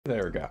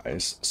there,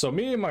 guys. So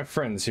me and my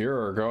friends here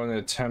are going to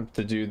attempt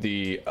to do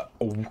the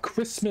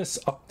Christmas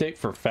update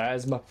for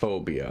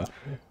Phasmaphobia.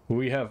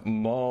 We have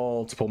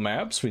multiple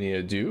maps we need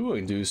to do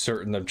and do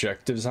certain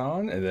objectives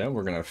on, and then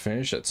we're going to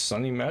finish at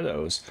Sunny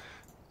Meadows.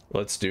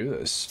 Let's do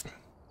this.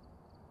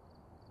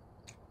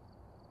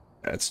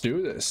 Let's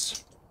do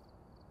this.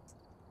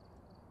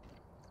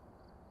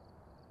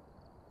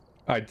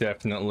 I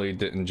definitely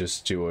didn't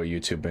just do a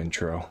YouTube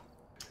intro.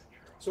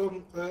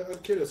 So, I'm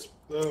curious.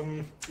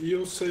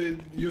 You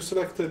said you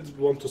selected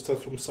one to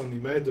start from Sunny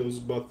Meadows,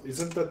 but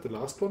isn't that the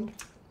last one?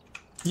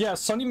 Yeah,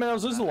 Sunny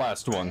Meadows is the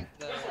last one.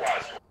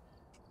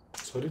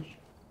 Sorry?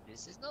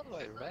 This is not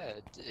what I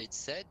read. It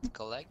said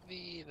collect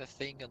the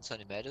thing on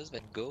Sunny Meadows,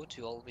 then go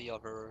to all the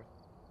other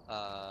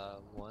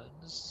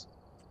ones.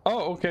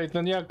 Oh, okay,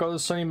 then yeah, go to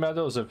Sunny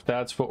Meadows if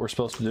that's what we're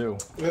supposed to do.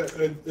 I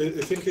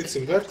think it's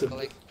inverted.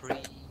 Collect 3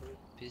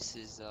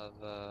 pieces of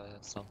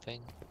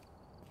something.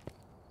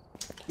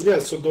 Yeah,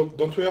 so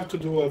don't we have to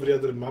do every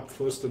other map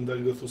first and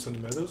then go to Sunny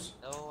Meadows?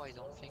 No, I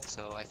don't think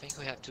so. I think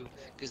we have to,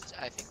 because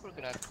I think we're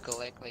gonna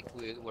collect, like,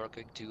 we're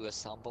going to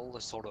assemble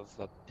a sort of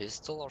a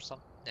pistol or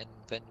something, and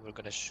then we're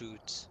gonna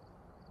shoot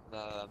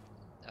the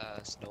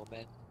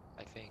snowman,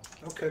 I think.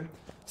 Okay.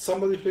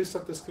 Somebody please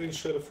start the screen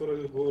share for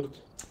a word.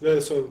 Yeah,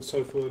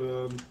 sorry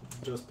for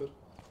Jasper.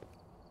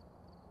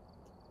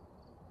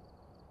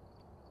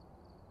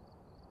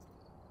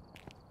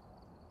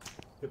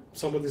 Yep.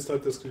 Somebody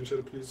start the screen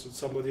share, please.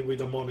 Somebody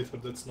with a monitor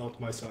that's not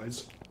my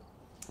size.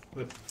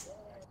 But...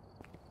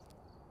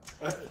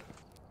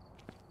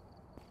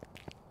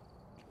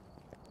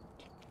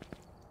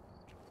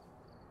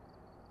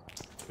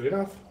 fair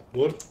enough.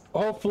 What?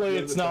 Hopefully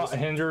it's not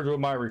hindered with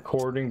my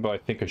recording, but I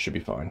think it should be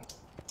fine.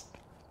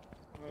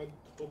 I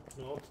hope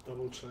not.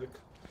 Double check.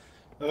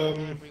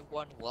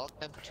 Everyone,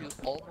 welcome to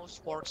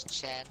Almost Works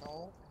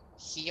channel.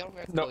 Here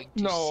we're going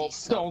to see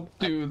some don't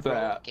do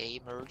that.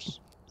 Gamers.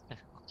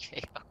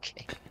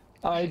 Okay.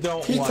 I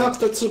don't He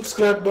tapped that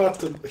subscribe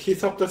button. He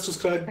tapped that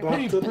subscribe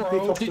button. Hey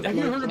bro, have you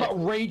heard button.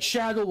 about Raid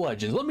Shadow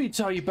Legends? Let me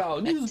tell you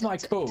about it. Use my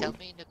code. Tell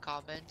me in the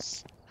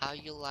comments how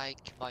you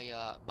like my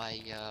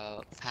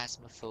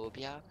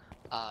Phasmaphobia.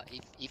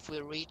 If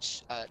we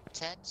reach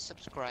 10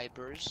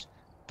 subscribers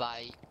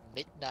by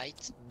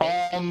midnight,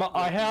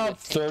 I have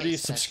 30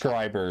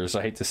 subscribers.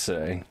 I hate to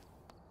say.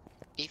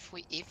 If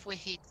we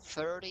hit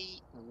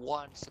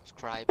 31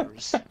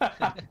 subscribers,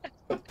 I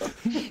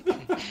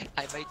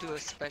might do a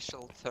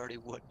special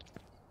 31.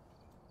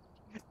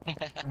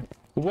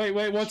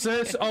 Wait, what's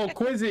this? Oh,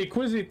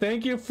 Quizzy,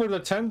 thank you for the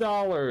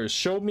 $10.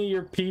 Show me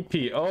your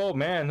PP. Oh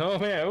man, oh,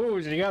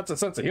 you got a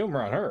sense of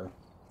humor on her.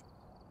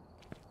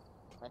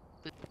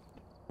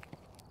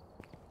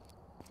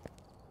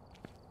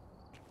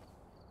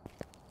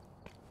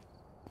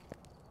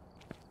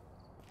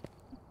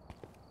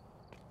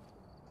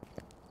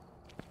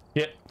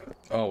 Yeah.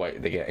 Oh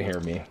wait, they can't hear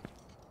me.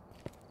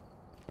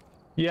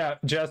 Yeah,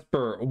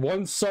 Jasper,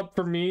 1 sub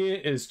for me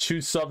is 2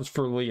 subs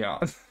for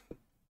Leon.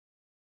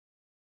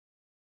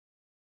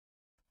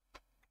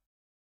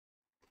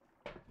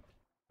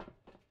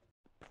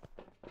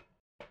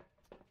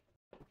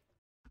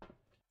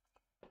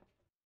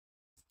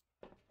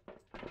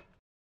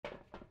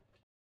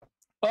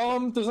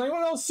 Does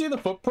anyone else see the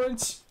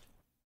footprints?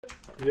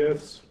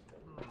 Yes.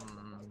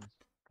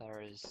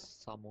 There is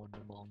someone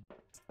among.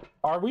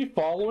 Are we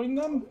following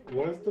them?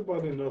 Why is the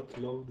body not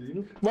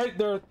loading? Wait,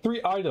 there are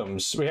 3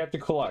 items we have to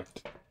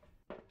collect.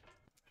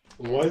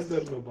 Why is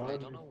there no I body?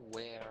 don't know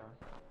where.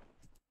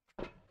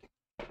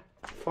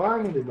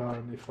 Finally,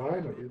 Barney,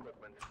 finally.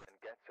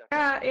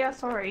 Yeah,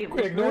 sorry.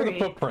 Ignore the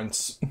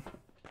footprints.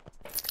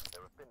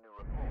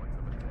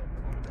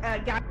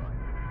 Guys,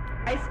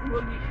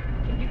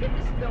 can you get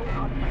this bill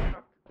out of my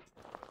truck?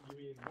 You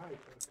mean my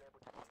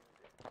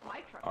truck?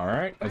 My truck.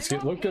 Alright, let's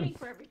get looking.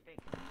 For everything.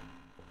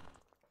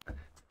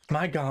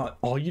 My god,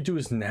 all you do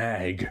is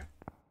nag.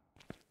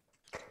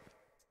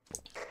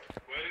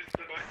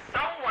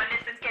 Someone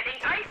isn't getting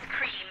ice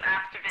cream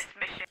after this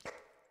mission.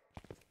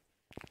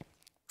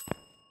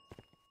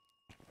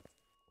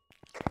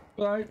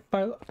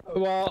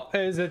 Well,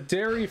 is it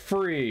dairy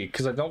free?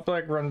 Because I don't feel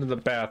like running to the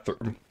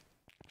bathroom.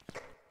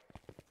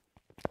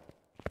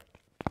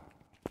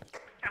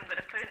 I'm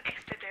gonna put an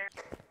extra dairy.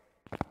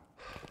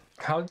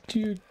 How do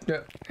you...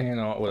 you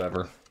know,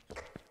 whatever.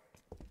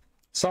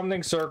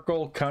 Something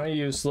circle, kind of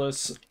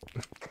useless.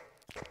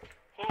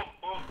 Ho,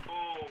 ho,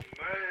 ho,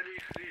 Merry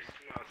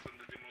Christmas, and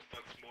the demon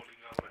starts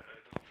smiling our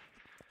head off.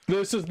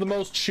 This is the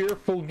most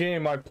cheerful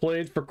game I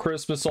played for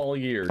Christmas all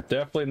year.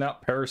 Definitely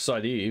not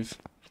Parasite Eve.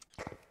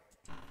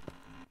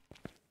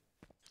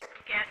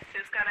 Guess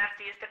who's gonna have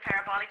to use the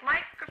parabolic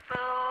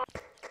microphone?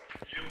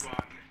 You,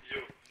 Barney,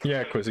 you.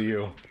 Yeah, Quizzy,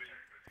 you.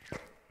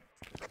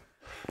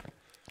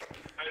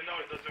 I know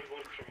it doesn't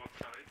work from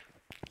outside.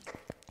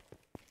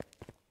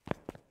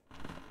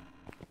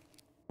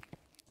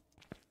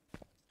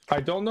 I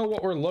don't know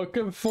what we're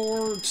looking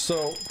for,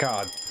 so...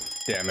 God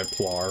damn it,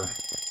 Plar.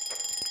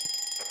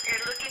 You're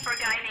looking for a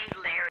guy named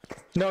Larry.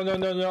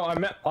 No, I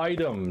meant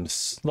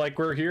items. Like,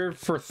 we're here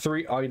for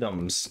 3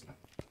 items.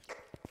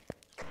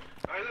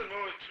 I don't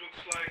know, it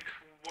looks like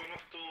one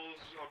of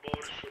those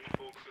abortion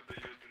folks that they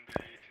used in the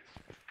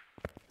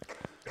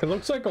 80s. It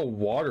looks like a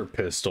water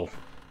pistol.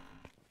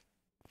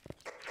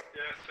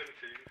 Yeah, same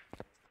thing.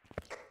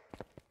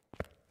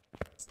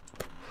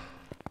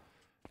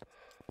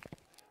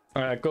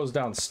 Alright, it goes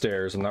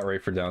downstairs. I'm not ready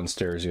for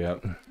downstairs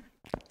yet.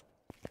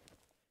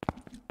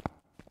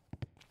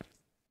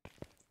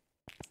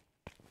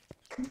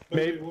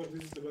 Maybe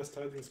this is the best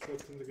hiding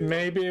spot in the game.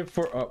 Maybe if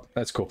we're... Oh,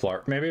 that's cool,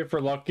 Flark. Maybe if we're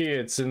lucky,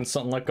 it's in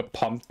something like a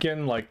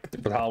pumpkin, like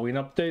for Halloween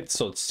updates,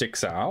 so it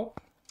sticks out.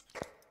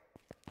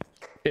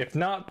 If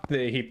not,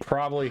 he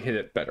probably hit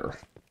it better.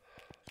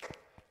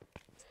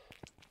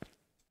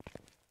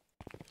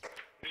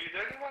 Did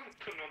anyone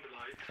turn on the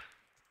light?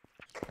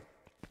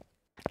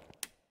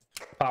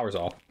 Power's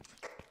off.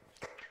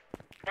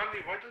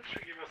 Bunny, why don't you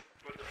give us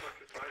what the fuck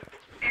is light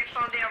box? It's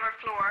on the other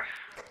floor.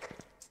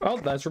 Oh,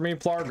 that's where me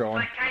and Flar are going.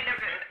 Like kind of,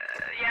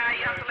 yeah.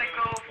 You have to let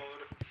go.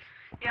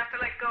 You have to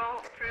let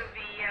go through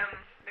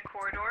the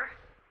corridor,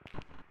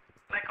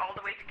 like all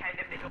the way to kind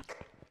of middle.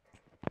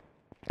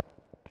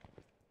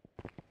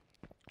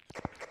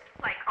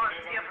 Like on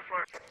the other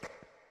floor.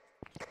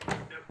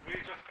 Yeah, we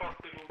just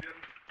passed the Ludian.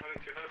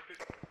 Aren't you happy?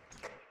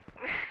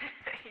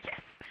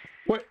 Yes.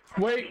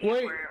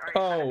 Wait.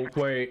 Oh,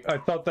 wait. I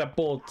thought that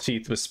bullet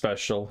teeth was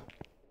special.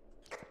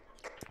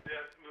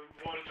 Yeah,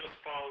 Wall just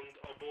found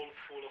a bowl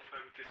full of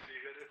empty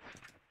cigarettes.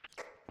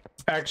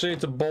 Actually,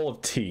 it's a bowl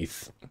of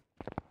teeth.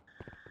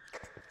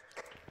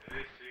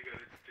 Hey,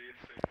 cigarettes, teeth,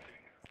 same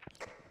thing.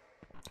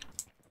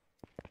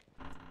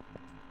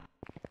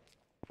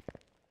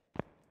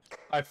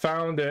 I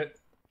found it.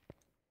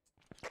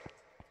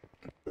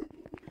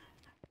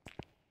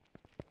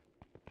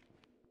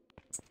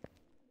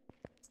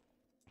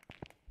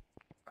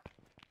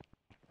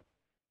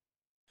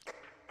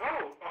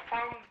 Oh, I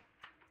found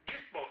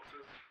gift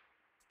boxes.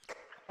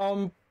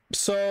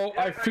 So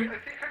Yeah, I I feel... think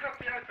I got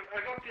the item.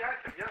 I got the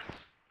item, yes.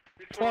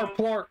 It Flark,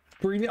 Flark,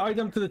 bring the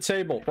item to the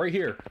table, right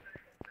here.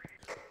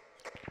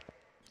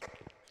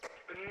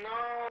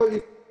 No,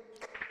 it's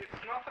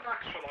not an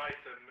actual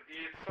item.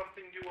 It's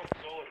something you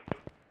absorb.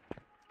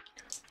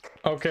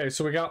 Okay,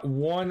 so we got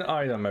one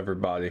item,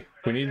 everybody.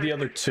 We need the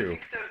other two. I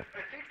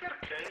think they're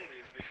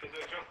candies because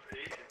I just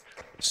ate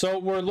it. So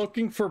we're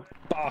looking for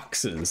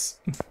boxes.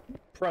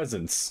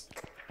 Presents.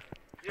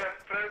 Yeah,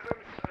 presents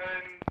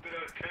and there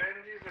are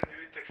candies and you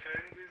eat the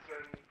candies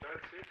and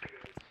that's it, I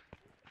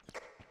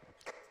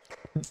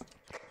guess.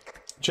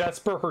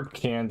 Jasper heard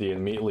candy and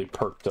immediately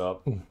perked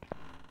up. Do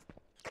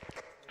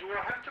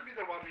I have to be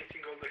the one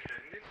eating all the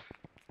candies?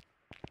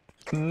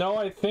 No,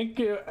 I think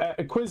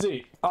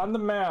Quizzy, on the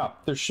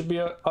map there should be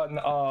a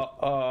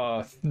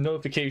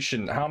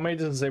notification. How many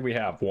does it say we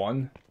have?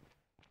 One.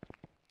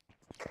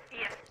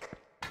 Yes.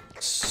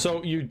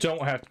 So you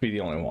don't have to be the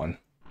only one.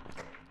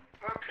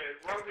 Okay,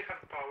 well we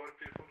have power,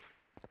 people.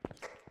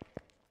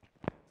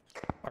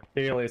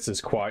 Alias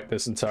is quiet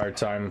this entire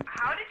time.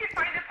 How did you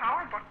find the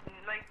power button,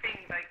 like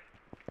thing, like?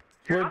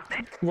 You're up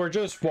there. We're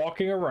just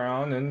walking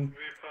around and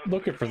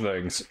looking for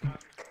things.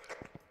 Noticed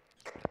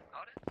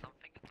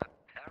something in my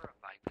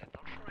parabyte. I'm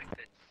not sure if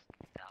it's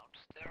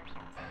downstairs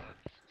or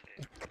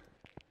upstairs.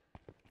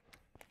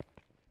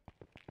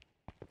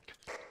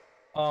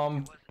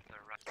 It wasn't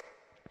the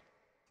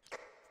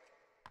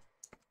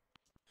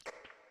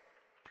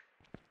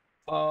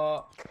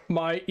right.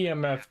 My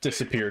EMF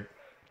disappeared.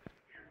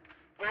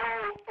 So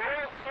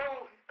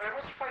I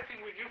was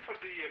fighting with you for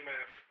the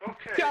EMF.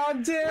 Okay.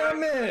 God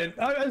damn it!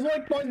 I was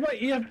like, why did my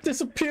EMF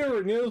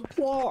disappear near the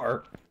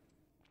floor?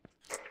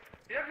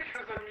 Yeah,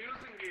 because I'm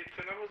using it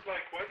and I was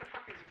like, why the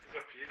fuck is it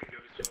disappearing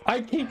every so often?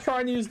 I keep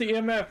trying to use the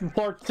EMF and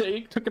Clark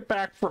took it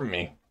back from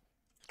me.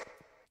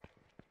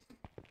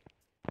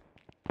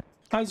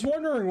 I was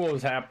wondering what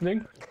was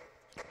happening.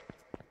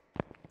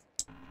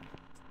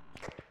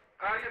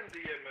 I am the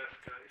EMF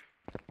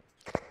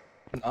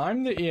guy.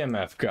 I'm the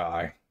EMF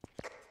guy.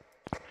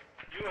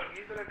 You are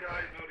neither a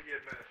guy nor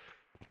EMF.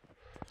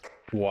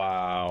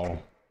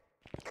 Wow.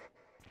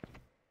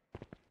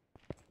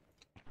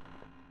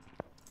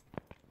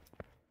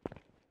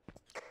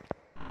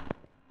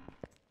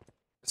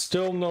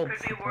 Still no... Could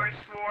be worse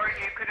for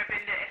you could have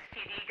been the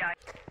STD guy.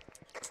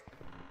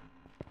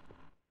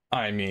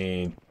 I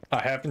mean,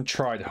 I haven't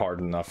tried hard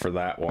enough for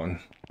that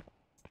one.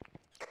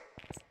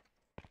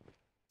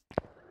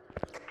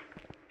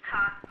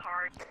 Ha,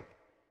 hard.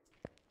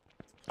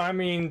 I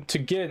mean, to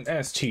get an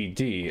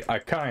STD, I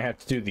kind of have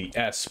to do the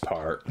S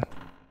part.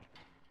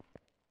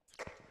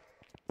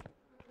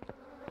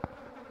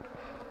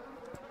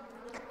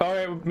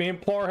 Alright, me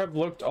and Plar have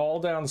looked all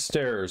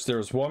downstairs.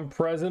 There's one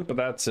present, but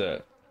that's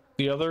it.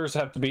 The others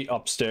have to be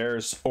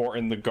upstairs or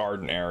in the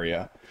garden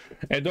area.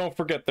 And don't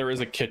forget, there is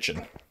a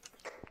kitchen.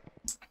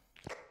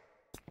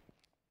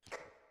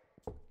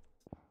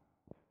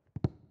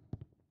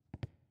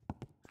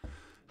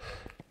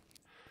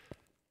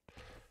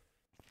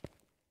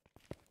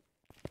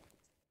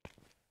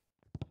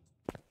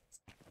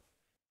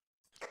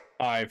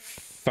 I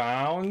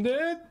found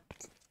it.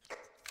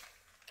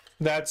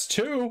 That's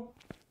two.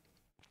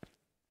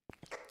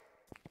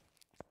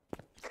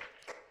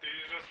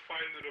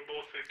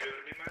 both a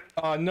girly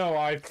man? No,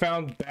 I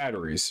found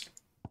batteries.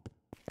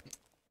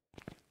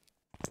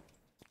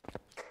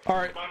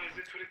 Alright. Man, is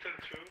it written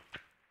too?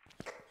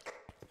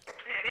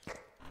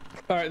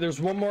 Alright,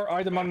 there's one more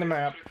item on the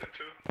map. Written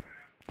too?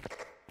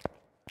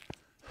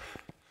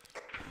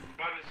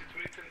 Man, is it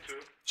written too?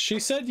 She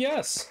said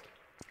yes.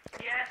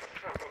 Yes.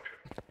 Oh, okay.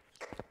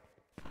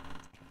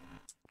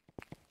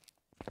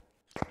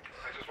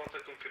 I just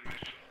wanted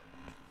confirmation.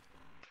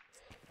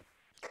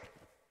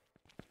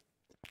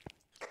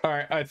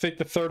 Alright, I think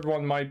the third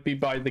one might be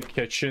by the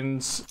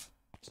kitchens.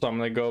 So I'm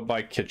gonna go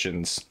by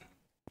kitchens.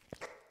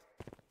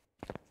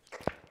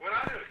 Where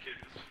are your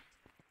kids?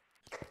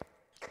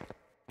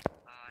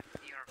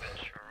 Near the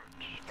church.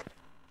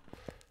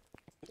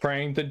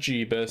 Praying to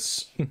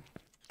Jeebus. I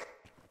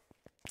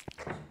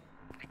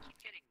keep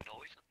getting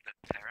noise on the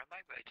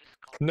paramag, but I just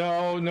can't.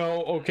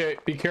 No, okay,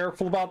 be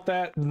careful about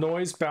that.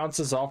 Noise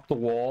bounces off the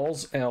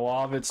walls, and a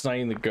lot of it's not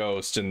in the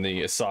ghost in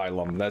the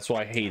asylum. That's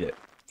why I hate it.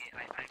 Yeah,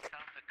 I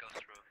found the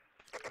ghost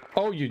room.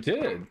 Oh, you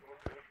did?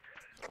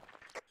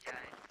 Yeah,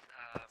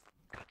 it's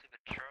go to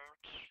the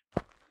church,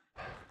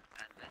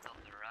 and then on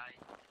the right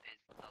is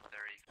not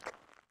very.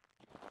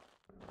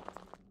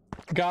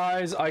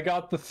 Guys, I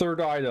got the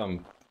third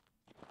item.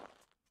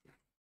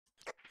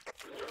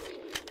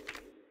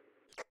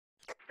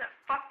 The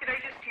fuck did I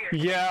just hear?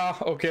 Yeah,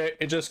 okay,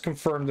 it just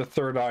confirmed the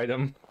third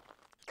item.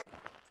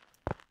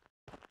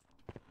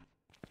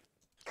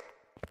 So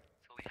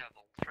we have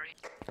all three.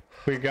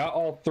 We got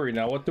all three.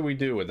 Now, what do we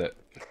do with it?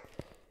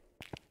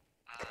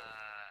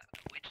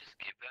 We just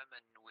give them,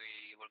 and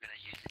we're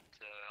gonna use it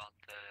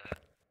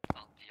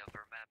on the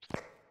other maps.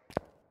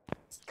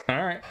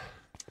 Alright.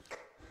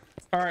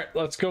 Alright,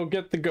 let's go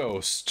get the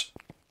ghost.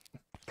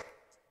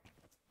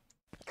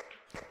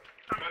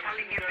 I'm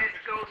telling you, this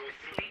ghost is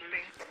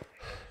sleeping.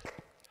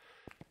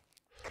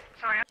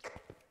 Sorry.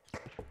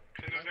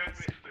 Can you guide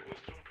me to the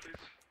ghost room,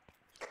 please?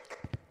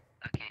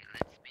 Okay,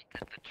 let's meet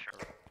at the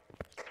church.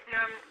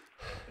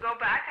 Go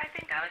back, I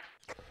think, Alex.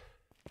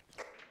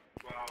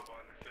 Wow,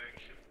 man,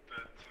 thank you.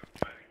 That's a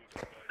very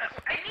good advice.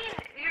 I mean,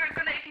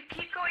 if you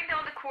keep going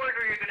down the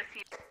corridor, you're gonna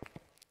see.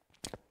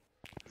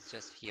 It's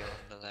just here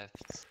on the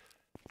left.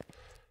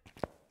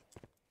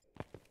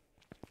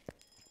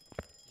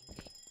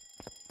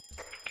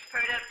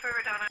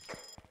 Further down.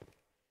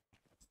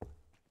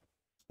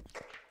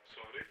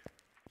 Sorry.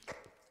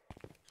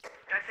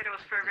 I said it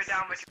was further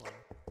down, but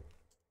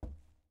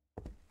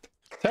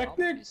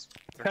This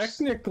one.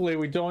 Technically,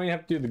 we don't even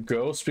have to do the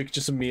ghost. We could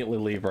just immediately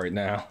leave right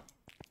now.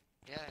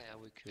 Yeah,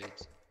 we could.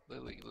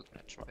 But we're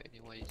gonna try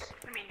anyways.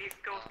 I mean, this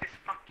ghost is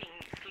fucking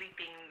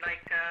sleeping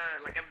like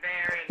a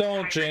bear. And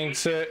Don't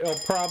jinx it. It'll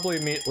probably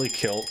immediately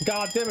kill.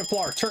 God damn it,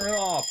 Flar, turn it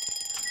off.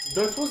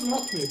 That was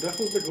not me, that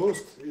was the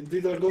ghost. It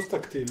did a ghost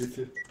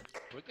activity.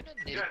 We're gonna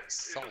need Yeah,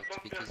 salt it's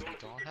not because that we old,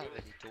 don't it's have old.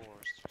 any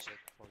doors to check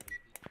for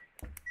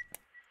you.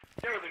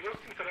 Yeah, but the ghost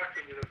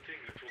interacted with that thing.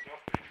 It was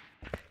not me.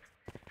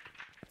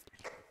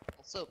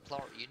 Also,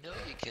 Plar, you know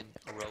you can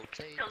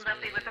rotate. Still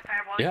nothing with the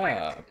parabolic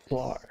Yeah, this,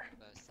 Flar.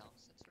 sound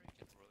sensor.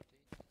 You can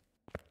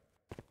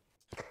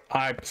rotate.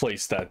 I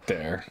placed that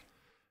there.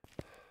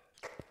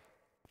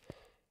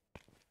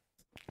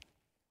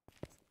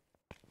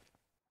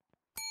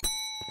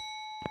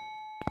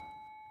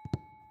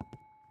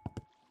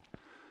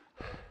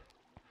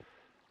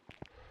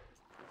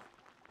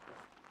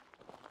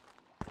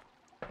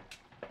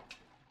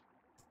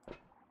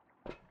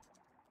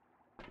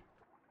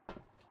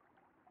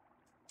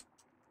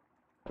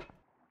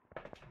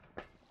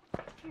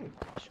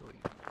 Show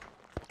you.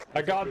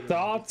 I got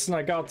dots and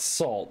I got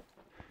salt.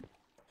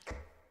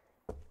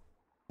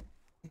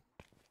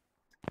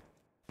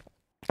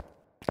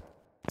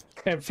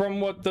 And from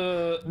what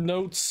the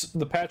notes,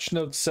 the patch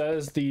note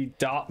says, the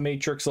dot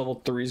matrix level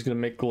 3 is going to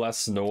make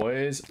less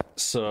noise.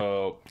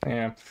 So,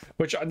 yeah.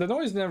 Which, the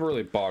noise never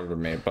really bothered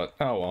me, but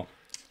oh well.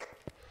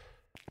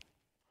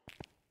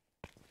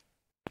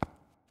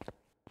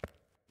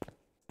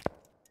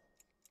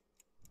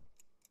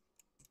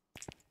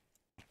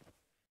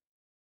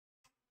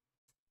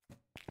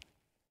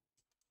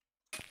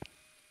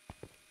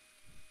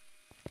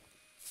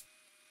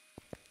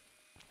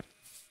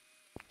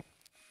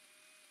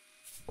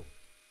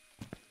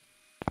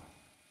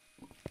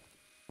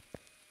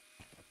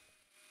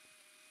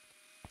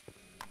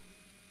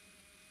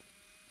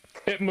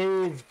 It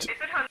moved. Is it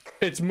on?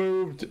 It's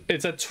moved.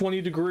 It's at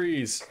 20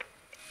 degrees.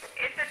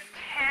 It's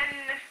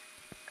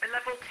a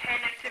level 10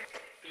 activity.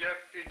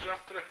 Yeah, it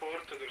just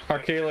reported or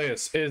something.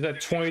 Archelius is at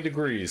 20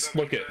 degrees.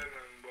 Look it. And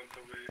went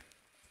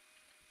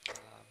away.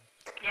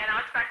 Yeah, now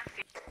it's back to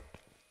see.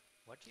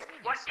 What do you mean?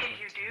 What it's did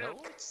you 20?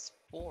 do? No, it's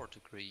 4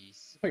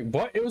 degrees. Wait,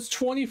 what? It was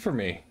 20 for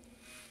me.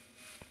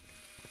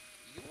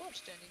 You are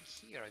standing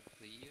here, I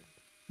believe.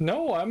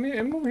 No, I'm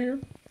over here.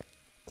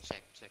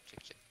 Check.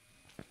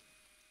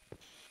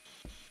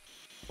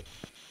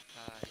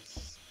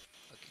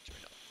 Okay, turn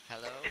it off.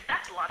 Hello? Is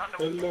that blood on the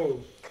wall?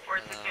 Hello, Or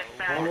is it just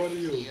that? how are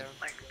you? Here.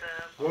 Like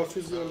the. What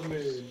is your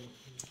name?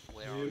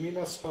 Where Do are you you? mean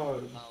Ashar?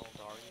 How old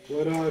are you?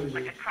 Where are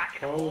Like you? a crack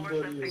in How the wall old or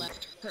are something? you?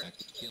 Left,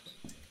 correct, kill.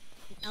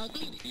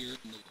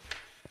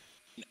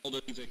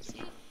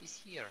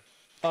 He's here.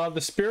 The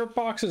spirit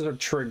boxes are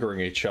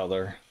triggering each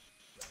other.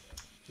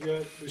 Yeah,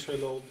 which I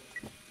know.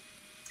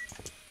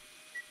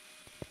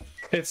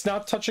 It's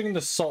not touching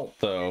the salt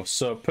though,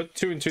 so put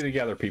 2 and 2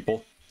 together,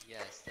 people.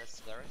 Yes, that's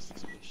very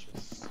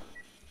suspicious.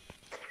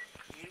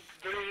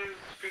 There is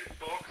spirit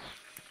box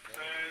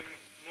and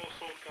no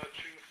soul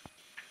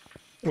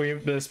touching.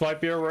 This might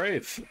be a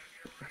wraith. Okay,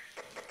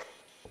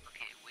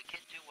 we can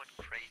do one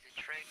crazy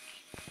trick.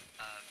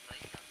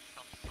 Place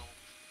some salt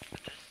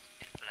just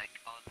like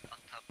on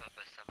top of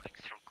a summoning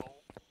circle,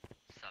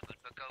 summon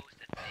the ghost,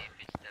 and see if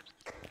it steps.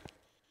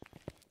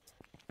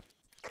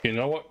 You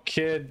know what,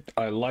 kid?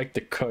 I like the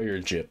color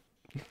jip.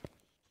 And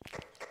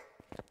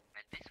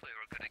this way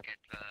we're gonna get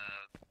the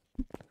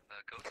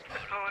ghost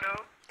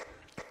Photo.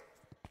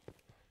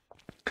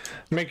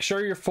 Make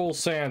sure you're full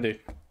Sandy.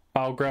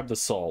 I'll grab the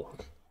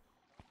salt.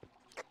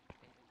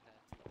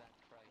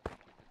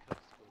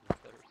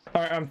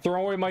 Alright, I'm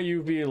throwing away my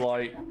UV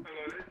light. Let it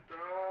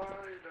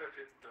die, let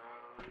it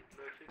die,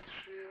 let it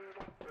cheer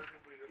up and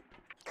breathe.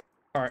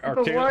 Alright, But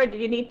Arcane. Ward,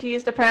 you need to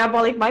use the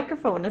parabolic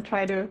microphone and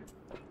try to,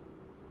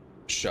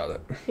 Shut it.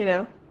 you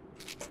know.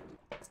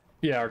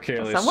 Yeah,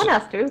 Arcane. Someone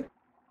has to.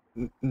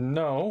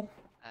 No.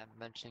 I'm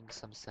mentioning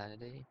some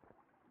sanity.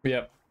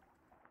 Yep.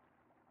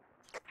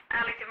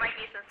 Alex, you might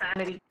need some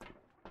sanity.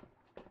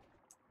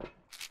 Wait,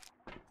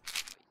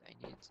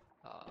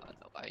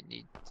 I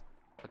need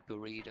a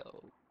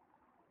burrito.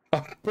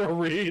 A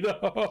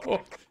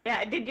burrito.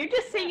 Yeah, did you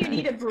just say you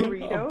need a A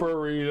burrito?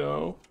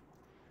 burrito.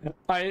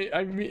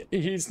 I mean,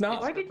 he's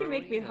not. Why did you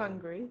make me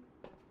hungry?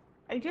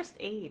 I just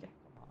ate.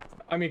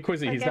 I mean,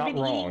 Quizzy, Like, he's I've not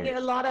been wrong. eating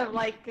a lot of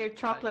like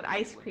chocolate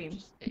ice cream.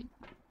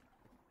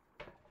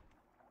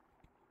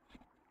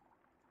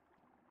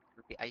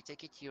 I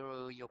take it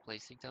you're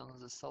placing down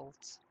the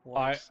salt.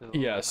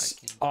 Yes,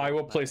 I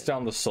will place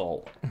down the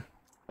salt.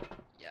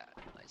 Yeah,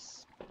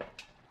 nice.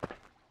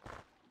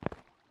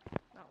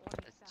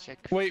 Let's check.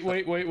 Wait.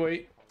 Alex,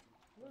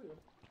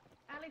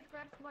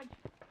 grab smudge.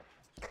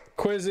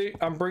 Quizzy,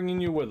 I'm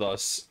bringing you with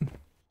us.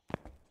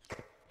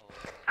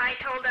 I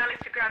told Alex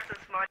to grab some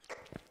smudge.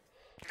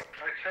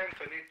 I can't,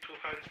 I need 2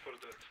 hands for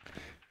that.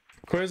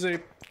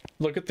 Quizzy,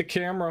 look at the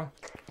camera.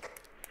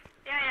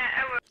 Yeah,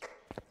 I will.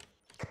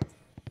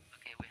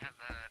 Okay, we have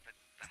the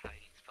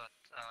hiding spot.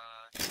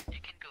 You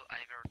can go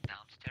either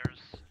downstairs.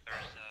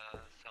 There's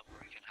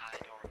somewhere you can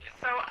hide, or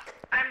So,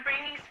 I'm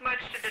bringing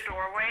smudge to the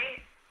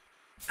doorway.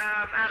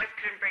 Alex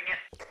couldn't bring it.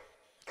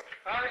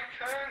 I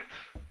can't!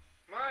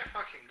 My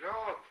fucking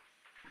god!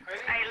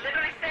 I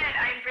literally said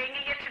I'm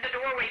bringing it to the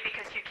doorway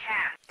because you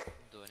can't. I'm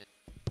doing it.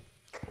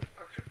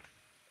 Okay.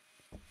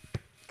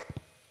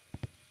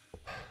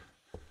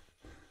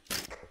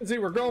 Quizzy,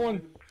 we're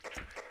going.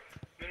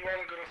 Meanwhile,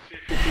 I'm gonna see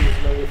if It is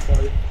level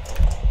 5.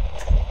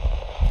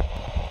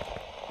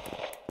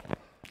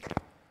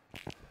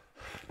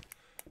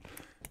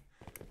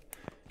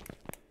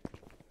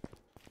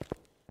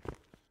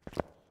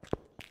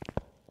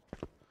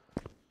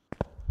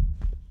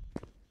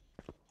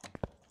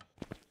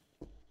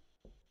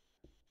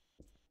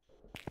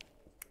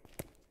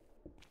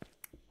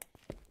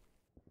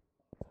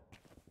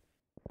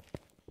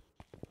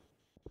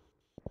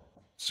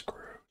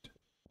 Screwed.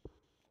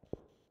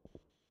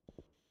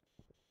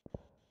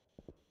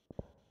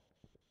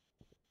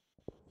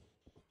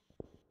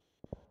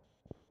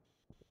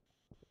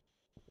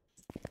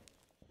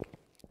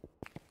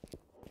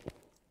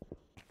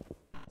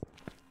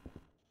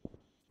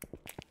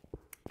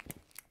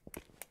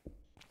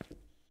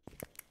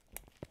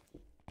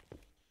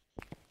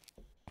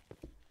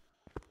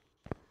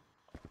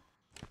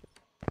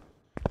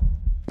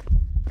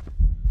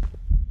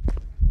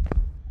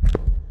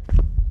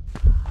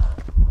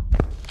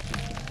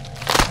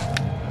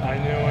 I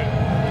knew it.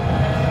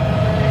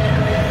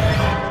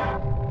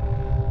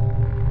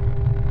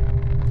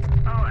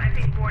 Oh, I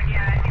think Ward is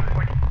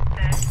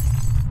dead.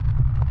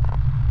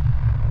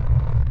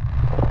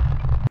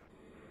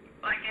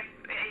 Like, if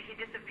he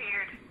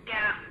disappeared.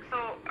 Yeah, so,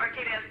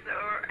 Arcadius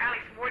or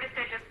Alex, Ward is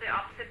dead just the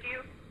opposite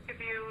you. If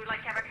you,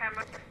 like, have a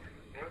camera.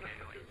 where the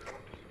fuck is the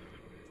opposite of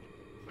me?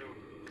 Well,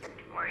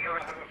 Or I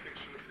yours. have a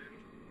picture of him.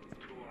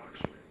 2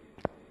 actually.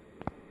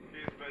 He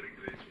is very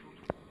graceful.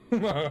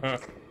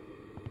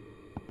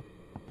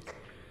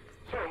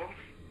 So,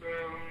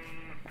 well,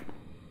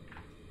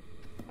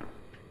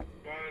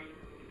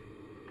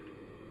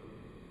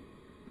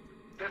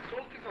 that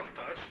salt is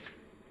untouched.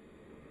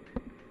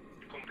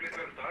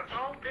 Completely untouched.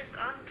 All this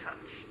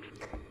untouched.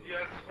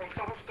 Yes, on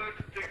top of that,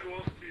 the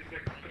ghost is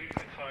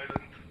extremely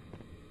silent.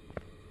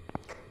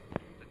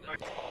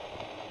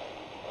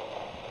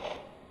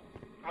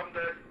 I'm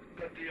dead.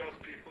 Adios,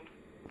 people.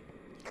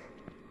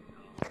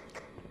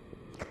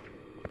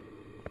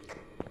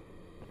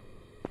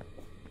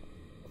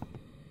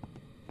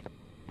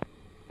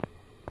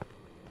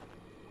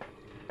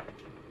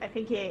 I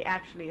think he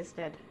actually is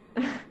dead.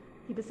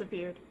 He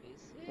disappeared.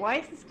 Is it? Why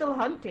is he still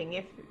hunting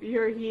if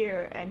you're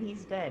here and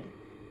he's dead?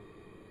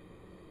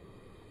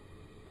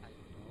 I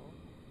don't know.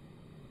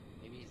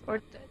 Maybe he's Or-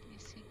 not dead.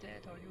 Is he dead?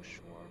 died? Are you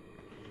sure?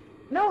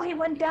 No, he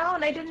went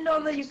down. I didn't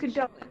know that you could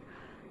jump.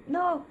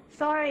 No,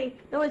 sorry.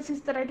 No, it's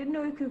just that I didn't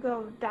know you could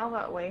go down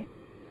that way.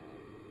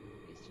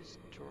 He's just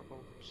turbo.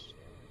 Do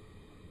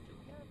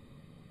we have?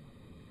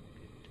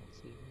 Okay, we don't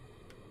see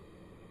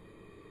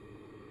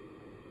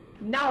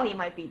him. Now he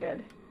might be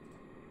dead.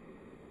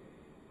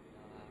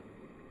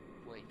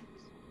 Wait.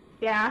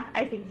 Yeah,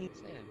 I think he's. It's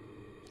him.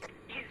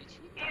 He's Did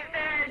he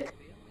dead. Really?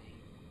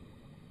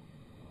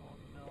 Oh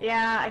no.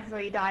 Yeah, so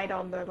he died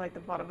on the the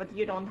bottom, but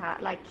you don't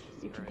have like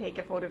you can take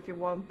a photo if you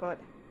want, but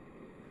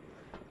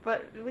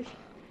we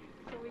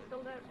so we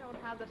still don't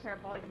have the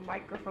parabolic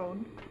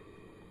microphone.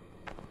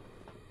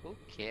 Who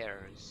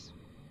cares?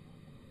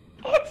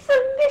 It's a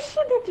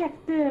mission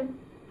objective.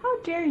 How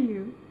dare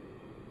you?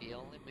 The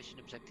only mission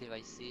objective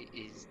I see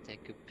is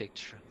take a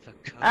picture of a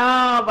car.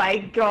 Oh my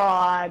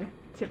god,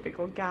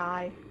 typical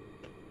guy.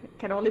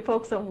 Can only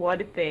focus on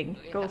one thing.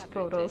 We Ghost have it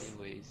photos.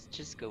 anyways.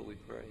 Just go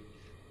with Brave.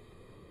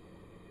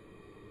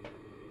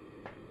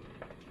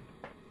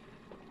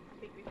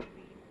 Okay, we can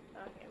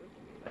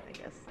do that, I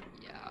guess.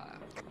 Yeah.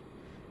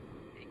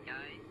 Hey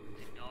guys,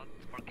 do not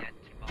forget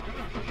tomorrow.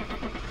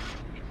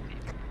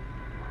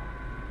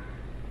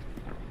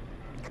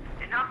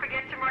 Did not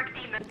forget to mark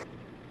demon.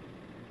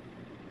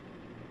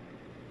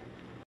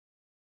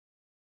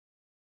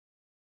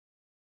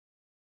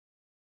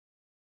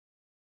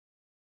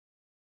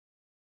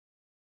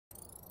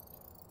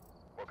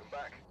 Welcome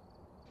back.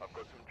 I've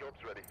got some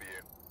jobs ready for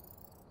you.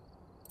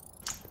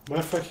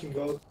 My fucking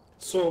god.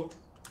 So,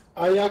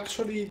 I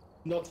actually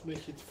not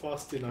make it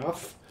fast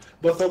enough,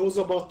 but I was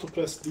about to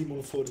press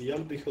demon for real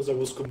because I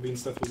was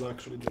convinced that was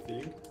actually the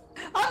thing.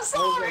 I'm I was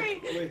sorry!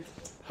 like, wait,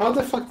 how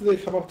the fuck did they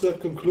come up to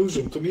that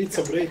conclusion? To me it's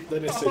a break,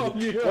 then I said, Oh,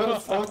 yeah. well,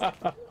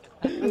 fuck.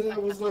 And then I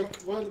was like,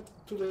 well,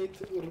 too late,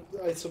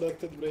 I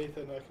selected break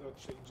and I cannot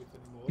change it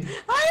anymore.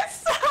 I'm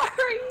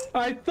sorry!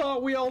 I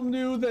thought we all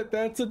knew that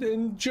that's an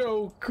in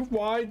joke.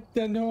 Why?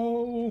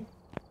 No.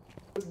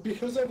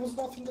 Because I was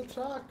not in the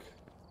track.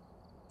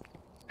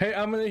 Hey,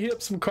 I'm gonna heat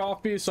up some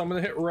coffee, so I'm gonna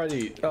hit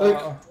ready.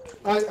 Like,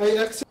 I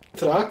exited the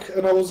track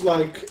and I was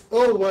like,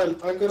 oh well,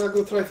 I'm gonna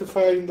go try to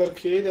find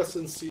Arcadius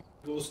and see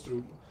Ghost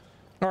Room.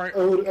 Alright,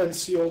 And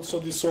see also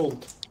the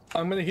Salt.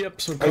 I'm gonna heat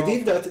up some I coffee.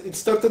 did that. It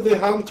started the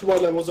hunt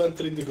while I was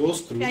entering the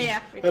ghost room. Yeah.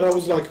 And I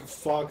was like,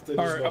 fuck, there is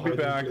Alright, no I'll be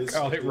hiding back. place.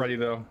 I'll hit ready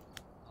though.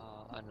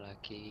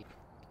 Unlucky.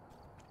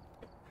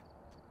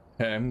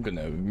 Hey, I'm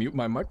gonna mute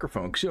my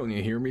microphone because you don't need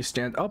to hear me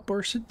stand up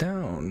or sit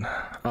down.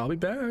 I'll be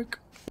back.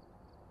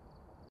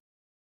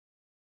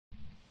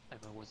 I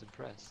was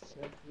impressed.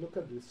 Yeah, look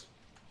at this.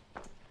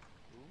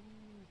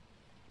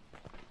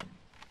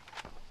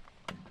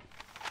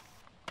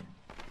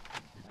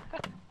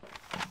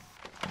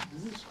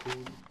 This is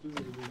cool. This is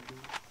really cool.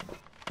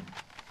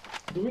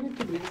 Do we need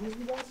to bring this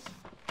with us?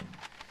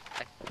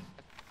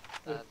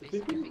 I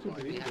think we Basically, need to we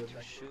bring have them.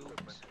 to shoot.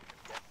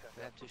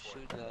 We have to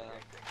shoot a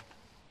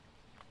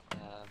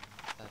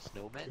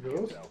snowman. The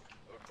ghost?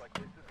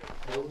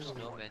 No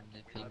snowman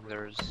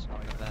fingers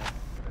on the map.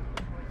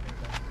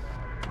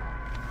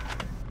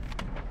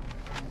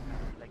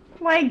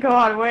 My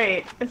god,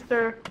 wait. Is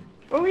there...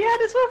 Oh yeah,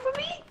 this one for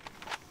me?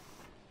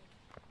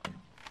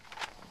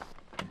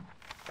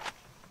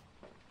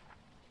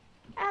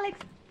 Alex.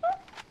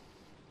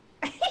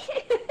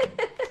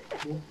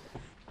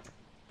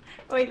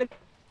 Wait, look.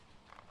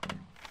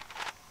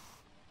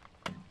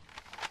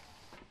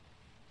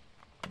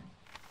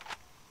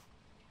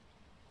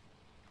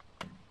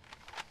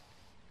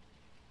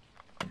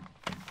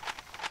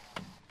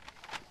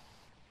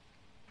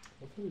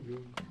 What are we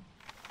doing?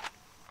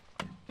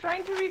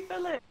 Trying to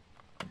refill it.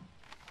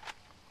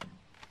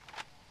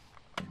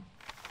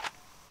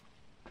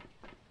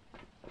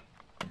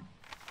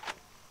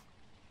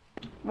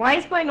 Why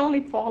is mine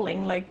only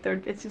falling? Like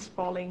it's just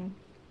falling.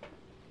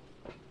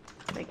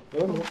 Like I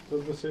don't know.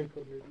 That's the same for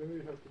me. Maybe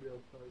you have to be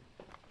outside.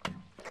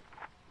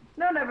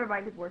 no, never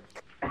mind. It works.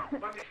 Man,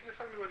 can you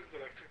tell me where is the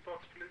electric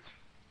box, please?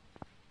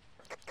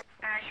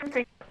 Sure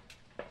thing.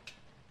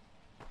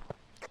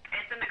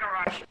 It's in the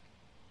garage.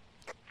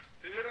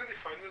 Did you already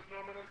find this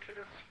nominal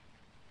killers?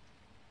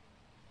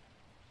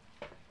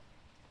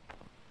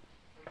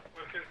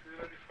 Okay, so did you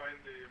already find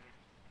the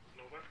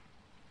snowman?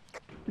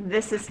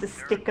 This is the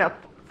stick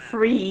up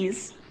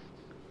freeze.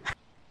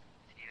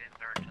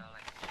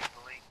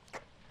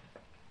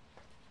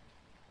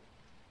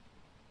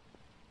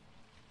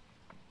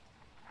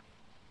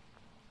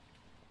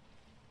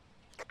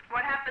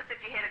 What happens if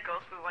you hit a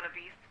ghost with one of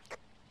these?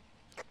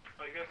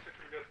 I guess it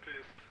will get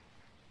pissed.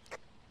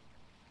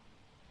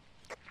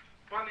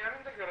 Man, I'm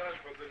in the garage,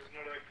 but there is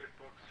no electric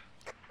box.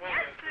 Oh,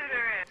 Yes,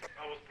 there is.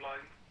 I was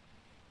blind.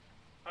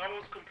 I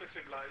was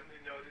completely blind,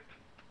 ignored it.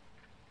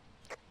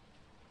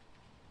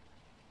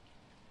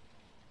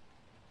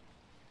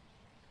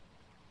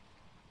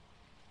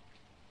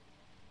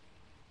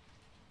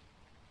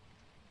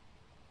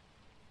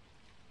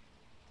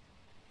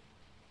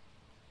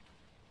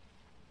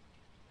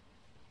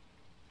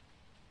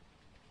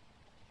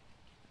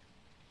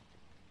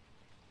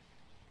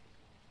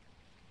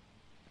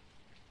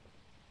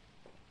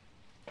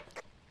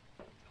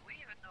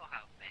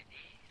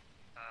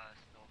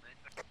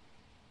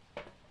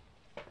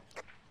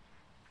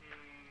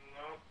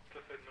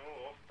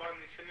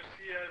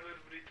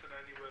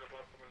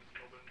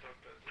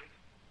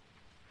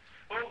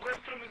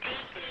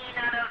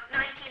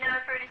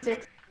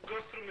 Six.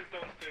 Ghost room is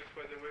downstairs,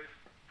 by the way.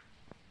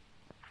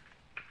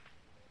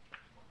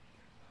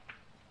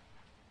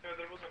 Yeah,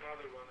 there was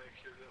another one I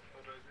killed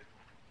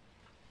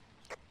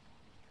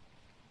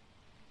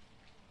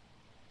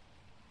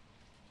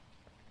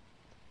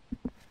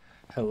already.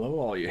 Hello,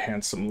 all you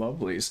handsome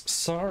lovelies.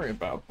 Sorry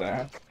about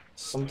that.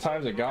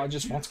 Sometimes a guy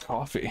just wants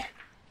coffee.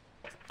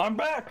 I'm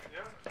back!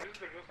 Yeah, this is the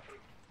ghost room.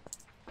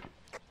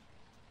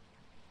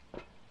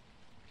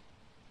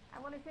 I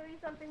want to tell you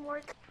something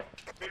more.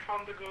 We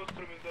found the ghost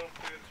room is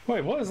downstairs.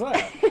 Wait, what is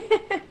that?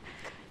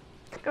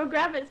 Go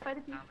grab it,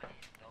 Spider Pete.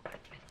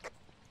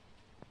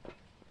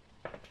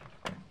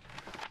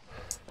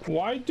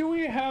 Why do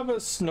we have a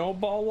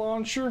snowball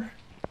launcher?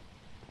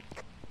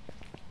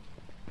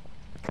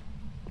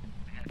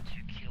 We have to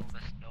kill the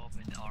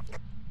snowman or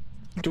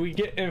Do we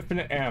get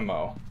infinite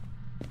ammo?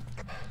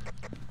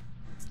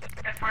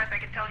 As far as I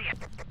can tell you. we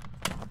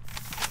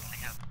only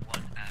have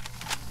one ammo.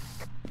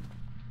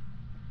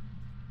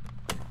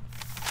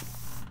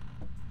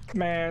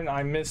 Man,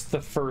 I missed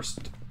the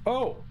first.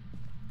 Oh!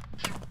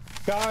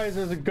 Guys,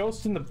 there's a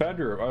ghost in the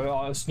bedroom.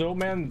 A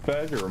snowman in the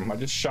bedroom. I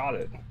just shot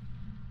it.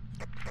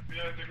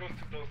 Yeah, the ghost is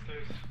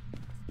downstairs.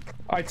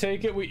 I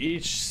take it we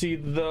each see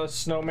the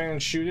snowman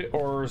and shoot it,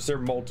 or is there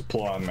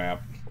multiple on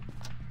map?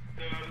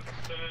 There are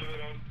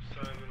several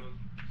snowmen.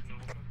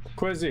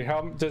 Quizzy,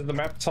 how does the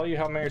map tell you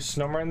how many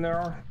snowmen there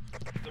are?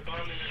 The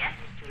ban is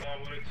to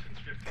elaborate since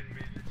 15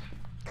 minutes.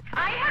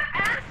 I have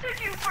answered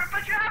you for,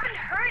 but you haven't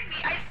heard me.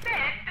 I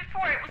said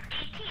before it was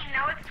 18,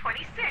 now it's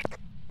 26.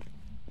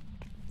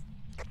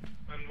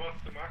 And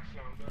what's the max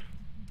number?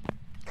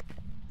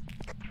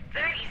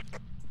 30.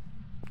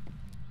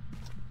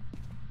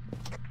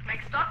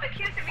 Like, stop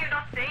accusing me of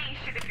not saying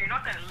shit if you're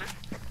not gonna listen.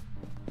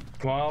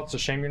 Well, it's a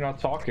shame you're not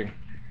talking. You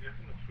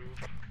haven't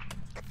approved.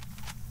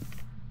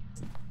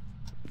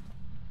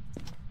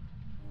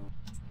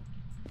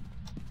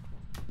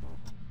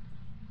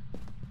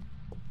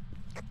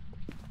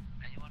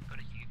 Anyone got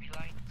a UV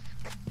light?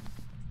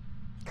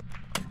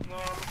 No,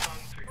 I'm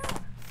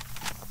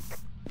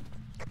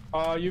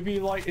hunting.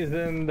 UV light is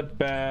in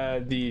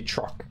the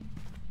truck.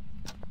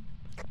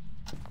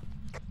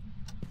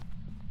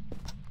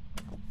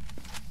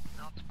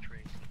 Not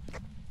crazy.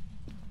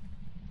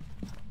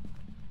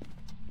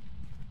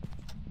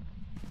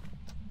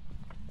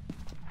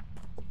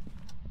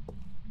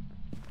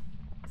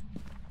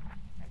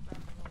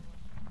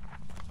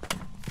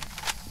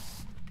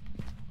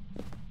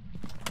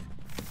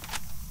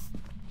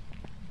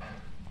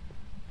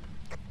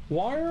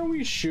 Why are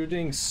we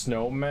shooting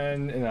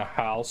snowmen in a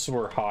house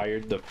we're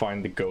hired to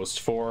find the ghost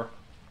for?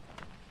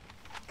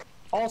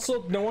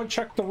 Also, no one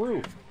checked the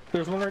roof.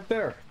 There's one right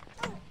there.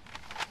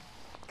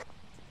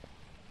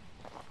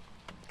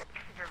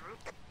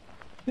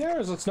 Yeah,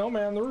 there's a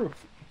snowman on the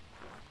roof.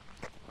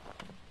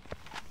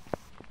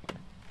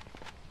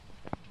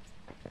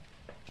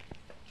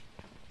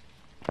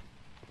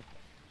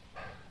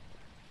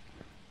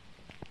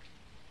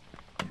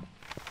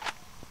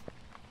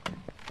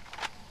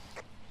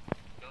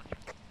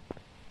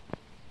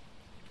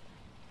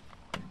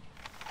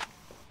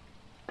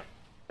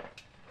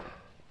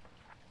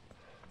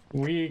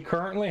 We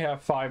currently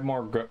have five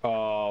more.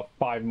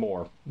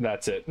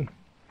 That's it.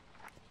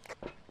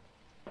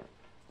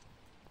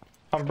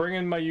 I'm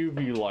bringing my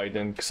UV light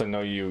in because I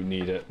know you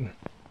need it.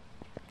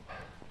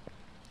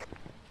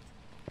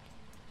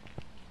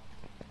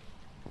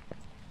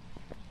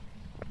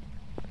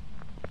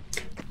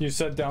 You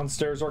said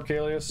downstairs,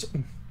 Arcalius?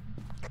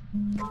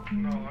 No,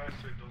 I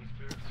said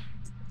downstairs.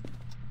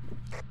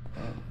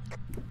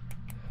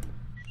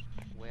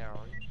 Where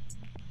are you?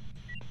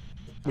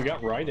 We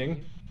got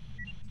writing.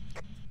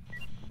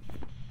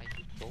 I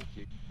just told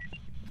you.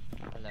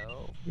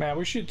 Hello? Man,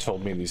 we should have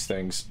told me these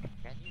things.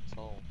 Can you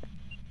tell?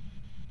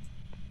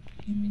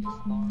 Minister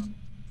are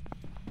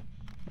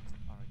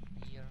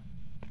here.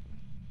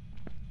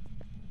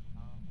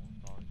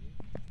 What are you?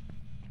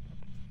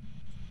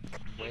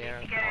 You Where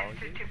need to get are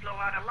it you? to blow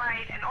out a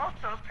light, and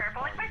also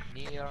parabolic lights.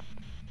 Near.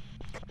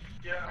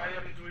 Yeah, I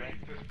am doing it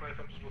despite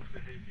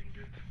absolutely hating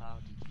it. How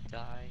did you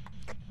die?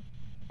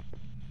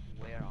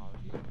 Where are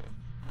you? Where?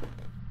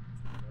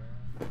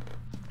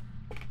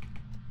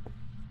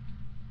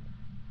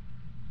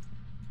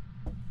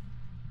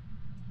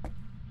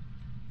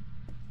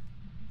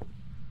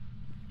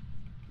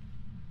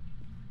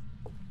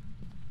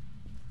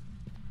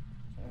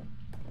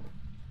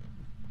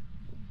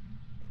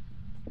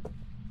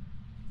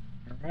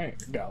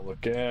 Alright, gotta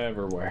look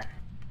everywhere.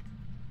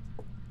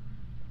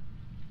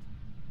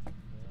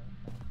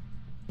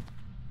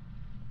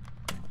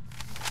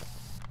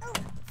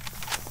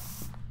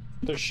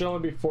 There should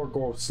only be 4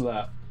 ghosts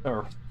left,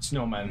 or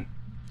snowmen.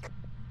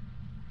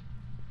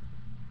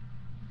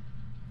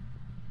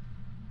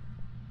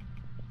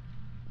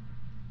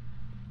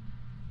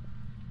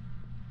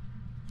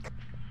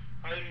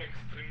 I am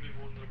extremely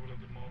vulnerable at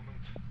the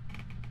moment.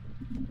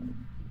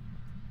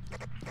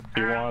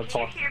 You want to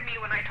Can talk? you hear me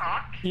when I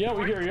talk? Yeah,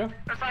 we hear you.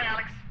 Oh, sorry,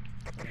 Alex.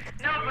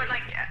 No, but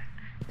like,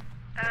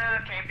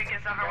 okay,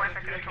 because otherwise I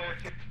could have told.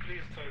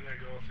 Please tell me I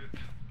got it.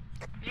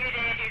 You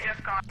did, you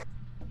just got.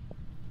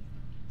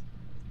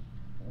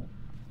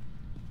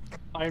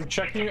 I am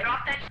checking.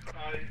 Dropped it.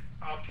 I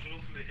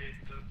absolutely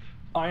hate that.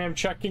 I am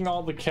checking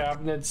all the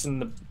cabinets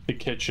in the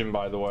kitchen,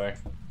 by the way.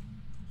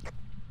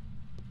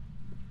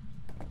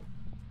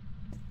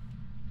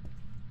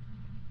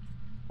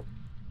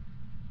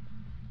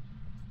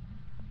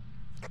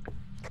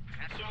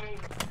 So,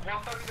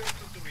 what evidence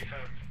do we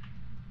have?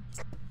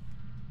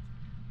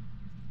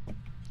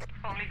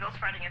 Only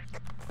ghost riding it.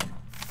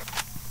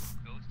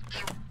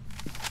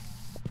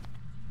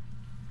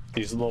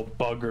 These little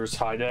buggers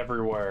hide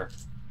everywhere.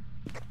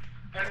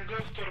 And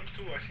Ghost Orb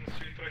too, I can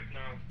see it right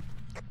now.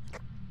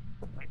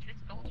 I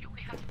just told you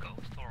we have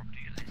Ghost Orb. Do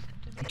you listen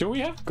to me? Do we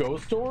have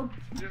Ghost Orb?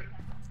 Yeah,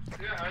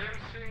 I am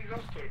seeing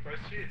Ghost Orb, I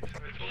see it. I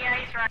told Yeah,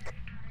 you. he's right.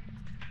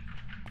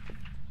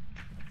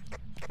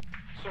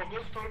 So,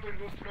 Ghost Orb and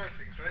Ghost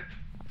Writing, right?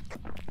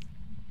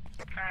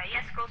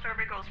 Yes, ghost orb,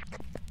 ghost.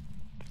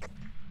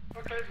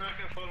 Okay, now I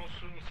can follow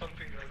soon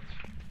something else.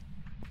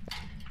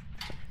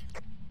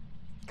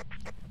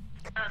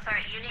 Oh,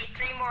 sorry, you need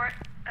 3 more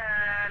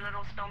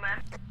little snowmen.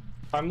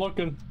 I'm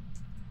looking.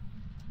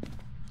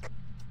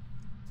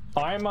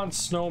 I'm on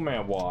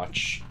Snowman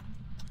watch.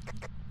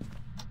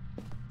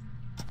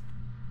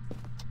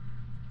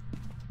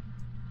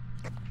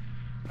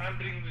 I'm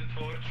bringing the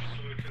torch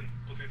so we can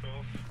put it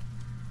off.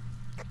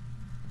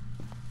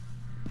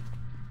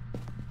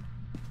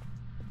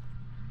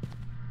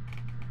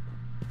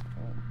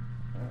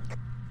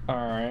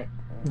 Alright.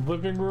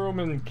 Living room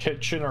and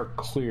kitchen are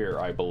clear,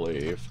 I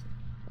believe.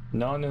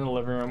 None in the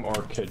living room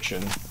or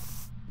kitchen.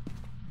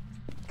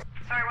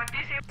 Sorry, what do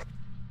you see?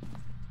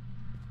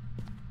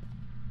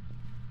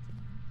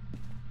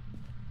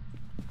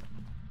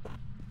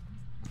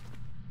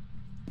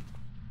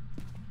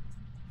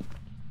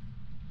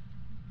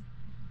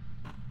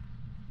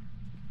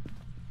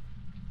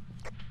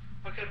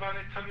 Okay, Bunny,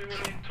 tell me when you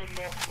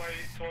turn off my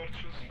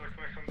torches, like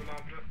my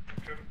candelabra.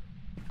 Okay.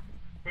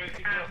 Wait,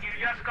 You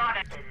just got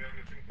it. Tell me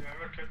anything.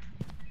 Yeah, okay.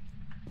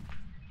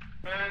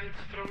 And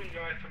it's throwing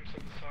items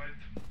on the side.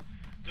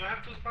 Do I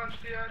have to sponge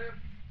the area?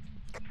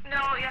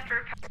 No, you have to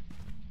repair.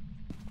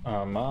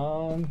 I'm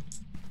on.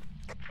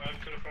 I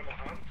have to repair the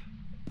hand.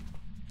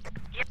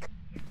 Yep.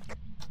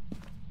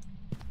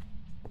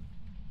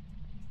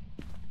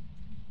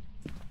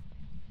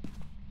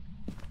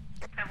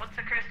 And what's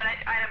the cursed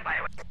item, by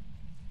the way?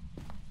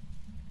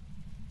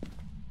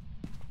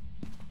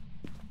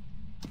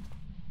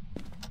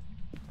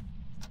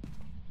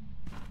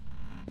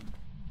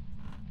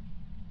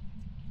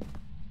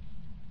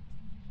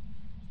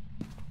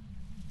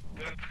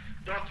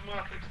 Dot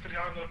matrix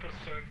 300%,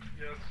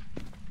 yes.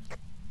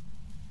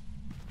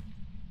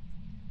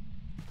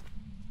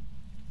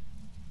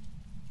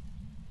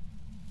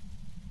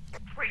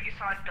 Wait, you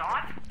saw a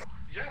dot?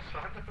 Yes,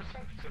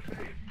 100%, it's a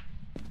thing.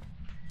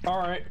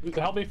 Alright,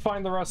 help me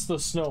find the rest of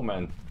the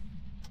snowmen.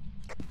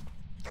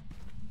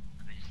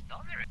 It's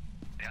not very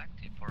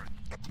reactive for it.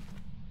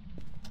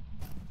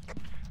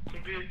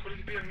 Could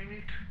it be a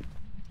mimic?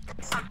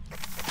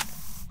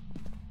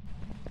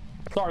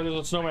 Sorry, there's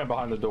a snowman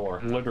behind the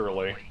door,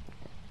 literally.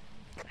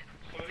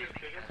 Sorry,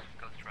 okay.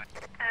 Ghost right.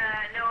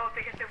 No,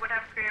 because it would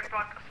have spirit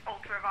box,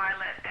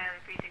 ultraviolet,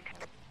 and freezing.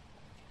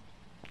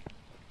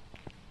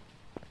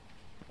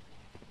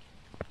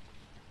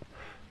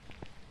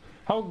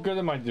 How good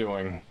am I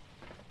doing?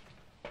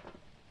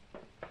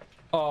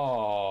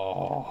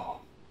 Oh.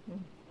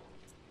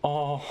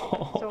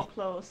 Oh. So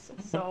close,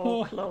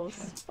 so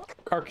close.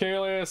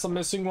 Archelius, I'm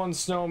missing one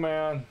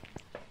snowman.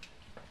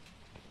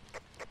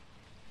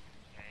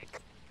 Okay.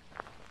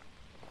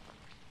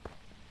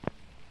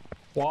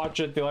 Watch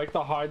it, they like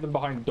to hide them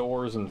behind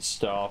doors and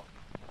stuff.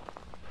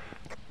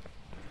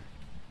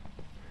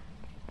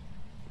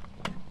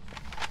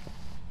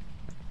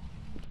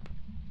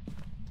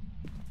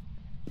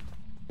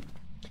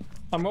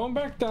 I'm going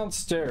back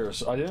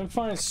downstairs. I didn't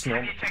find snow.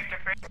 Have you checked the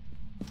fridge?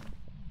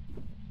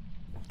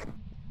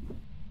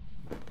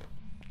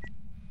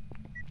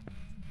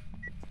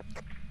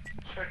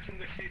 Checking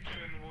the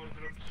kitchen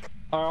wardrobes.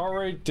 I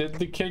already did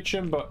the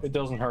kitchen, but it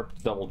doesn't hurt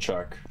to double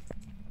check.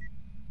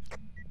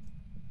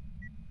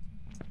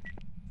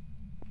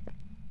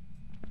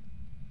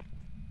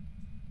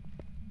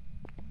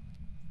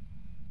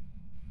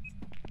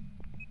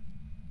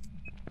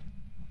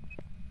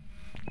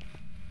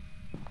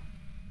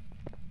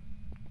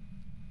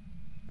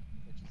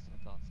 Which is the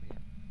thoughts again.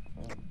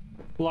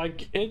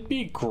 Like, it'd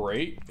be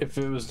great if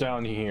it was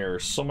down here.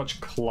 So much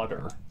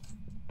clutter.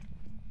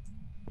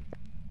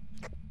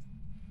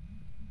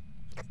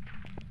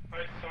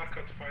 I suck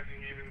at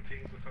finding even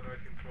things that are right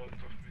in front of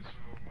me, so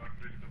I'm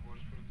really the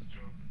worst for this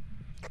job.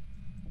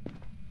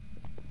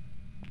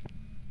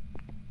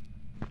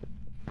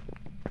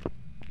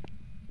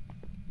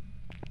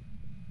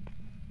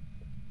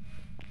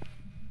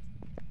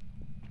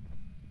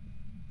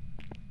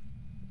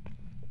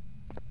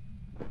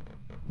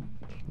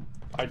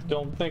 I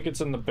don't think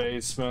it's in the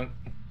basement.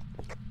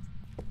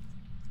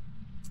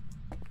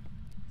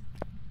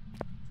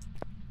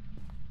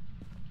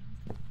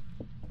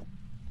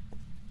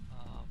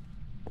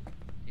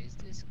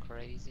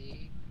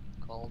 crazy.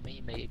 Call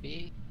me,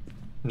 maybe.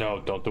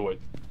 No, don't do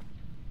it.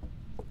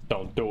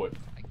 Don't do it.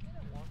 I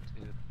kinda want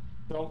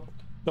to.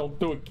 Don't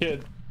do it,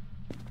 kid.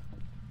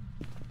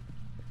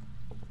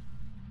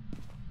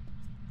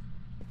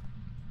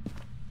 We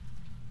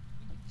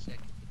can check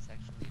if it's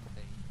actually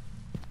paid.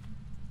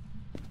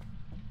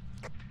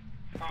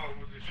 How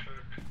would you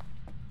check?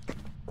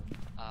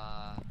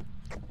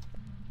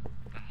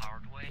 The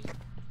hard way.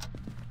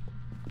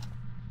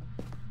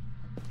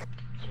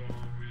 So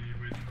we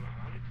wait for the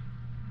hand?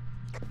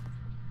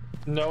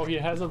 No, he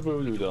has a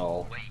voodoo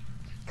doll. Wait.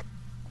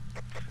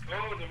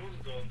 Oh, the wood's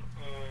done.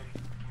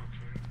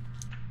 Okay.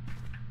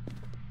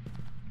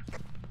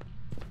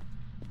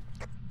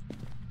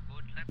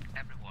 Good luck,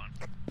 everyone.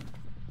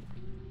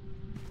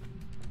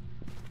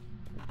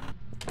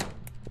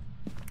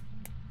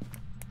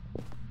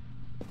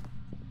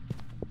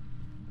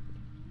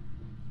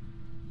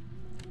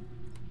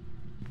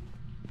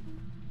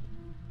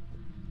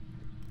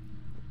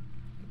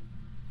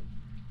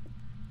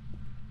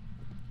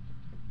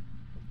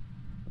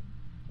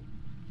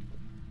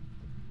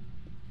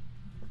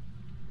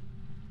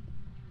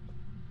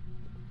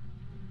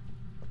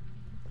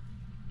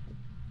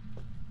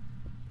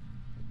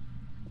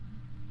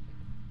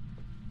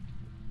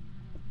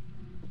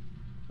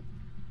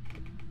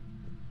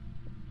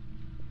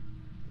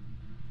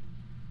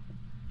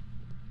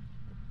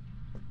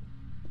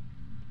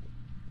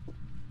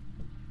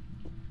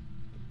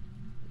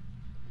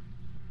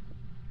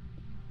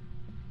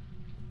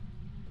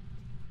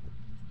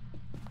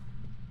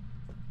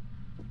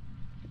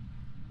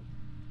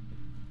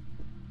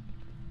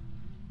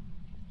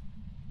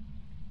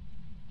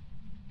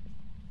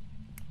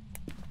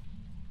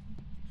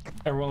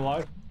 Everyone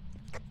alive?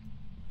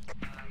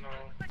 No.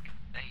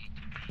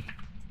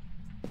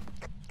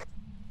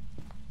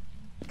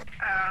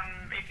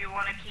 If you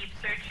want to keep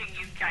searching,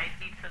 you guys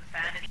need some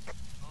sanity.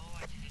 Oh,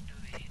 I didn't do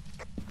it.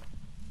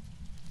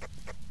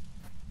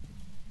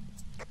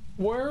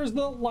 Where's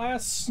the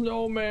last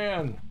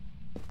snowman?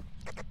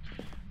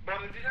 But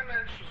I didn't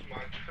manage to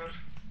smash her.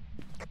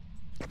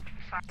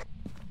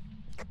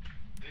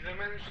 Didn't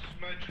manage to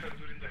smash her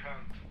during the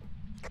hunt.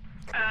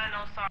 No,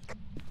 sorry.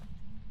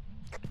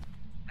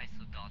 I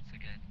saw dots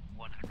again.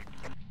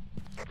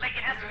 100%. Like,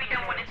 it has to be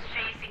done when it's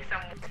chasing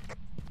someone.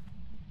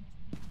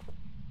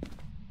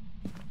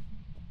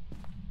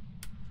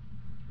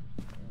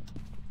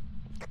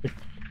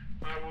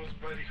 I was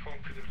very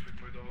confident with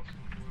my dogs,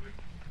 don't worry.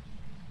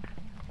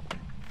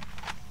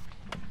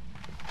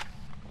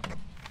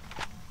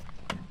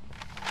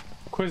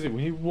 Quizzy, we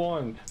need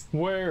one.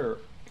 Where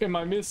am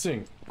I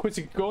missing?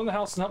 Quizzy, go in the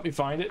house and help me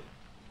find it.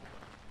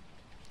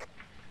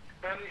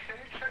 Benny, can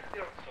you check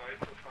the outside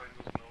to find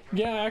the snowman?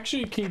 Yeah,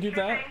 actually, can you do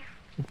that?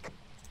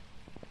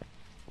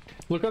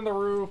 Look on the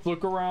roof,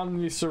 look around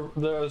the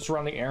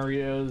surrounding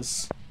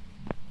areas.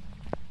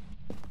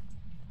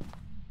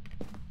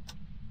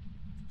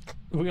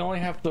 We only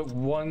have the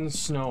one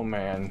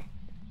snowman.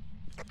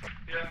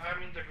 Yeah,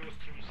 I'm in the ghost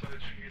room searching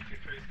it.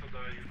 If I still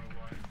die, you know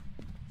why.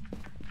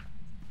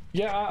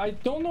 Yeah, I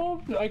don't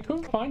know. I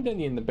couldn't find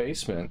any in the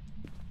basement.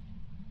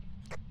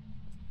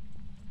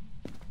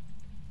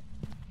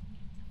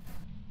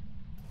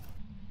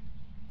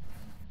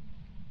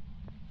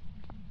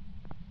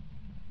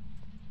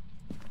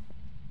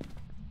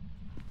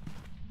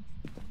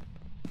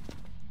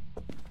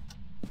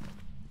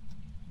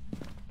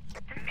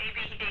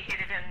 Maybe they hid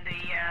it in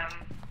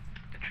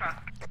the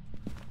truck.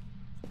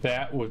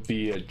 That would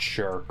be a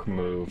jerk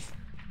move.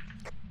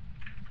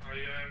 I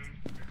am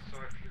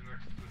exactly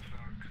next to the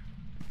truck.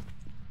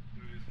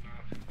 There is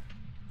nothing.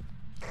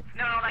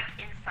 No, like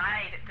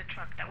inside the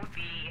truck. That would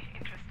be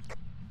interesting.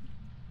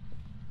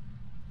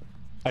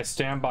 I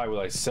stand by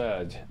what I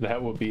said.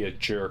 That would be a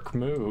jerk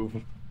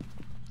move.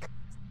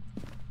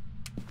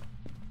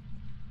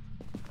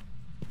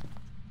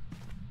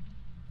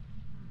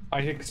 I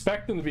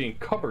expect them to be in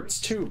cupboards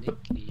too, but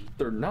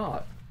they're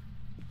not.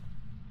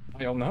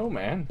 I don't know,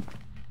 man.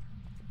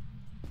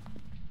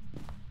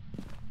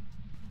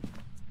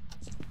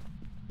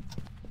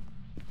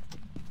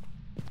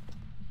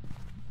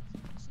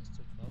 This is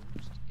the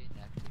most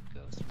inactive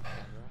ghost we've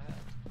ever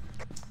had.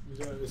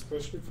 Yeah,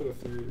 especially for the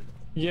three.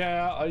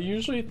 Yeah,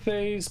 usually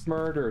Thay's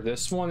murder.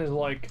 This one is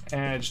like,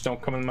 just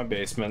don't come in my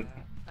basement.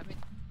 I mean,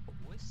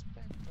 we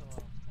spent a lot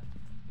of time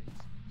in the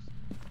basement, so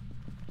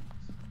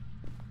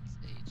it's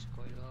aged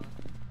quite a lot,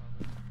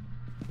 probably.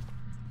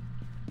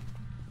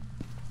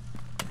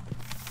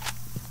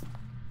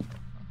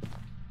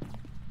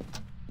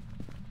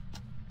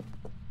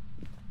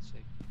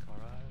 Check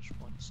garage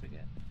once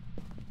again.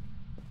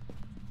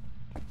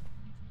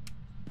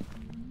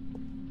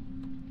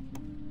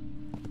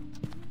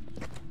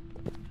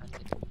 And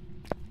it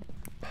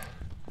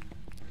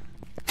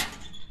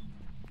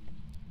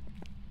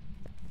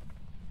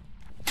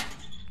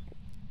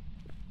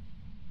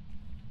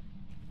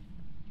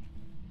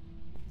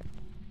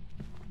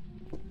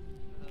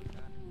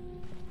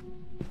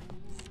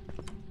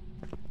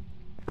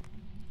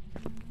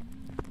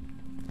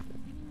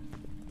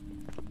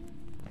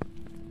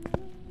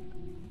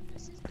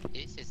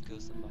This is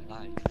my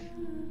life.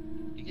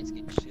 You guys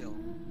can chill.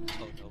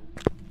 Oh no.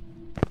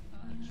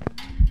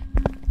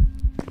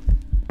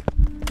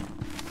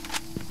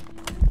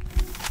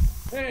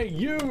 Hey,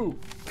 you!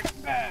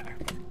 Come back!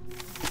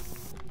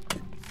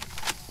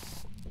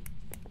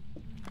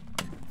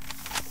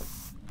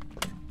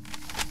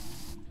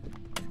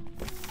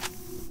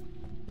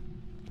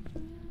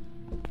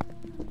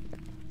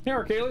 Hey,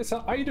 Archelius,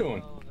 how you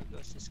doing? Oh, the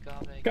ghost is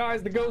coming.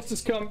 Guys, the ghost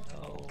is coming.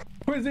 No.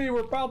 Quizzy,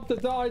 we're about to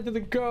die to the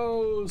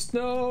ghost.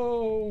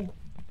 No.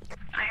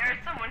 I heard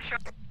someone show.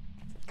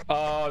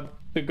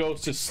 The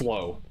ghost is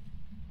slow.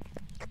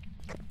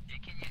 You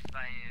can use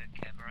my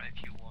camera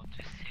if you want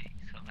to see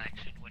some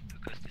action when the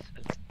ghost is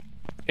fast.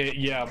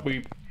 Yeah,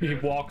 he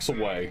walks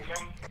away.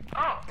 Oh,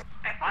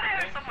 I thought I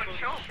heard someone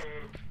show.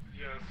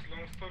 Yes,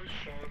 long story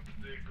short,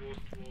 the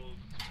ghost was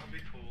a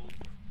bit old.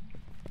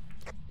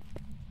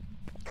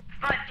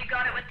 But you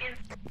got it within.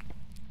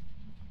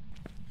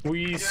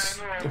 We Yeah,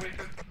 no,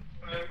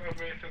 I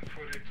waited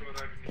for it to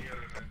arrive near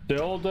and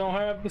still don't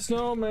have the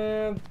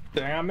snowman.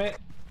 Damn it.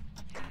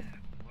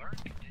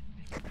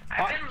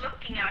 I've been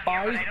looking out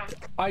here, but I don't.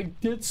 I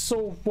did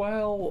so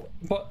well,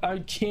 but I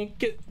can't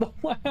get the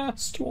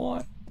last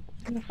one.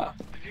 Did you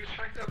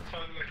check that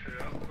sign like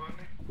a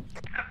Bunny?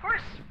 Of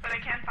course, but I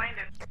can't find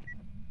it.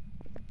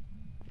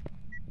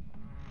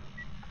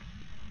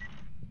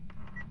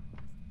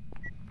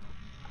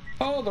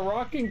 Oh, the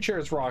rocking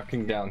chair's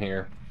rocking down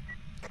here.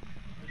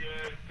 Yeah,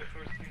 it's the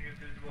first thing you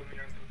did when you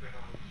entered the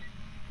house.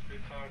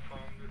 It's how I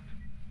found it.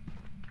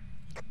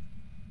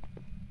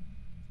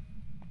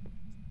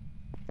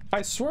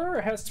 I swear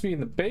it has to be in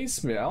the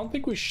basement. I don't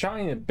think we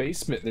shine in the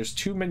basement. There's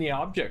too many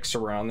objects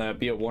around. That'd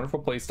be a wonderful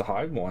place to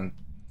hide one.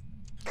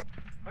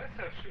 I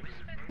have few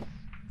basements.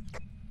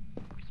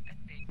 We spent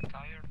the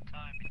entire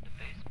time in the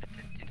basement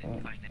and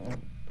didn't find it.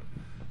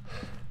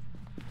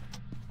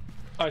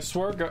 I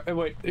swear,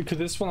 wait, could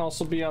this one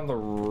also be on the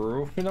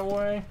roof in a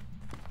way?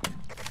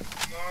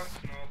 No, it's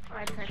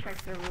not. I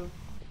checked the roof.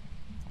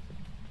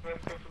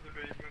 Let's go to the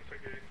basement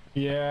again.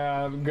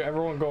 Yeah,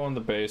 everyone go in the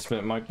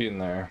basement. It might be in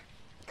there.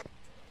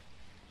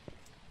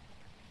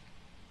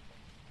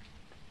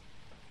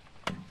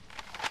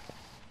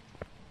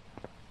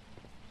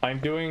 I'm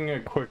doing a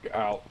quick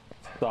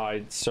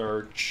outside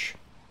search.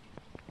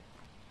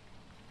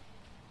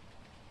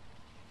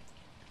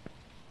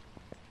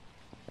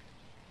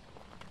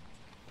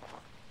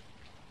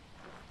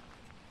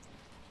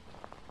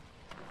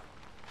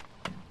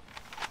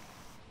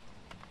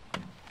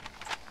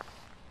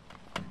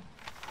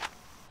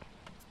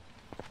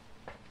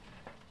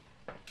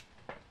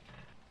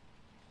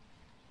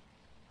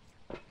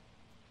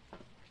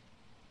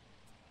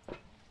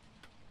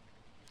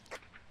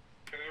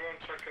 Can anyone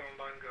check an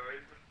online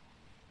guide?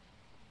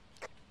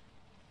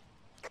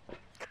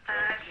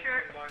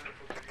 Sure. Online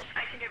the position. I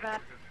can do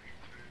that.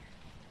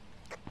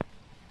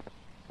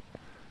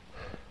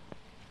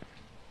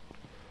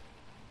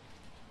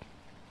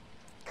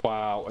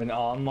 Wow, an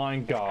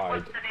online guide.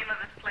 What's the name of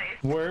this place?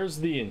 Where's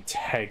the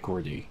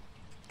integrity?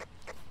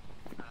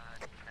 I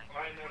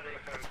never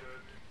had that.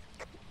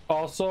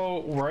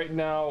 Also, right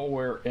now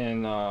we're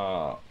in,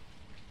 oh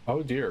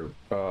dear,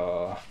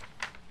 the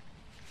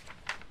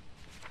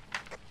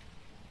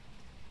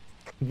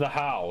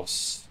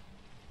house.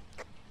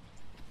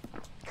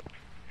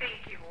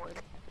 Thank you, Ward.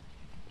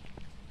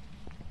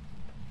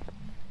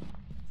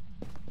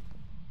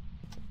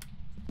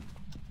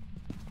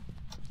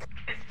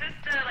 Is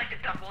this like a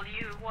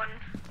W one?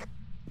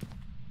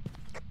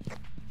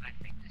 I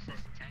think this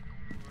is Tangle.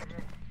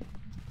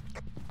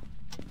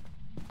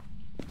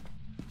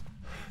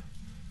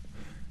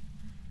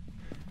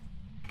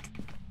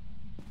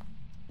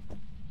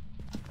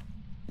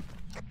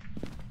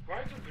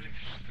 Why do British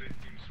street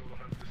teams all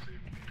have the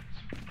same names?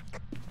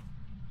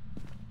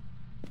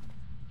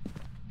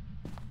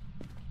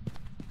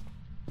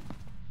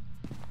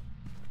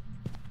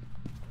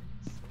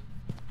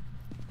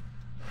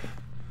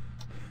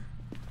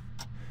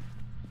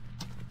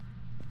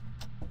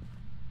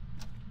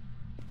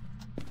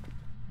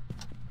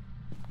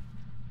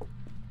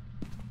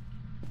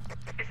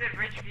 Is it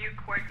Ridgeview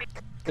Court?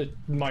 It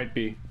might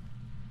be.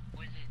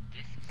 Was it?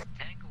 This is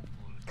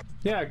Tanglewood.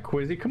 Yeah,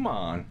 Quizzy, come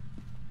on.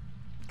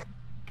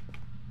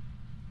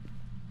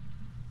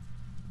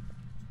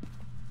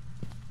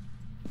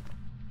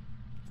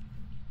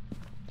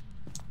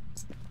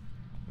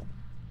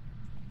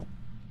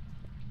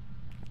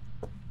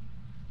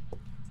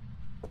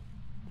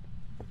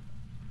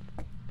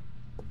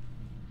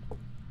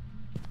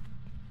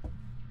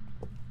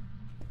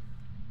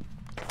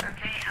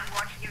 Okay, I'm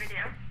watching a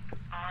video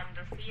on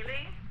the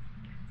ceiling,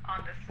 on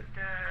the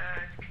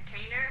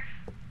container.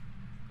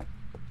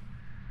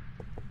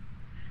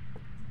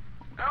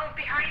 Oh,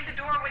 behind the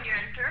door when you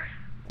enter,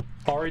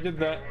 Already did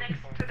that.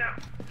 next to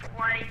the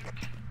white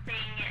thing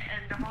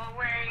in the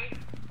hallway,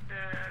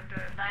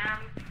 the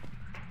lamp,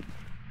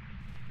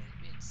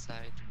 Maybe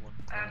inside one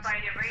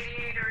by the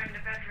radiator in the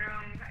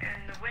bedroom,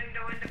 and the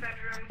window in the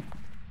bedroom,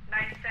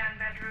 nightstand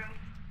bedroom.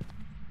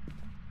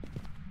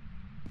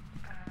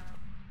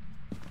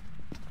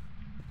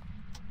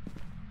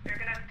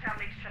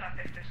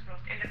 if there's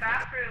ghosts. In the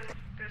bathroom,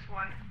 there's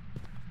one.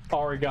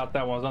 Already got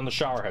that one. It's on the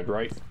shower head,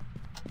 right?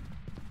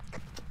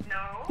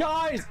 No.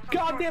 Guys,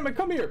 god damn it,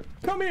 come here!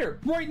 Come here!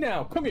 Right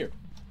now! Come here!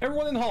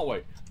 Everyone in the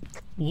hallway.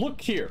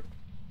 Look here.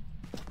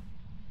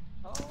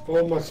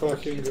 Oh my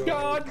fucking god.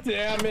 God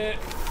damn it!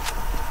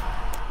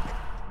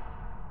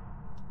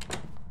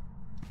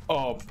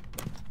 Oh.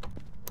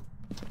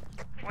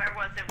 Where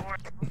was it,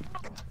 Ward?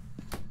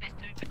 It's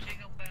doing the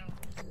jingle bell.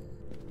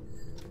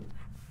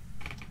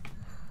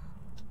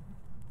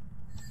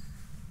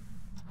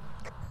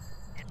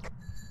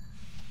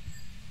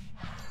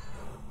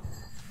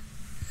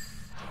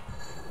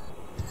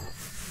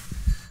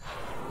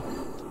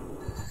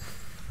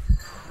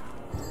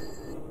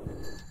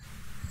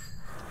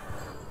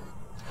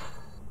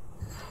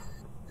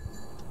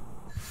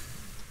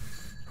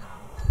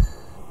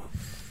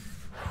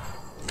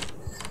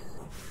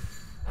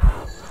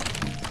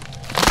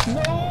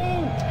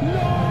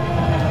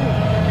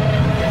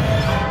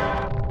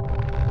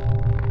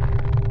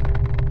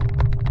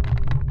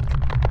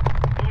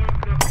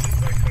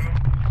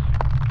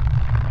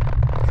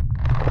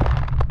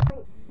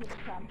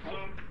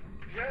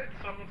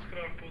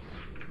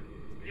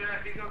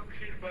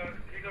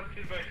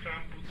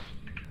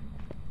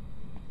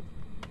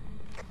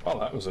 Well,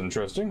 that was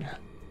interesting.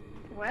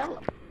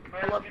 Well,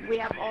 we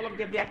have all of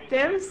the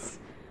objectives.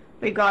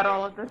 We got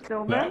all of the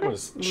snowmen. That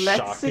was Let's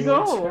shockingly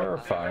go.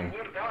 terrifying. We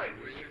didn't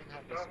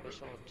have a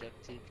special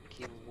objective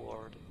kill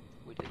ward.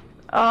 We didn't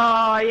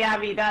Oh yeah,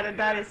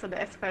 that is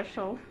a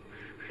special.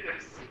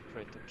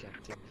 secret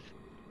objective.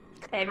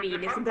 I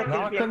mean, isn't that the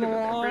Not objective gonna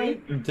of lie,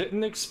 every?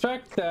 didn't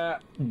expect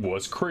that.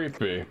 Was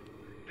creepy. The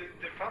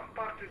fun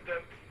part is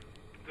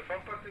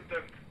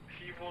that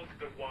he was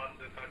the one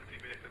that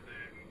activated the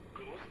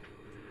ghost,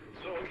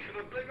 so you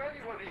shouldn't blame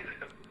anyone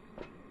either.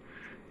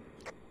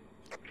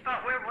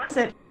 But where was Is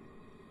it?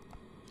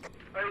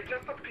 It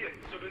just appeared.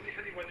 So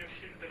basically, when you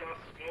killed the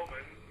last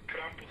snowman,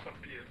 Krampus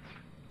appeared.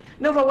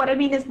 No, but what I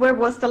mean is, where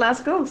was the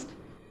last ghost?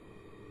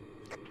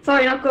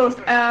 Sorry, not ghost.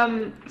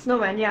 Snowman.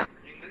 Yeah.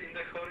 In the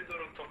corridor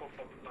on top of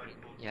the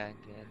lifeboat. Yeah, in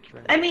the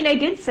entrance. I mean, I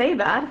did say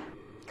that.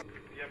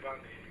 Yeah,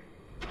 Bunny.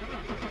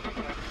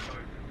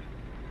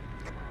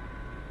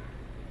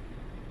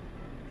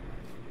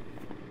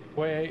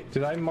 Wait,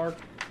 did I mark?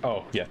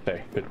 Oh, yeah,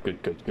 they.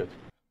 Good.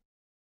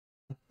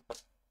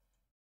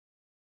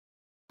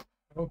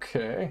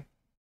 Okay.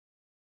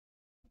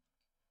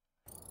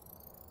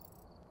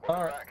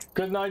 Alright.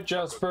 Good night,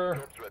 Jasper.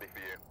 Jobs ready for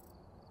you.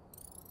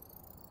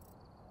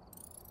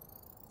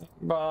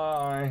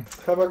 Bye.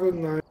 Have a good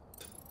night.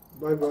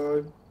 Bye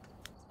bye.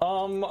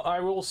 I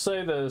will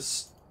say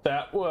this.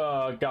 That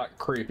got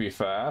creepy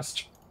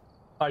fast.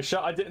 I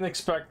didn't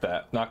expect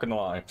that, not gonna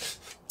lie.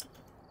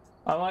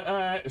 I'm like,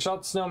 alright,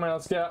 shot the snowman,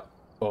 let's get.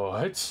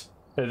 What?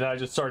 And then I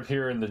just started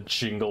hearing the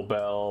jingle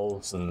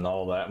bells and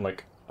all that. I'm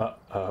like,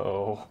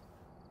 uh-oh.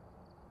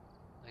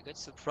 I got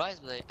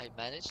surprised, but I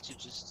managed to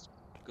just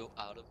go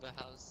out of the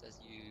house as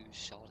you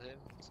shot him.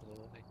 So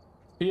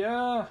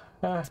Yeah.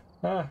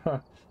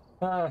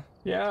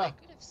 Yeah. I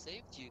could have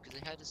saved you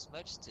because I had a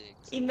smudge stick.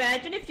 So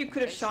Imagine if you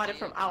could have I shot it saved-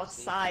 from I saved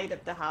outside you.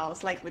 of the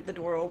house, like with the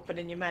door open,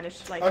 and you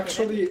managed to like.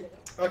 hit it.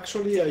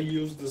 Actually, I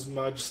used this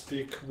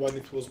matchstick when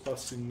it was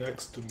passing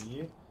next to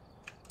me,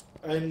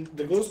 and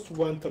the ghost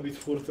went a bit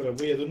further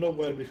away. I don't know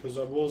where because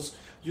I was,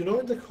 in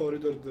the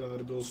corridor there are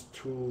those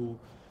two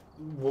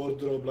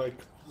wardrobe like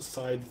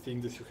side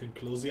thing that you can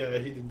close. Yeah, I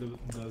hit in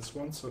those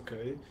ones.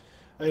 Okay,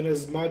 and I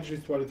smudged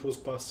it while it was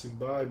passing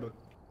by, but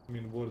I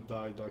mean, ward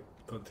died like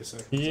 20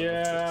 seconds. after,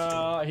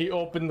 Yeah, he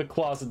opened the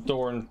closet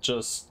door and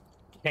just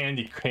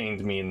candy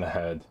caned me in the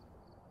head.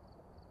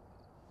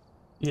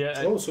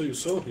 Yeah. Oh, so you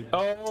saw him?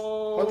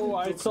 Oh,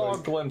 I look saw a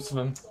like? glimpse of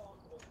him.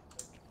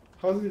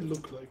 How did it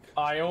look like?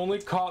 I only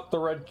caught the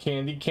red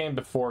candy cane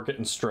before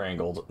getting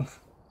strangled.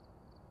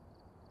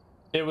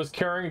 It was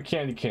carrying a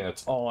candy cane,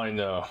 that's all I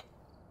know.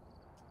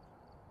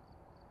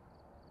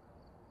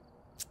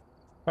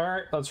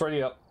 Alright, let's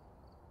ready up.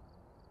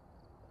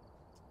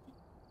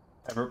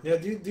 Yeah,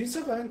 this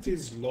event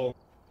is long.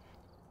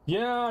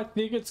 Yeah, I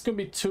think it's gonna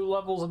be 2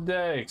 levels a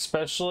day,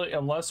 especially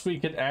unless we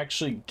can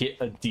actually get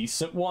a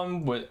decent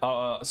one with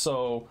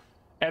so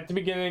at the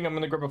beginning I'm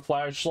gonna grab a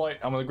flashlight,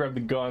 I'm gonna grab the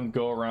gun,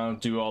 go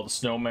around, do all the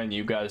snowmen,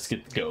 you guys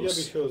get the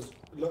ghosts. Yeah,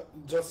 because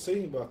just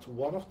saying, but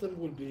one of them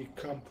will be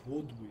Camp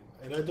Woodwind,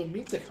 and I don't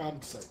mean the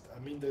campsite. I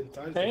mean the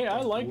entire. Hey,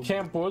 I like Woodwind.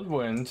 Camp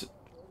Woodwind.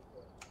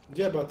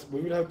 Yeah, but we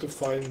will have to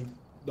find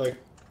like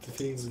the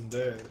things in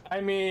there.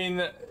 I mean,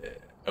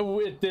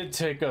 it did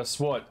take us,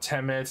 what,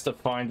 10 minutes to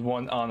find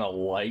one on a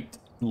light,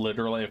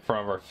 literally in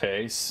front of our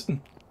face.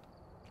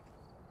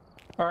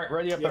 Alright,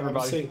 ready up, Yeah,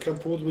 everybody. I'm saying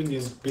Camp Woodwind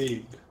is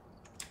big.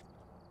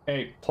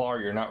 Hey,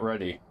 Plar, you're not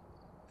ready.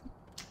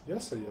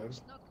 Yes, I am.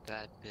 It's not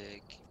that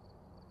big.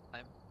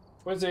 I'm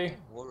Wizzy,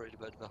 worried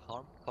about the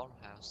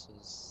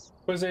farmhouses.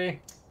 Wizzy,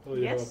 Oh,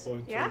 you have Yes, a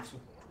point. yeah. Also.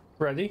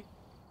 ready?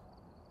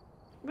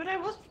 But I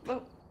was.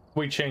 Well,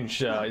 We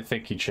changed, I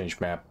think he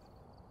changed map.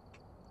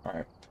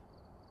 Alright.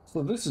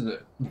 So this is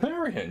a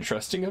very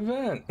interesting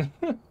event.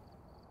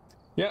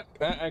 Yeah,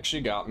 that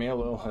actually got me a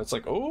little. It's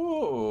like,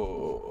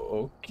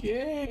 oh,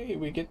 okay,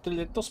 we get the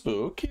little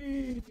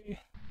spooky.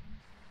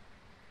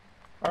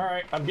 All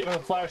right, I'm getting a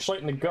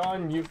flashlight and a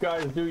gun. You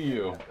guys do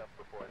you.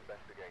 Before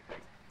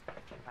investigating.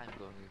 I'm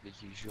going with the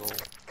usual.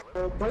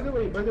 By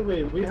the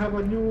way, we have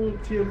a new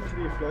tier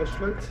 3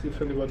 flashlight,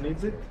 if anyone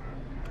needs it.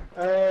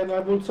 And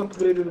I've also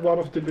upgraded one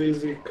of the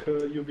basic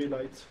UV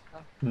lights.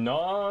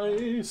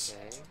 Nice.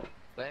 Okay.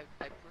 But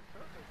I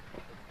prefer the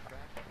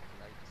trash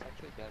light. It's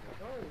actually better.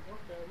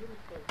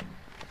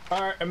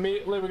 All right,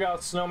 immediately we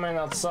got snowman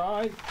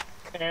outside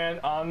and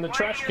on the Why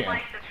trash do you can.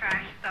 like the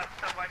trash stuff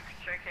so much,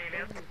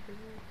 Circadian?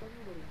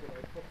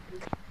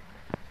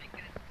 Make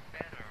it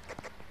better.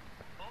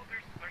 Oh,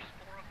 there's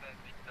 4 of them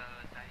in the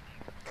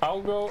dining.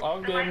 I'll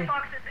The get him.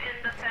 lightbox is in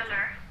the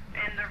cellar,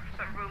 in the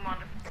some room on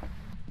the...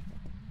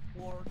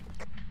 Ward.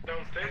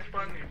 Downstairs,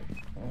 Bunny.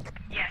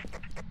 Yes.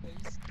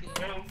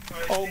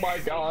 Oh my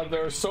god,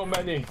 there are so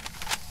many.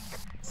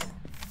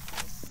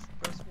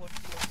 There's one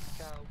here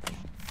on the couch.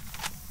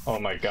 Oh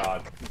my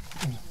god. There's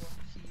one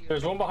here.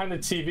 There's one behind the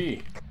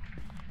TV.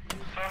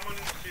 Someone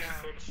in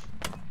circle.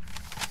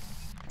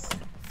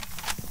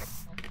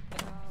 On the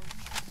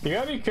couch. You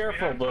gotta be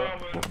careful.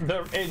 The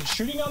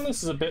shooting on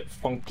this is a bit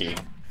funky.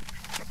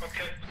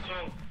 Okay,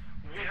 so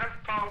we have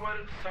power.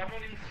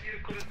 Someone in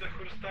circle is the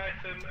first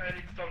item, and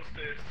it's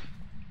downstairs.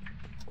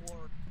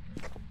 Ward.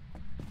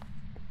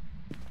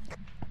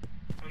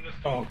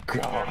 Understood? Oh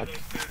god.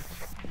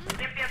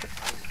 Yep.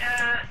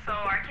 So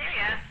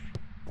Arcadius,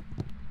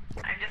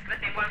 I'm just gonna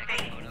say one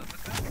thing.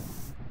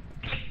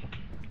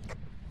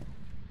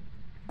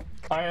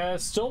 I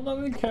still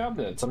none in the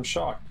cabinets. I'm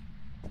shocked.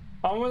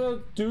 I'm gonna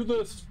do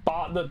the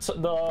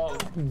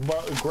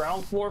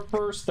ground floor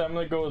first. Then I'm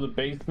gonna go to the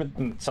basement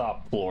and the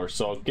top floor.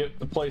 So I'll get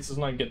the places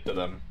when I get to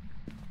them.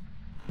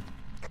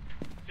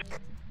 It's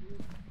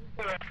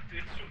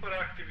super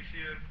active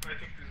here. I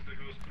think this is the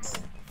ghost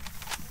room.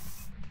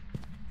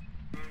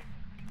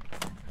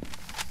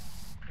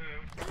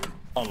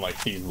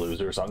 Unlike these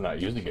losers, I'm not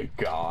using a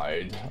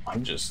guide.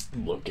 I'm just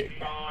looking.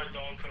 No, I don't.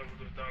 I would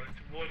have done it.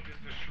 What is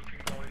the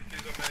shooting now? It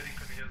is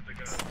American. He has the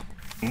gun.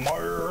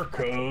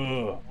 America.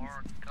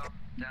 Ward, come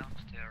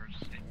downstairs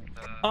in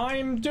the...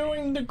 I'm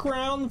doing the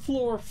ground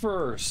floor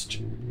first.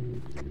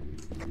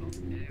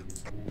 Okay.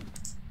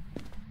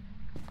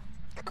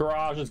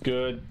 Garage is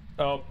good.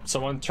 Oh,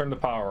 someone turned the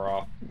power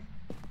off.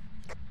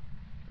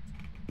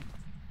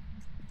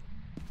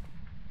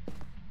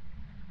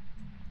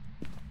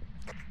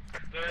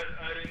 There,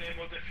 I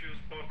renamed the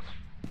fuse box.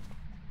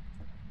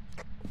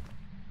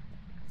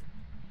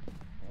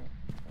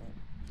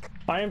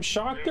 I am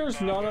shocked there's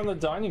none on the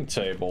dining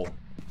table.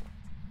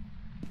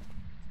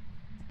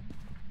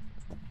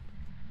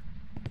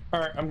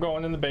 Alright, I'm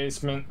going in the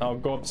basement. I'll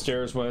go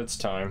upstairs when it's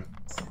time.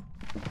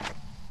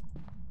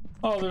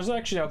 Oh, there's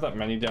actually not that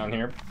many down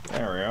here.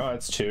 There we go,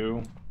 that's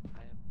 2.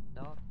 I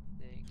am not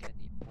seeing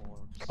any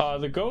more.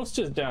 The ghost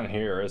is down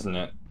here, isn't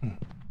it? Yes,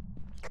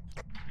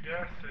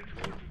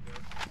 I told you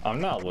that. I'm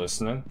not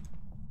listening.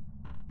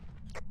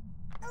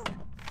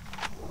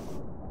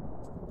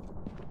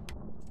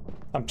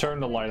 I'm turning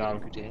the light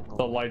on.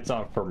 The light's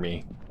on for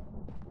me.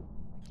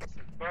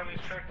 Bunny,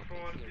 check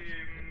for the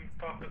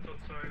puppets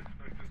outside.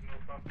 Like there's no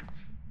puppets.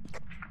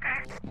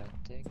 Okay. No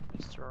hunting,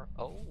 Mr.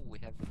 Oh, we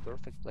have the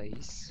perfect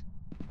place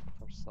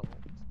for salt.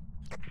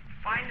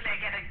 Finally, I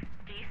get a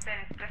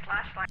decent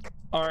flashlight.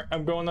 Alright,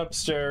 I'm going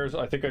upstairs.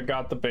 I think I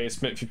got the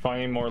basement. If you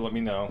find any more, let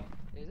me know.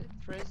 Is it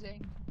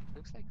freezing?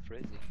 Looks like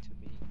freezing to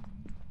me.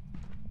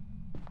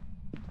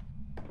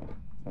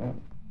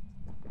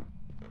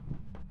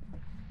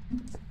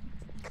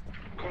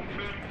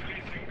 Confirm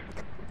freezing.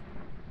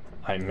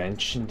 I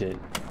mentioned it.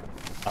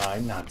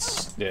 I'm not.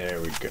 There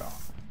we go.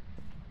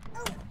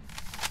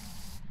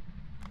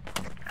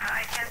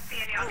 I can't see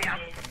any on the So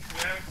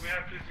outside. we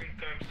have freezing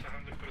times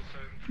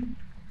 100%.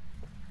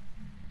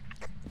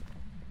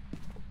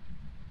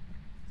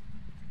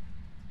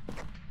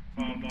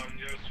 Oh man,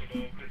 you're so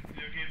lovely.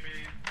 You give me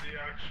the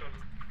actual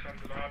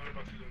candelabra,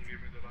 but you don't give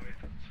me the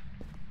lighters.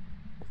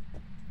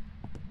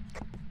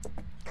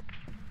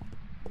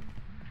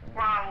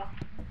 Wow.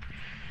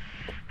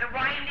 The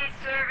wine they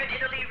serve in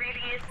Italy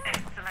really is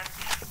excellent.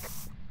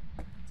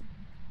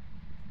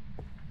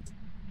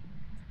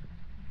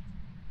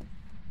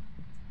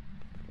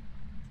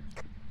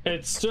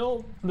 It's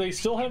still. They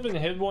still haven't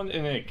hid one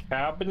in a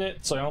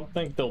cabinet, so I don't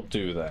think they'll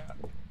do that.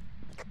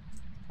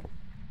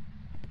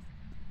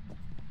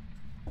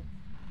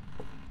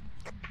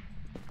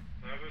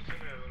 Never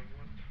seen ever.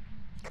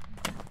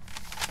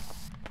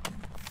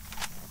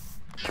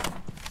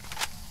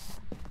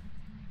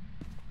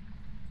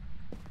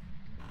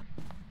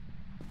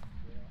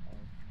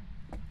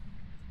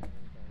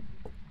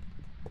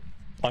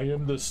 What? I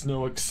am the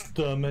snow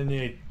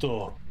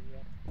exterminator.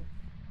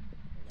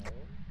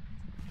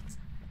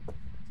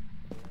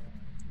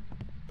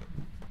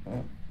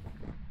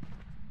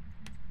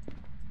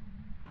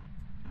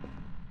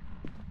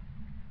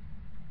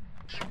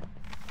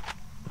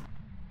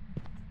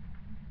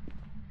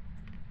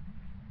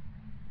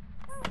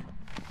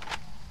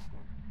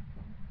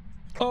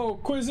 Oh,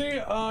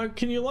 Quizzy,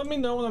 can you let me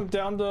know when I'm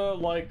down to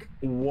like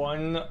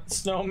one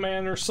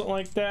snowman or something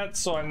like that,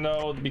 so I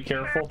know to be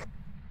careful?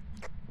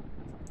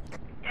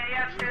 Yeah, you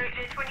have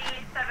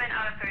 27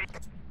 out of 30.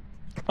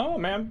 Oh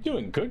man, I'm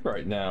doing good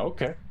right now.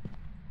 Okay.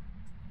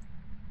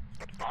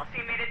 Also,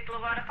 you made it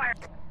blow out of fire.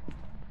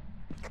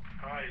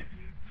 I did.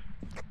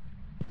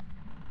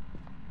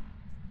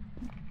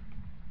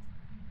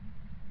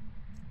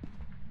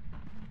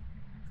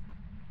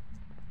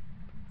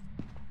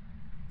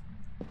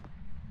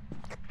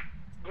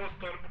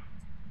 Ghost orb.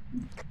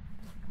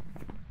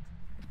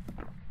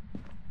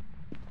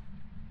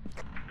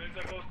 There's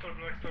a ghost orb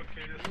next door,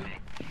 Cadis.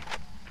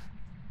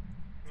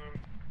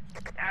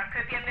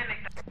 Could be a mimic.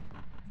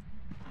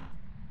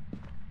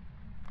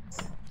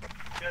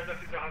 Yeah, that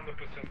is 100%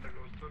 a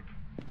ghost orb.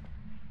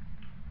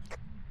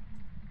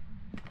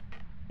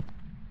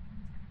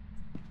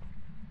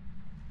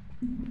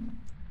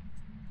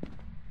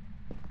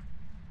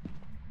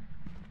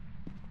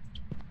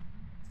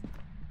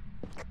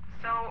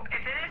 So,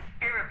 if it is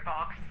spirit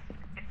box,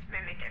 it's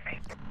mimic, I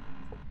think.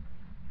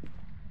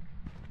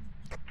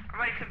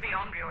 Or it could be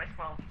Onryo as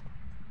well.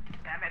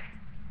 Damn it.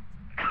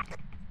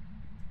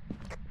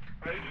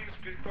 Are you doing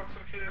spirit box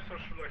or Cadis, or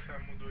should I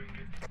have Mu doing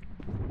it?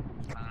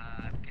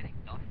 I'm getting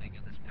nothing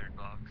in the spirit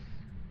box.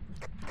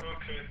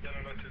 Okay, then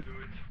I'll let you do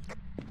it.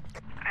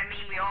 I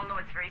mean, we all know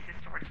it's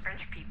racist towards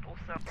French people,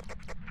 so...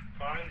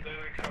 Fine, then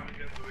I come and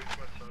do it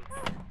myself.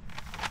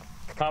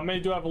 How many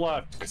do I have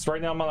left? Because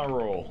right now I'm on a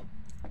roll.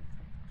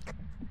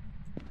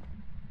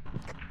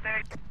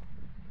 There.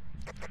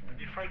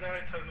 If I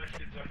die, tell my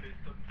kids I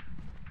hate them.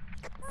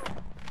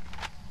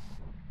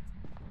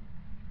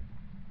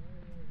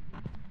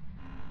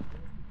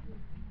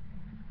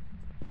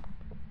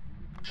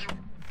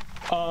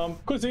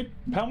 Quizzy,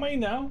 how many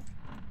now?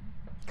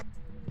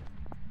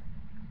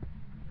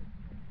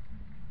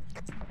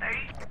 30.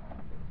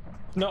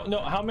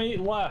 No, how many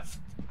left?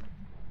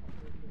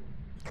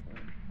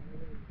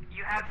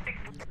 You have 6.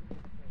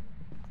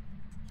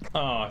 Oh,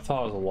 I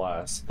thought it was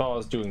less. I thought I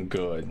was doing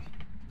good.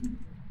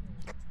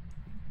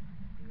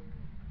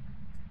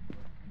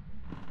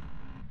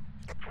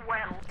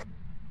 Well.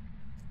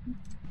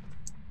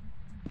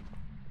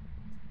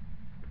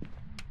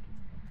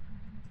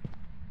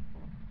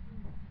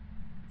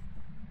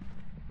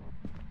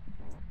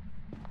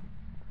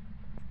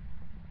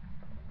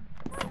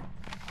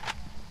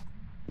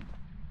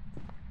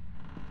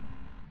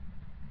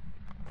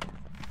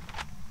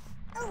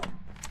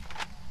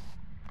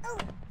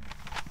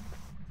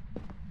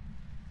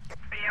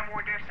 But yeah,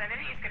 Warder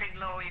sanity is getting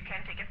low. You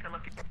can't take a pill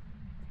if you...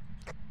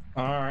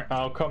 Alright,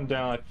 I'll come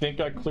down. I think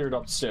I cleared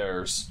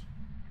upstairs.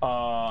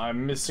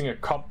 I'm missing a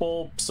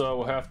couple, so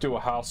we'll have to do a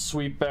house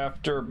sweep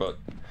after, but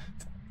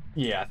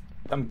yeah,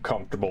 I'm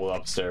comfortable with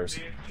upstairs.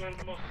 It's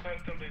almost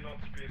certainly not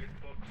spirit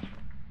box.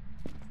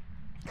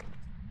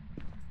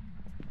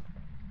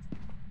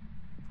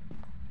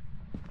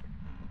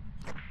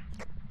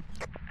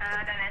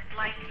 Then it's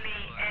likely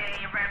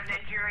a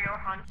Revenant Jury or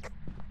Hunt.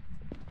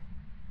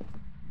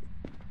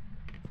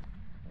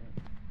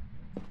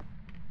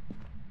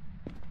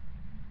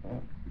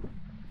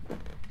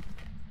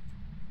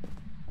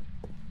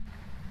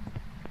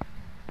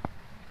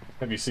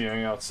 Have you seen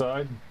anything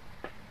outside?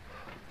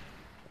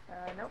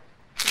 Nope.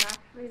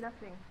 Actually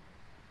nothing.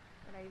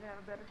 And I even have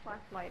a better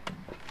flashlight.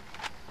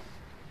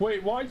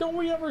 Wait, why don't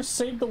we ever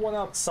save the one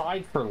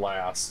outside for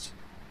last?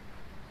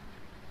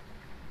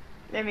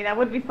 I mean, that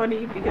would be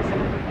funny because it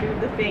would do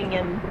the thing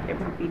and there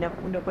would be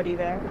nobody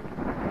there.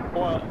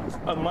 Well,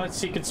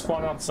 unless he could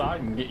spawn outside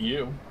and get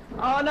you.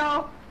 Oh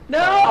no!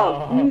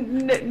 No!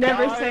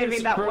 Never Guys,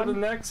 saving that for one. the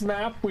next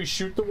map, we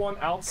shoot the one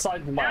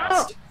outside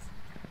last.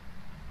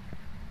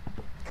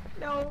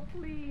 No,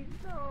 please,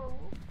 no.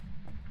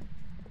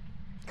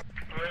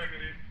 I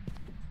agree.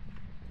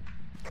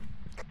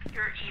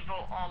 You're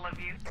evil, all of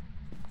you.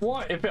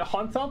 What? If it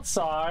hunts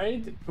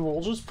outside, we'll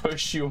just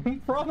push you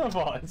in front of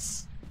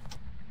us.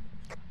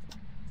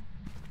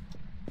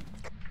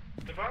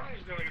 The one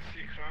is gonna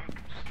see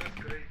Krampus,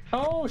 that's great.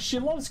 Oh, she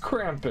loves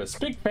Krampus.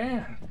 Big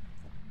fan.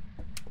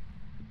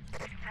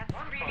 That's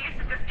really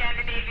is the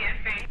Scandinavian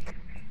thing.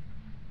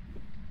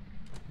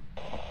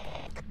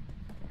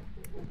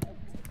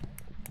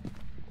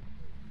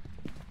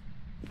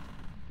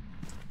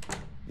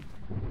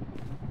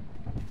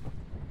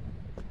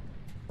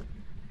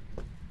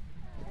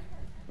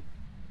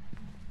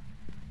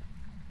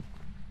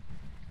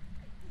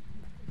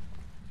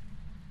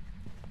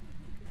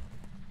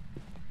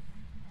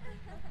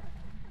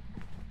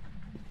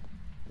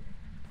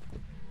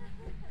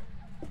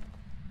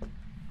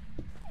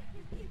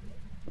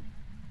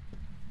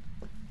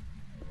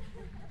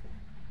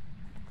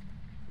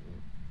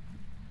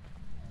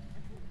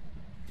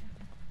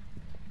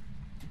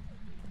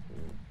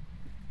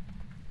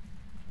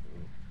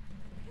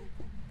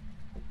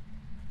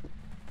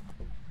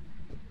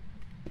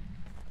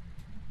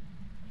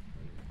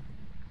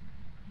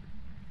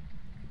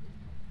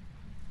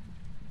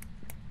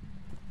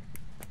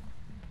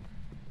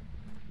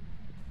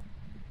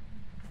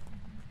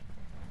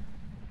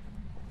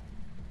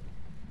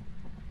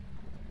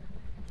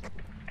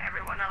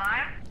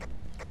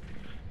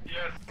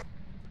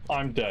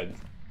 I'm dead.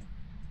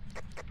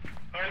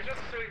 I just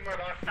saved my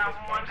life.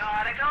 Someone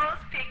got a ghost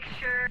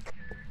picture.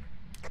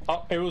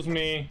 Oh, it was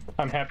me.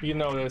 I'm happy you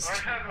noticed. I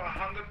have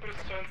 100%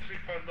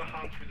 repelled the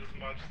hunt with a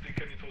smudge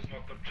stick and it was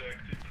not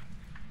objective.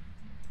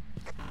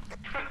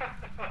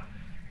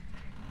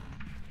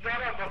 No,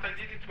 but I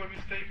did it by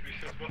mistake,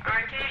 Vicious.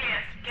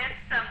 Archelius, get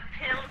some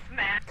pills,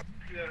 man.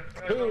 Yeah,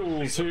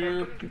 Pills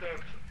here.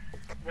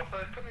 What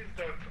happened is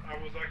that I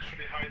was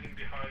actually hiding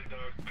behind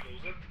a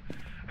closet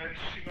and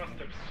she must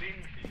have seen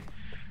me.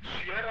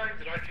 She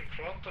arrived right in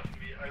front of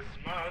me. I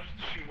smashed.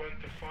 She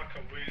went the fuck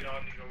away,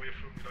 running away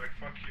from me like,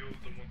 fuck you,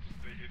 don't want to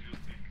stay here, you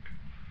stink.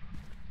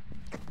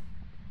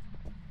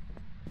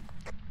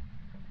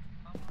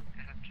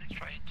 I'm just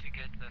trying to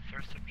get the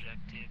first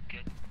objective,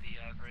 get the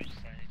average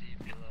sanity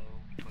below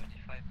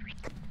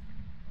 25%.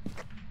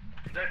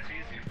 That's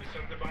easy. We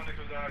send the bandit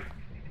to die.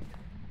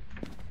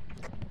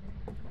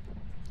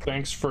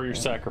 Thanks for your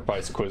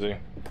sacrifice, Quizzy.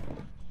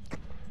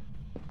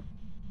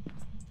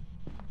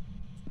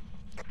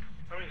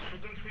 I mean,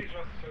 shouldn't we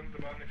just send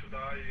the bandit to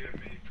die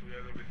and me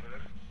together with her?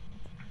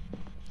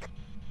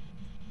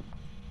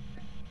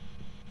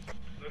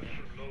 That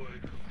should lower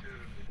it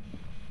considerably.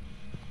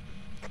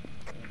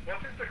 What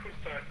is the cool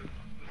status?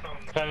 The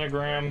sound?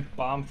 Pentagram,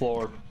 bomb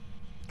floor.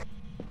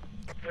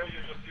 Oh,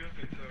 you just used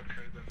it?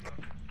 Okay, then not.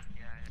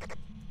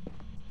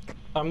 Yeah,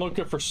 I'm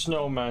looking for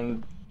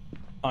snowmen.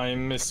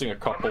 I'm missing a How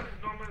couple. many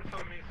snowmen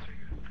are missing?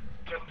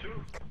 Just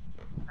two?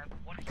 I have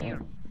one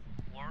here.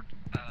 Ward,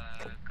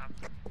 come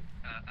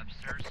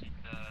upstairs in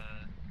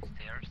the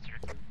stairs.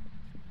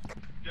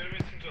 You're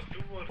missing just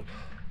two words.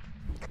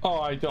 Oh,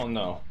 I don't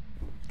know.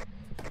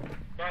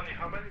 Bunny,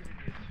 how many is he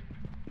missing?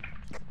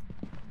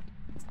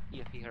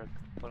 Yeah, here,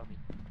 follow me.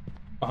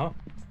 Uh-huh.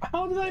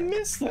 How did I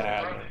miss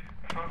that? Bunny,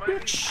 how many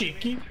You're is he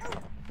cheeky. missing?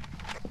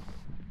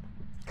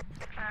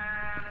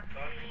 Let's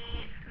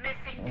see.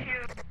 Missing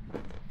two.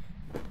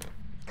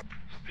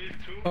 Still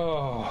two? Oh. So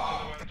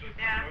the one just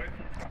Yeah.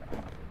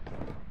 destroyed?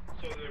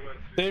 So there were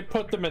three. They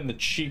put them in the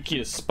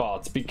cheekiest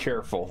spots. Be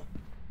careful.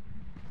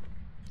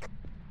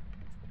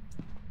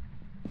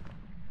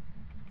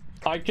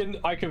 I can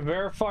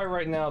verify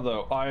right now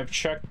though. I have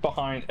checked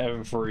behind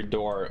every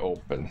door I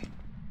open.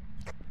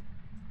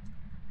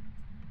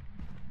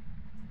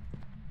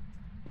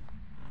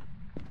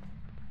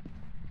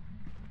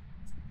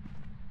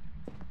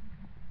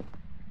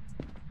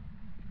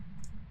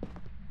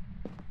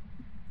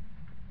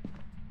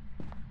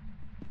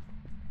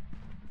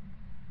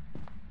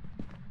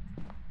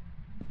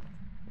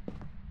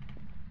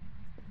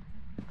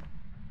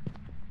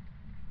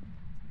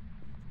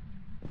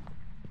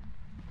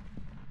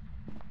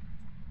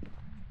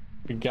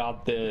 We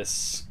got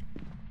this.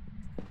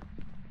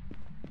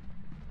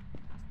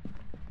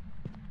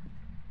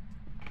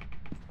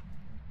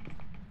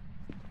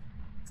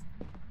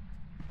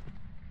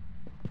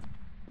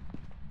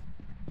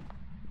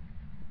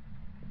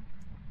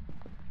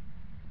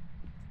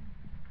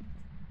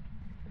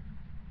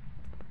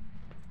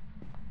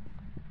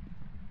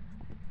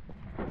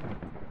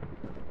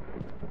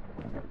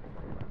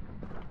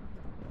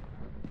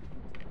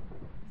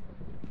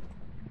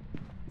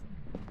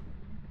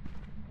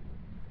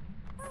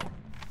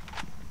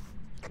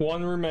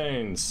 One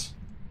remains.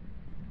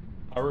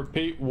 I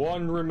repeat,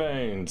 one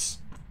remains.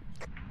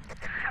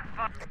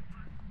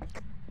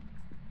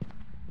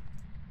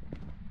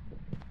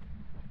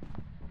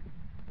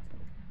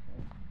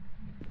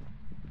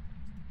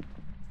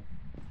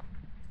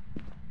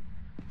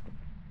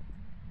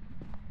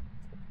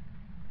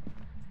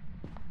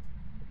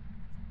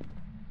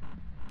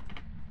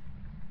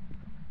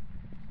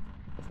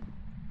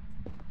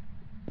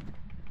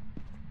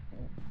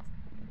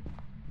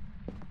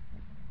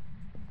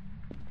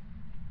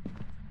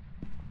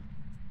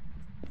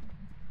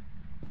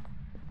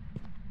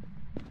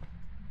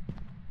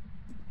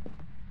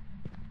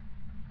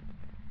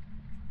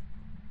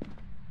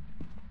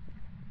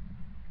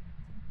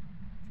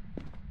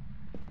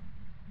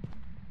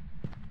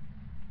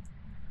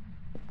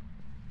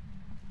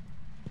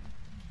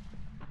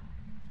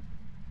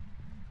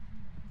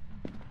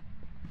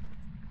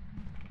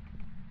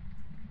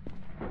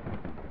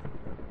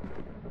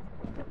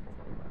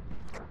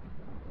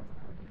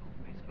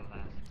 Always the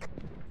last.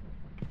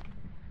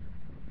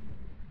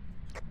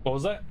 What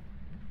was that?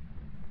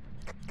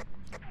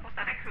 Was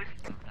that a cruise?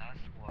 The last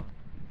one.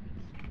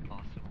 It's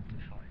impossible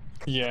to find.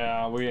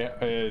 Yeah,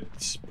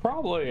 it's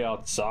probably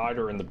outside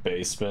or in the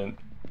basement.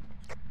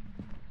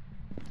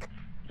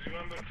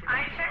 Remember to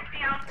I checked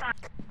the outside.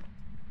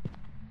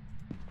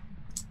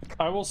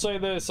 I will say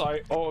this,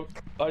 I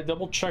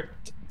double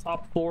checked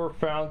top floor,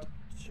 found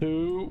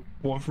two,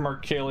 one from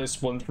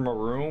Archelius, one from a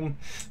room,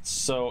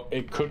 so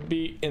it could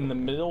be in the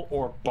middle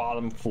or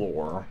bottom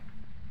floor.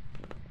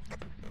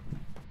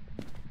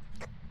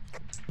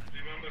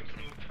 Remember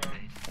to loot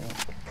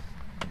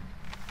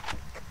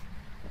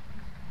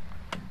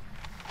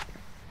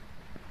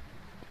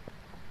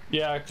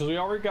Yeah, because we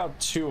already got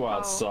two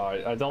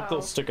outside. I doubt they'll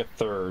Oh. stick a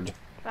third.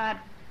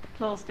 That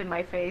closed in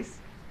my face.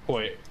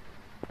 Wait.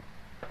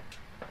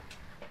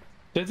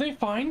 Did they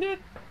find it?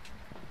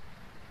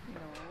 No,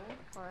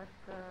 but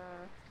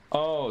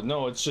Oh,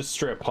 no, it's just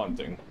strip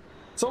hunting.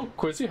 So,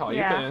 Quizzy, how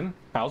Yeah. you been?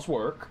 How's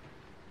work?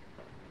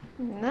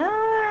 nah,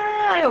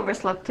 I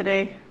overslept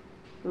today.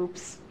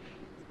 Oops.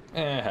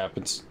 It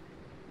happens.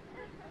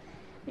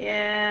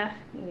 Yeah,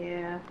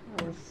 I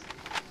was.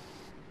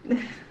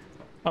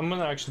 I'm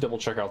gonna actually double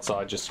check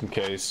outside just in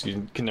case.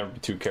 You can never be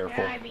too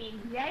careful. Yeah, I mean,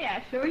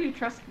 yeah, sure, you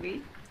trust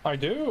me. I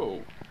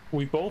do.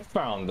 We both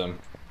found them.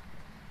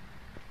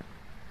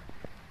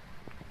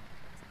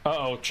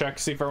 Uh-oh, check,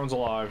 see if everyone's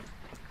alive.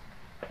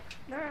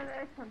 No,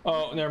 there's something.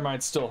 Oh, never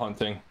mind, still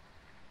hunting.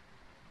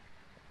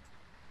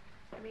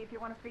 I mean, if you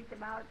want to freak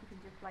them out, you can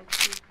just like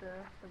shoot the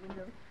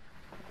windows.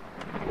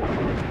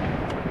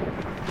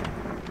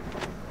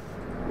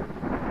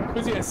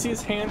 Quizzy, I see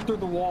his hand through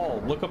the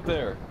wall. Look up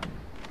there.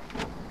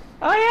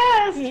 Oh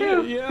yeah, that's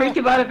true. Yeah. Freak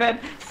him out a bit.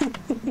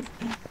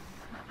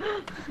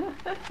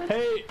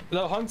 Hey,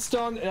 the hunt's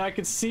done, and I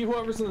can see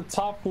whoever's on the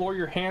top floor.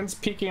 Your hand's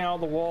peeking out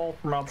of the wall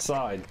from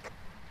outside.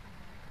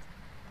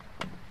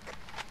 I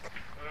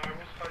was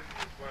hiding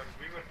as well.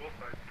 We were both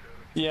hiding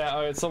together. Yeah,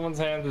 alright, someone's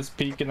hand is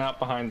peeking out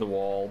behind the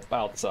wall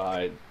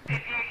outside. Did you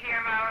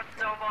hear my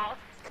snowballs?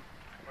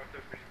 Might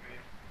have been me.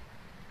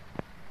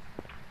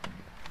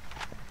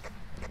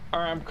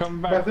 Alright, I'm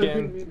coming back That has been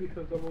in. me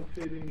because I was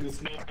feeding the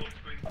snow.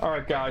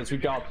 Alright, guys, we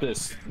got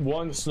this.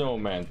 One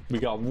snowman. We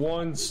got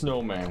one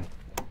snowman.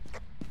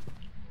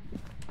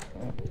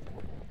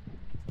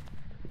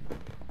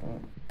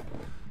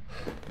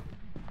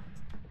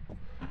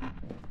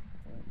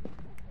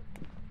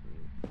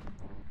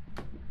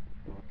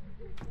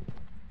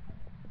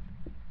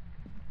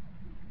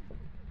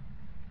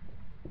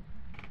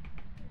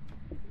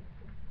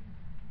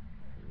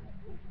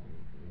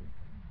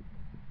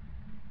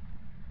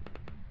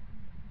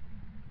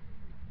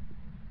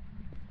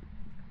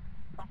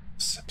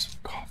 Sips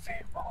of coffee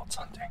while it's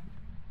hunting.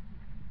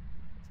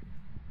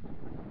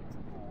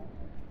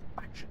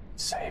 I should be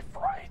safe,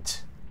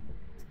 right?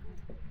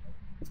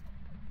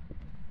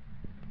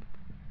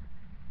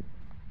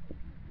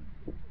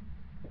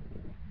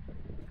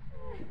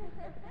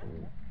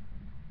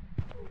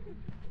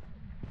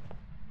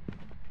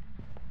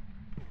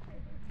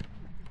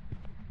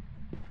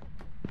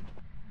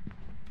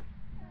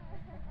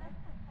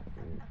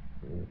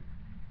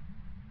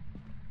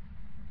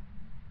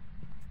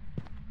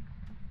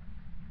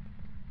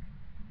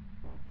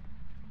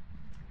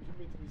 You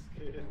made me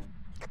scared.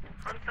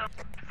 I'm so.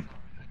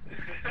 It's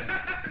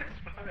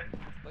fine.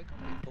 Why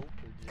can't we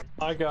open it?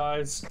 Hi,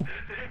 guys. It's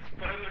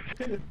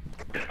fine.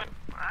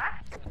 What?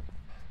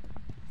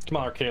 Come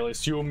on,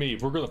 Archelius, you and me.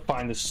 We're gonna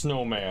find the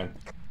snowman.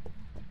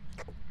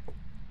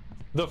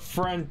 The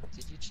friend.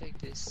 Did you check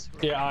this?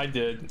 Yeah, I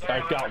did.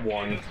 I've got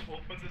one. I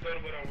opened the door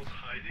where I was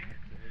hiding,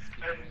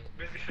 and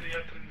basically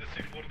entering the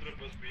same order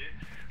was me,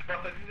 but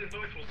I didn't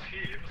know it was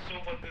him, so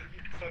when it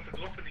started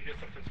opening, I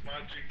started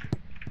smudging.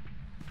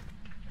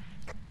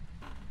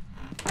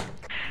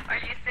 Are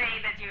you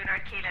saying that you and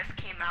Arcadas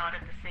came out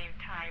at the same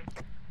time?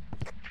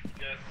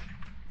 Yes,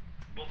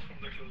 both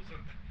from the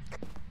closet.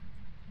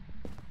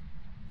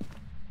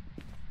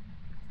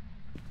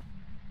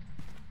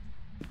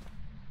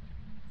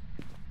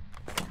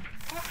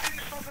 Who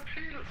finished all the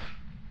pills?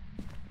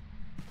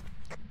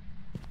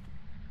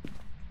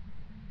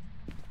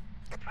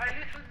 I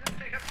literally didn't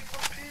take a single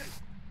pill.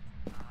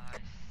 I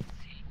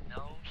see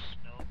no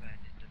snowman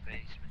in the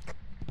basement.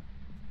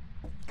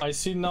 I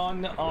see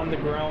none on the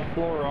ground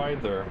floor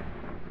either.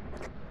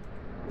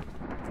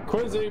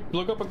 Quizzy,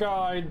 look up a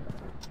guide.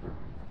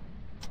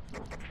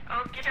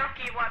 Okie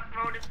dokie, what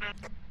road is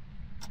this?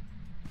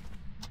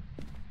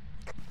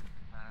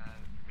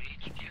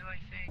 Reached you, I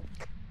think.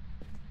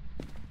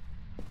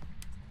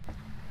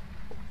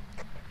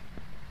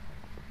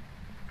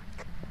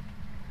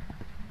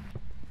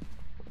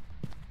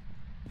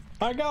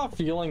 I got a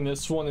feeling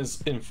this one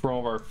is in front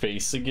of our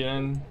face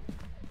again.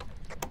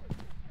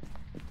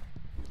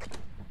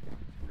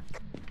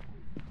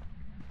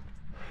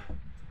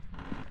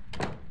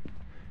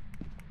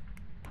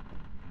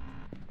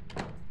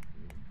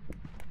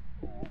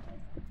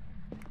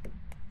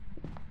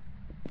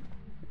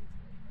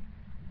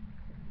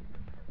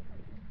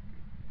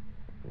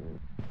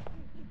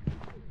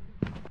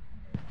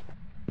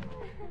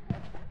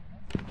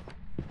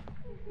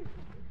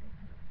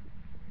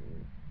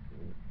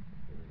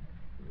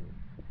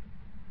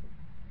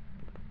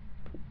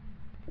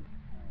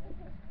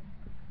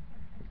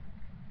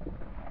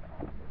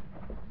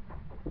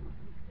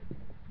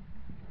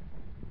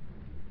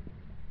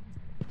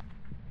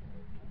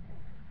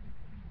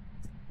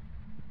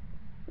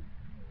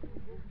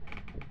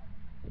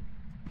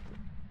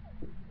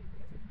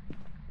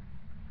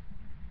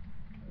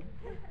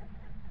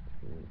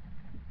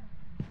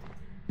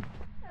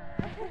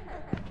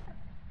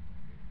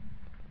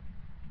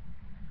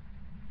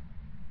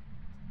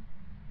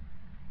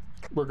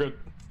 We're good.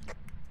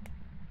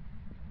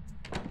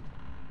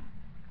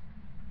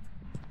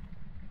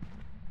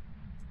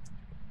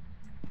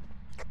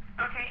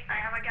 Okay, I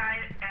have a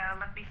guide.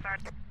 Let me start.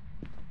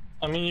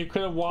 I mean, you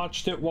could have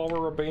watched it while we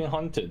were being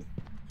hunted.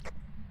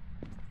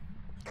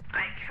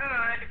 I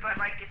could, but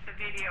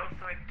radio,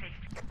 so it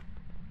takes.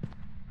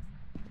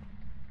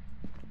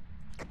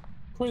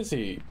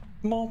 Quizzy,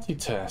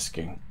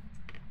 multitasking.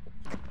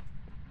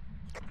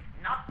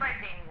 Not my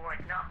thing, Ward.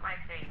 Not my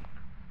thing.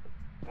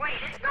 Wait,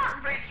 it's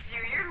not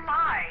Bridgeview. You're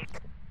lying.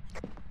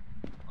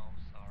 Oh,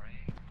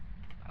 sorry.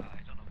 I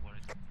don't know what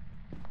it.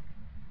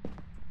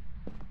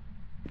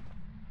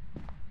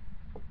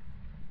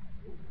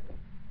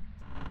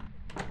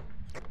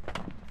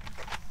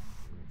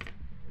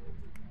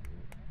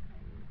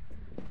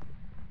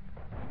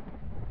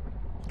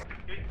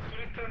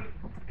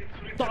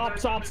 It's written Stop, out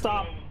stop, in the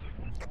stop. code.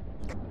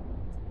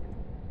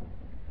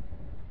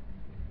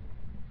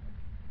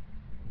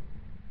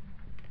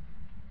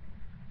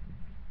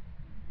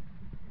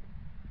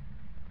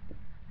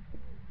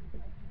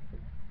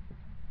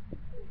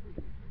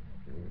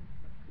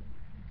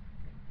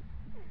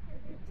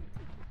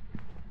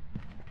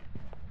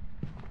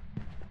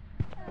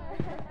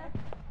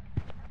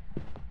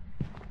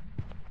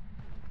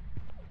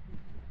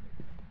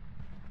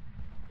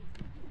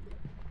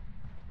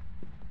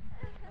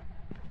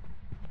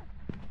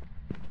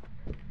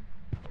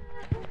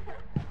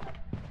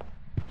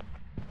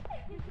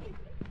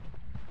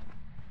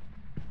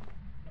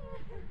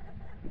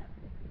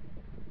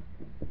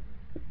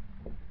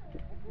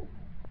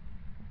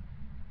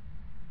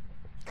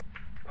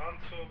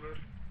 Sober.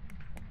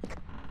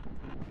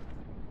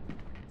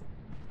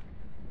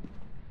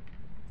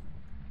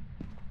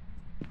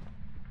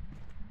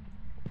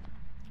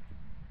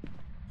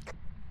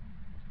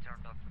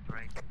 Turned off the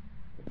brake.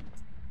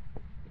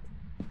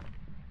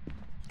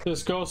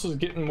 This ghost is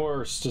getting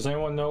worse. Does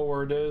anyone know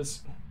where it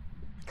is?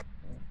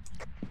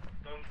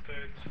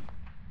 Downstairs.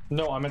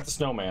 No, I'm at the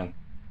snowman.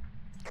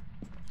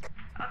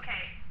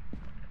 Okay.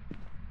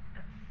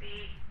 Let's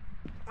see.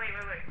 Wait.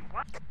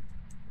 What?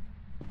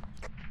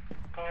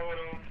 Power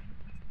on.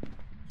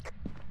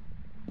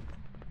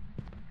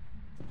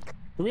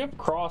 Do we have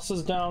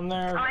crosses down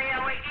there? Oh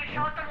yeah, wait, you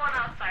shot the one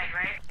outside,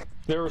 right?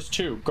 There was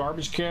two.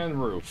 Garbage can,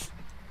 roof.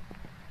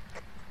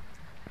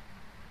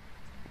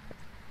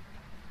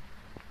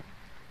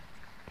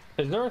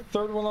 Is there a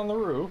third one on the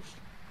roof?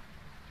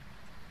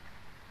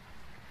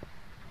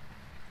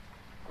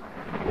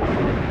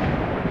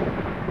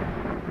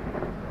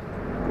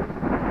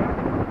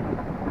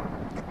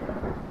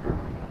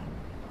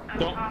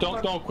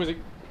 Don't, Quizzy.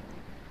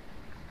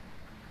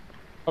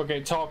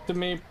 Okay, talk to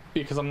me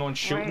because I'm the one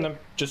shooting them.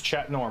 Just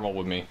chat normal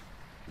with me.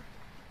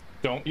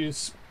 Don't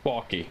use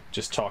walkie.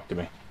 Just talk to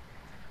me.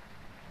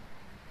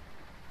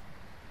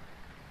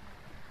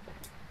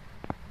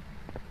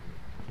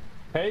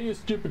 Hey, you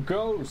stupid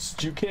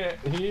ghost! You can't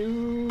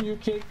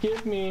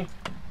get me.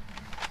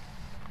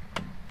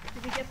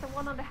 Did you get the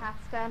one on the hat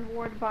stand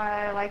ward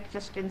by like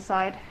just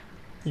inside?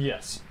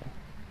 Yes.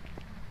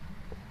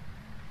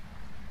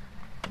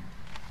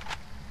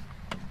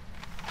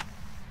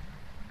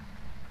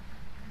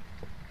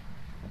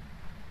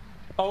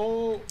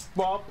 Oh,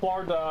 well,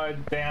 Plar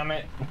died. Damn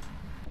it.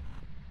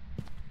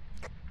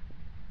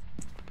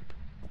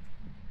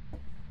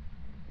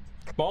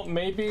 Well,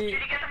 maybe. Did you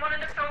get the one on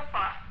the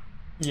sofa?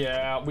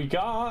 Yeah, we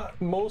got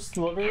most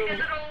living The room.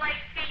 little like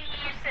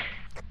thingy you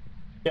sit.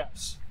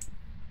 Yes.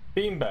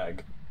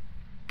 Beanbag.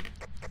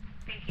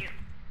 Thank you.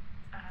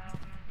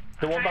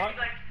 The one I'm trying behind. to,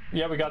 like,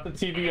 Yeah, we got the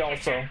TV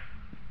also. in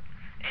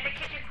the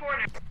kitchen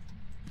corner.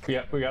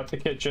 Yeah, we got the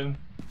kitchen.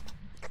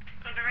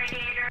 On the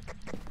radiator.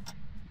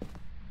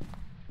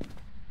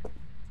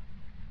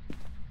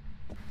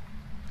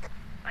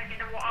 Like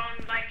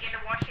in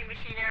the washing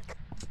machine area.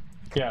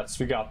 Yes,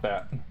 we got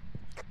that.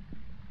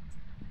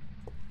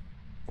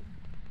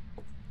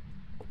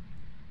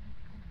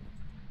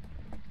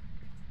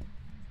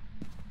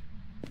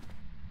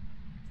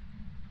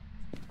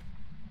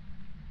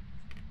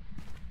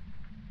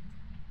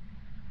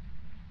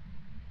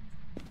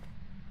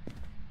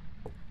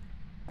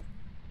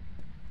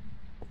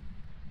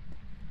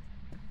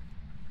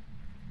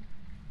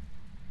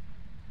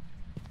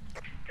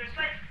 There's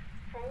like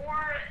 4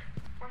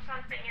 or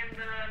something in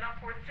the, not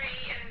 4, 3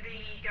 in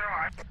the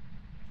garage.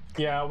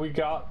 Yeah, we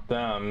got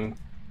them.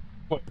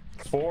 What?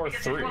 4 or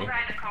Because 3? There's one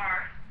behind the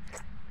car.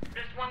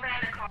 There's one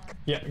behind the car.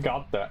 Yeah,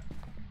 got that.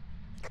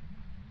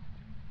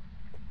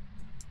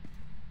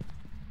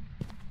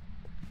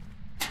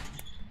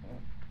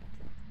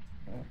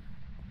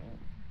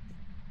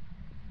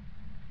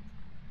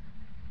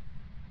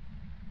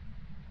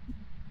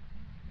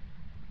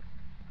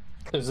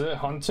 Is it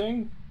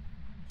hunting?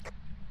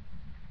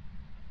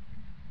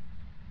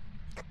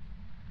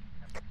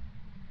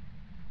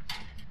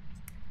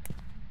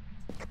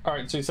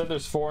 Alright, so you said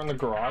there's 4 in the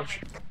garage?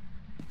 I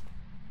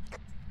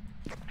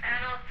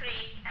don't know, 3.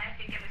 I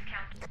think it was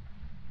counted.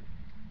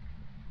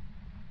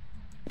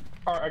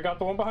 Alright, I got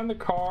the one behind the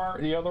car,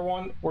 the other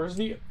one. Where's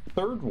the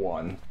third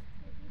one?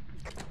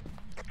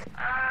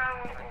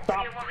 Do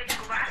you want me to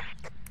go back?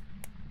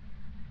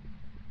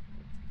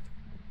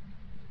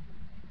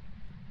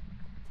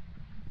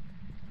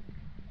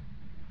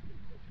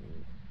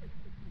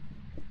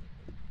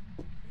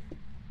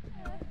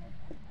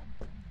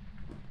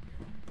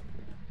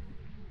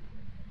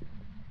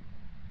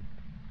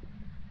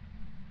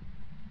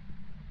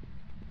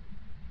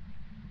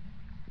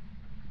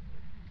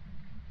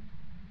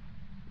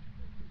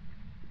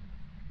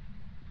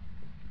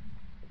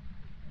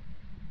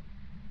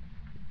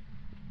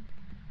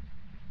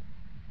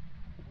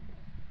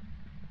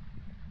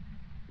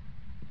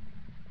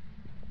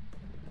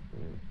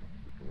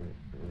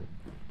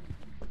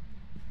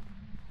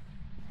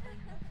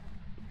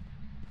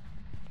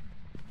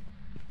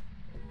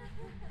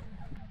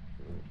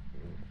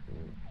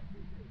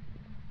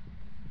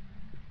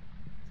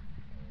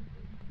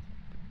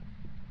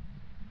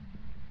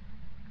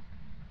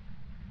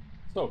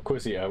 So,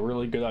 Quizzy, a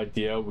really good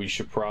idea we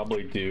should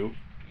probably do.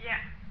 Yeah.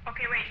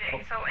 Okay, wait.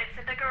 So it's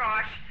in the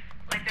garage.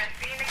 Like there's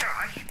 3 in the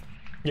garage.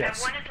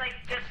 Yes. One is like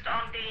just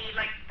on the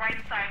like right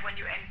side when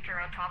you enter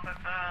on top of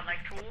like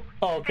tool.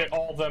 Oh, okay,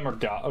 all of them are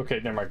got.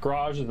 Okay, never mind.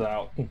 Garage is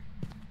out. God.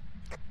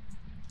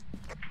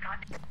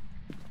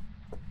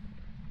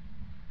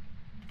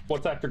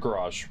 What's after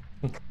garage?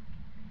 Okay,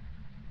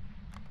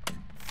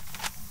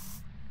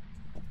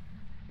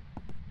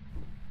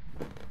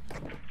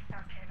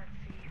 let's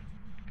see.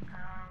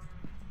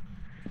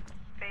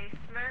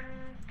 Basement.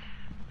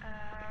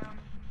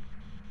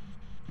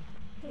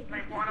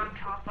 Like one on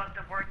top of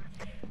the word.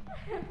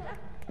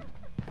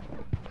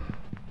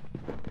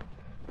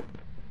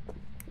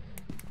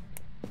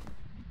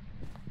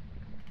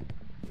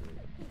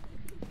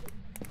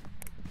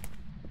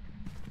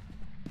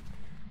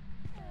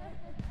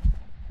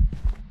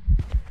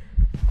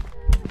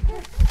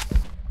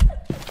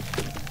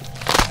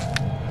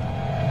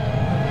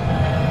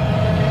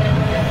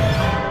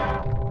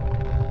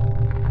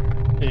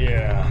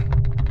 Yeah.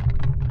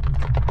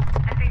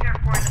 I think there are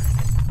 4 in the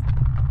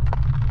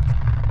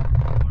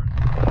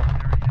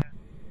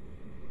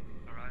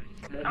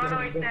Oh no,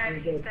 he's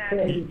dead, he's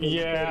dead.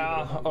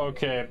 Yeah,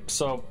 okay.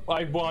 So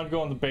I wanted to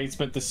go in the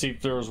basement to see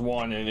if there was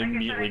one, and it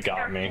immediately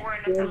got me.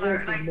 Like, get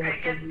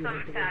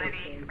some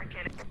sanity. I'm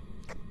kidding.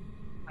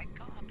 My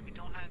god, we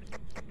don't have...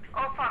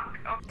 Oh fuck.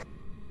 Oh.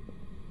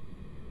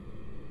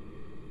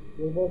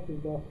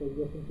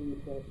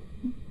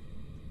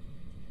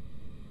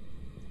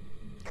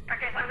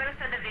 Okay, so I'm gonna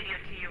send a video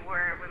to you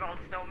where with all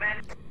the snowmen.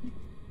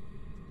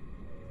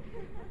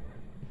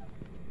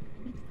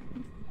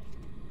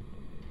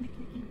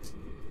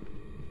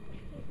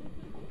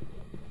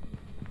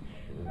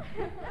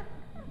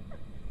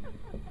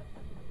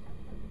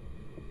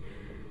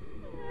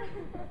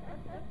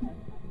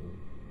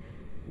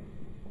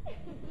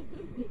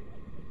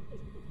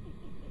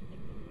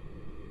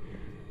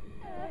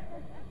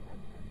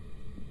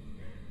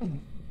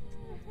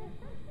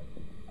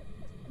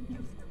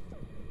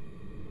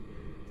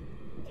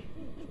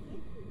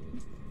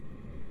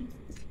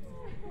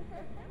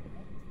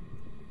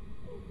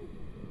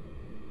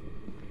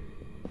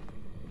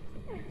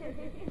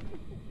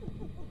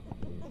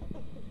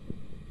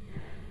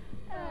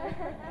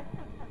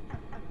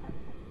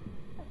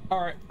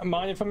 Alright,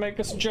 mind if I make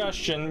a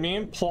suggestion? Me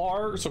and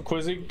Plar, so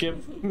Quizzy,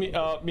 give me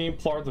me and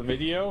Plar the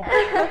video.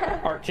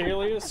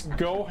 Arcalius,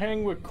 go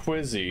hang with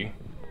Quizzy.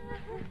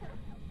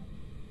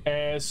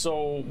 And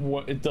so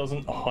what, it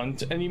doesn't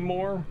hunt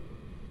anymore.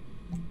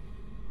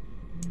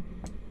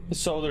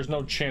 So there's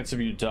no chance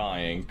of you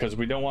dying, because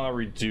we don't want to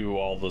redo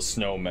all the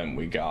snowmen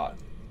we got.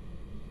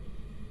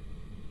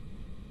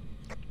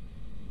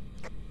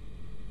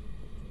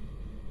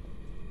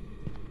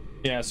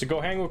 Yeah, so go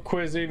hang with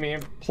Quizzy, me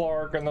and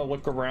Plar are gonna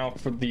look around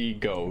for the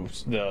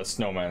ghosts, the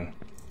snowmen.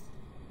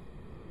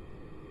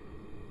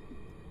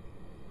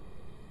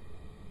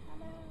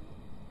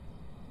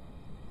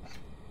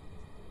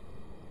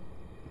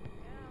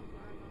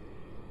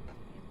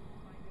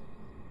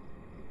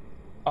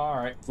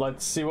 Alright,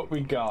 let's see what we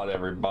got,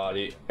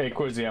 everybody. Hey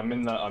Quizzy,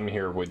 I'm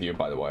here with you,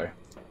 by the way.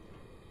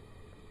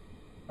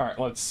 Alright,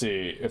 let's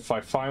see. If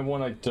I find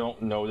one I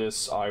don't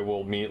notice, I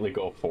will immediately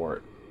go for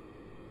it.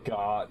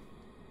 God.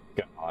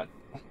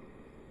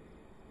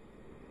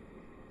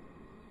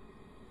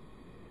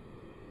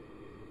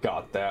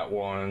 Got that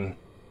one.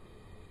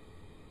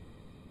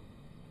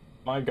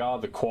 My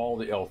god, the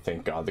quality. Oh,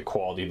 thank god, the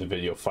quality of the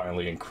video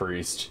finally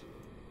increased.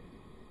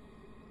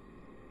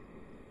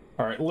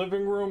 Alright,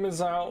 living room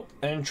is out.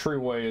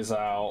 Entryway is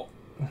out.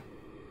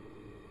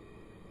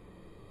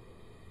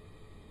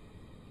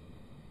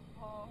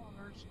 Oh,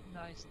 there's a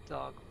nice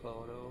dog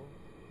photo.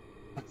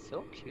 It's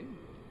so cute.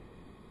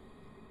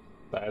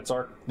 That's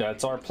our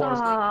plus.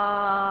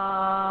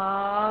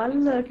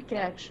 Look at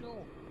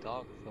Actual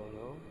dog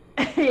photo.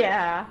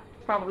 yeah,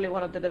 probably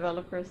one of the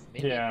developers.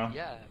 Maybe, Yeah.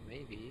 Yeah,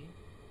 maybe.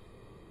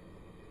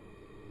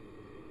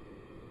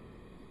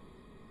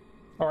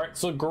 Alright,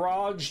 so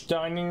garage,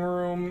 dining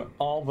room,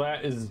 all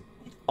that is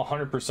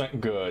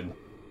 100% good.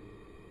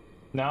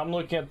 Now I'm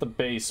looking at the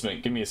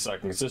basement. Give me a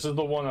second, 'cause this is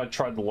the one I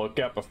tried to look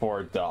at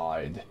before it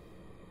died.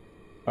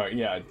 Alright,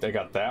 yeah, I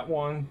got that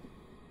one.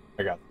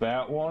 I got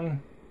that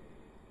one.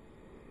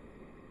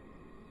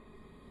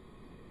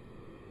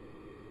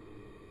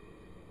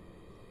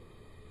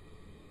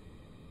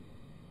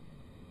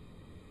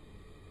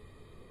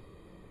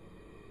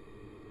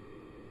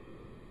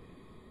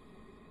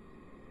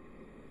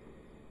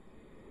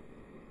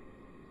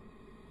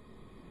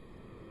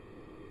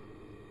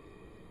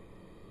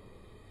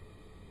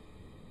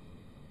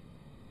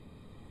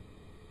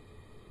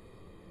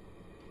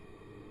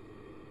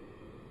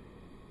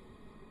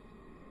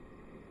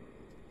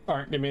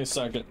 Alright, give me a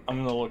second.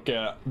 I'm gonna look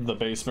at the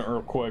basement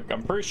real quick.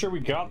 I'm pretty sure we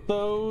got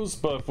those,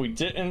 but if we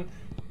didn't,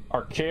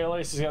 our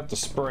KLAs has got the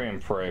spray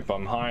and pray, but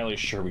I'm highly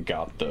sure we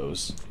got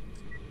those.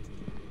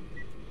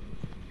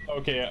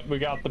 Okay, we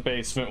got the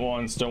basement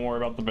ones. Don't worry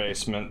about the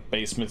basement.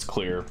 Basement's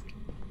clear.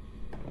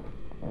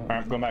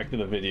 Alright, going back to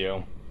the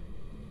video.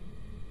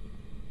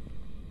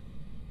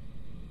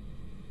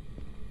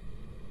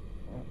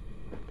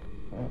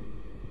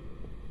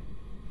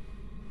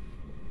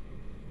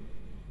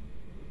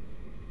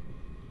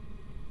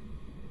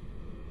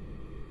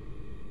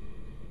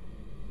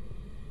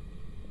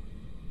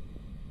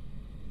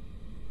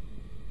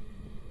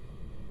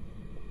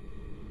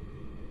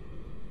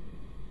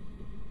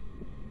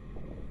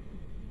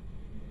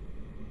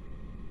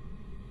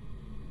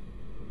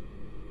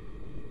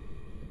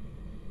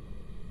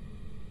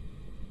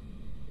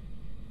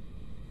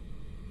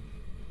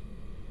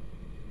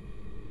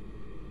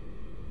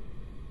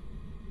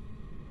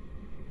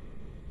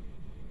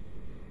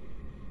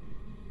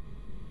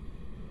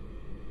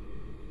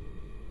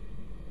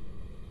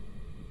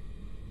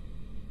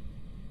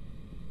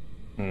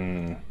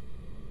 Hmm.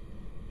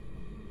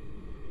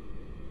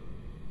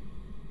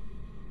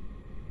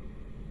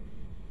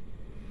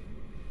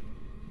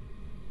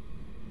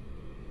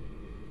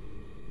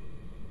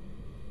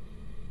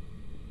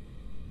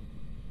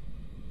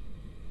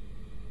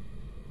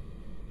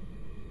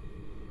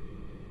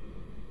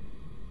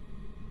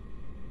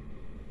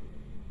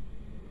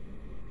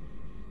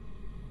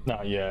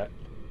 Not yet.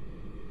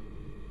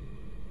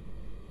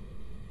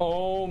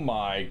 Oh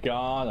my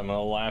god, I'm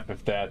gonna laugh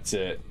if that's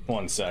it.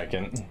 1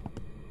 second.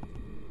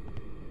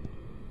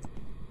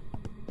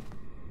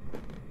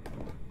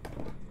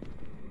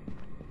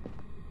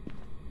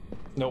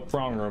 Nope,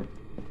 wrong room.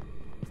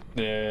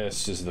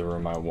 This is the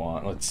room I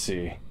want. Let's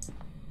see.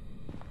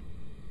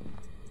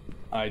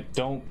 I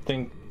don't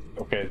think...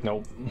 Okay,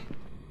 nope.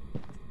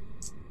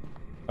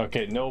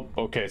 Okay, nope.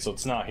 Okay, so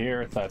it's not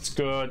here. That's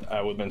good.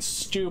 I would have been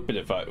stupid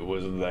if it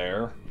was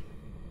there.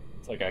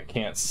 It's like I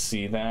can't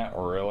see that,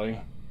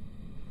 really.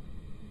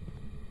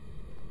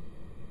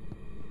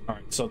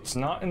 Alright, so it's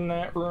not in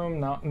that room,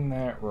 not in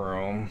that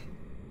room.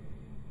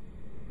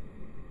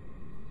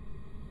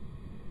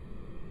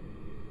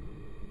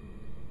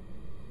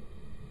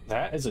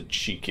 That is a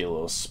cheeky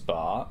little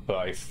spot, but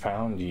I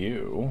found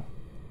you.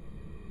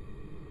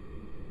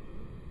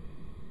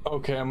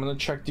 Okay, I'm gonna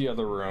check the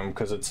other room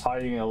because it's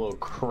hiding in a little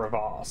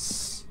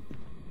crevasse.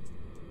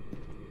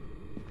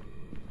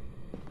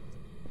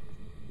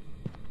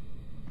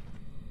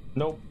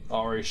 Nope,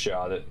 already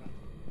shot it.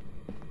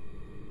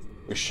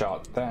 We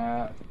shot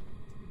that.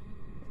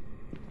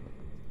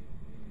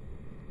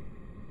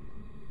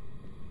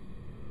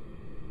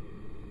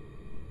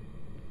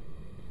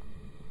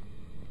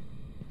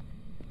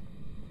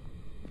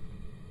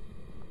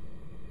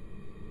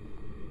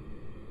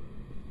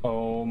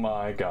 Oh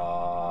my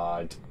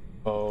god.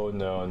 Oh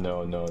no,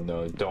 no, no,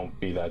 no. Don't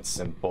be that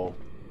simple.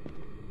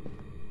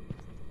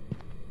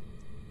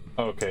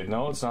 Okay,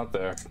 no, it's not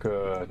there.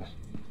 Good.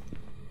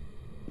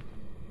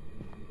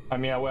 I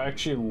mean, I would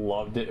actually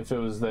loved it if it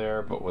was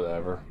there, but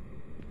whatever.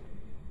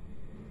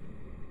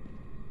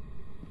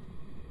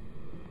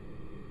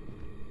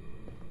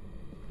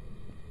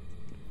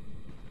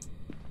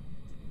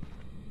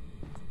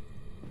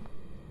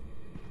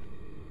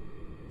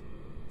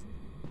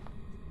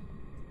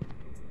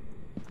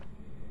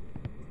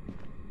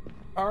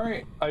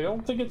 Alright, I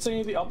don't think it's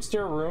any of the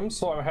upstairs rooms,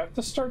 so I have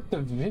to start the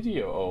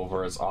video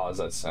over, as odd as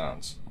that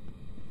sounds.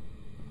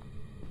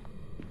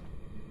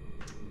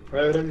 I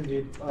really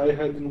did. I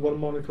had in one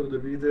monitor the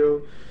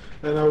video,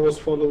 and I was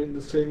following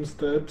the same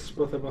steps,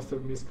 but I must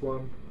have missed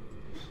one.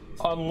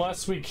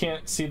 Unless we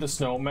can't see the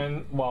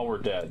snowman while we're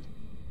dead.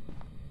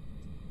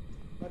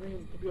 I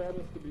mean, to be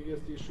honest, the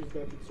biggest issue is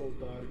that it's all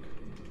dark.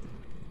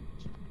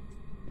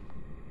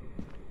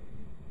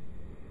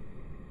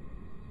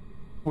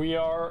 We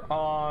are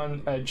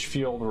on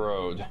Edgefield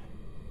Road.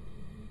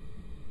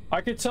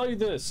 I could tell you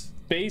this.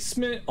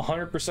 Basement,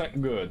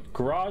 100% good.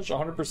 Garage,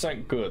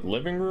 100% good.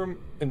 Living room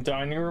and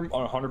dining room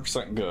are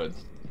 100% good.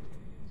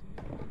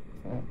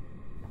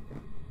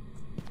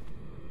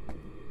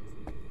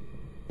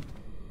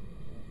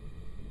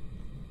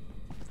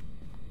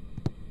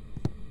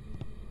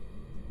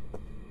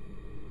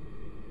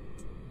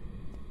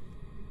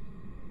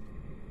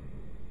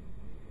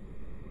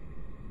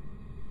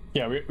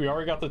 Yeah, we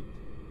already got the...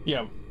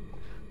 Yeah.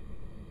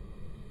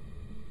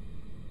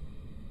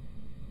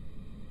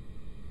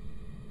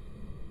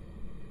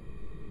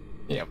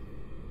 Yep.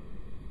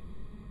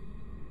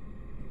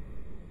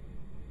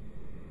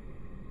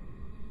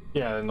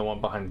 Yeah, and the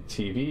one behind the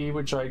TV,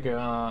 which I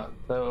got,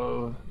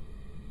 though.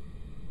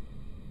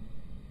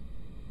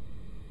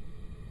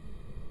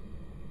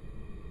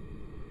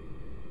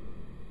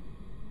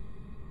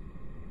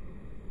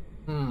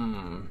 Hmm.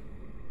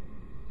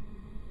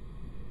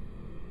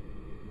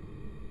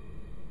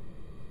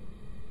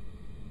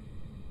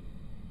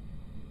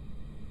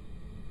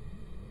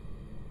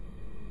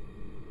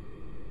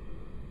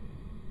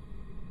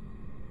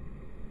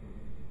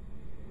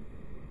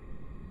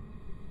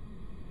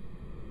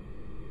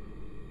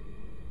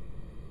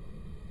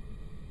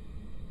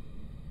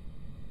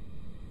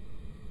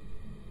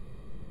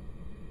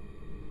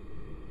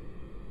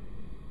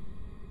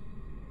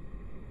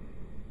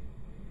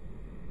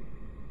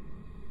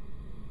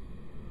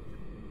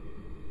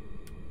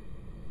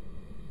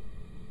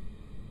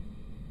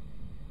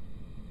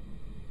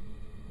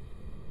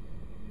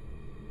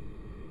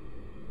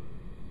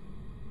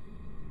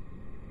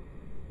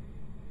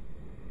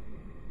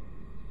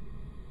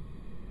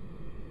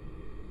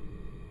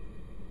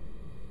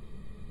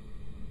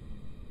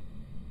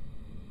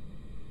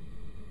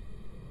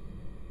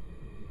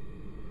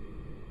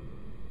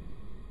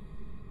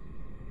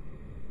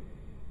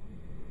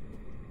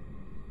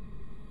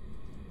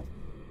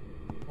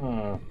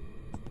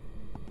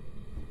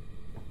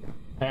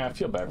 Yeah, I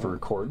feel bad for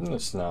recording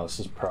this now. This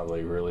is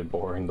probably really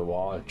boring to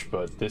watch,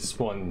 but this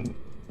one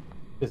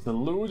is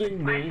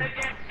eluding My me.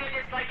 suggestion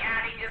is like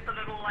adding just a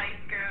little like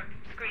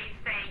screen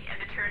saying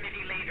an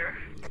eternity later.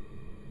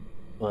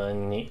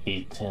 One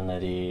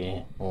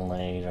eternity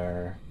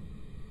later.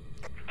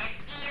 A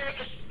few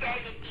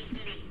eternities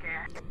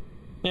later.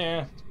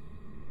 Yeah,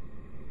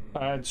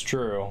 that's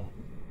true.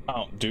 I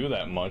don't do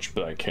that much,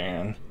 but I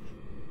can.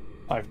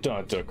 I've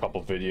done it to a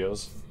couple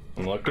videos.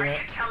 I'm looking Are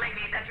at. you telling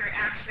me that you're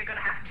actually gonna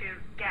have to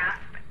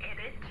gasp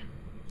edit?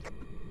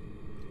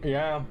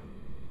 Yeah.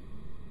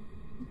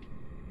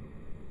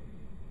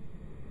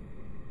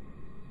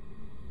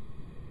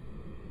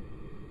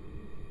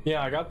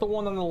 Yeah, I got the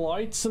one on the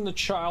lights in the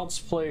child's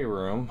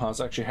playroom. I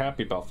was actually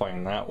happy about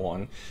finding that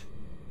one.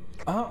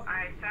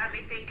 I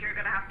sadly think you're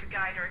gonna have to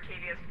guide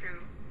Arcadius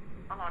through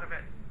a lot of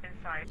it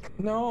inside.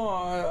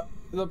 No,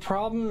 the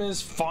problem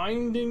is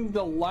finding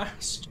the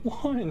last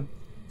one.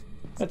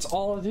 That's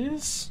all it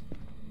is.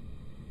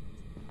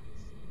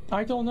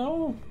 I don't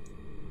know.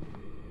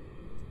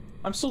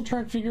 I'm still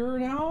trying to figure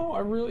it out. I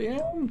really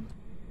am.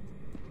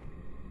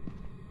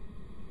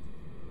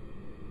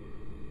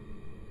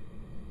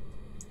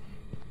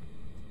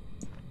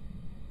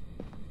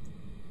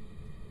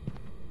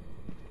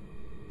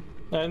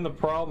 And the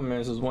problem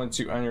is once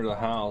you enter the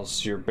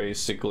house, you're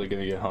basically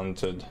gonna get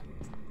hunted.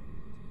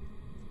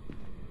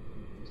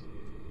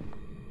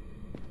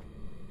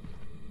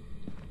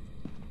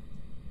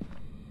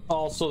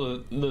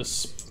 Also,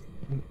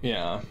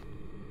 yeah.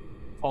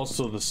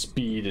 Also, the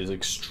speed is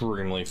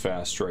extremely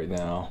fast right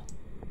now.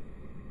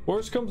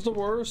 Worst comes to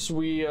worst,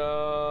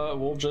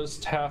 we'll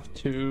just have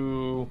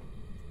to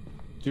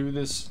do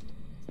this.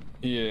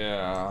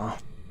 Yeah.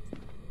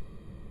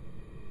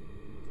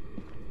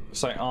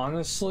 So I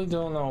honestly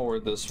don't know where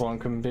this one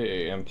can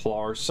be, and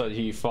Plar said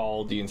he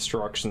followed the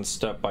instructions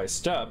step by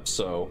step,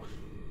 so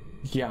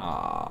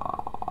yeah.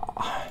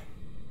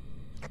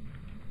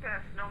 The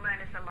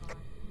snowman is alive.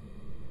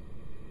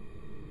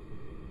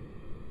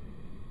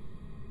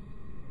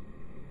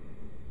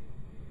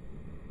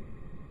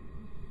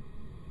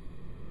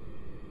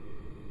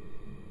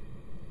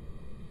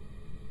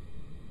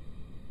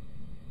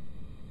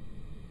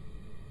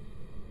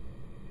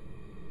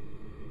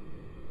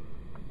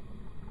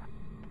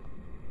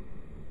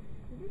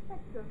 Did you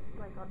check just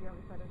like on the other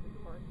side of the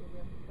door,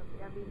 Arcadia?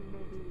 I mean,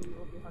 maybe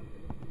we'll be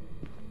hunted if you...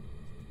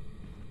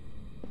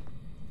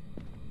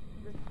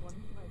 This one,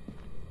 like...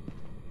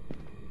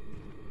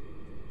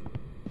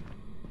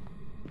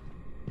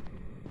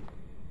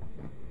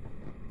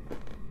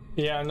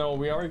 Yeah, no,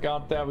 we already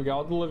got that. We got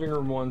all the living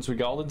room ones, we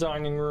got all the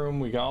dining room,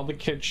 we got all the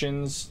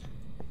kitchens.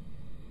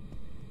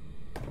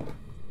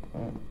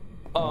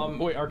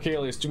 Wait,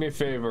 Arcalius, do me a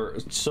favor.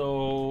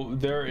 So,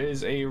 there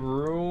is a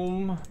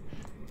room...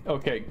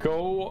 Okay,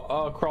 go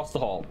across the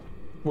hall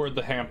where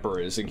the hamper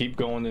is and keep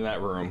going in that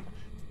room.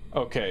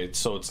 Okay,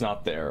 so it's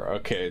not there.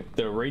 Okay,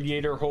 the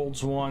radiator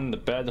holds one, the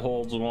bed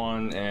holds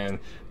one, and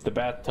the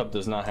bathtub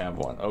does not have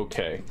one.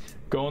 Okay,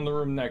 go in the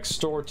room next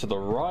door to the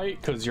right,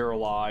 because you're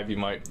alive,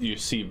 you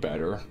see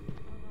better.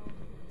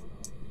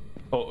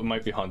 Oh, it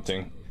might be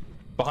hunting.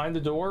 Behind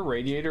the door,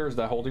 radiator, is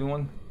that holding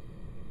one?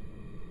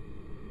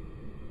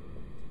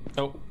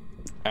 Oh,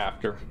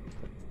 after.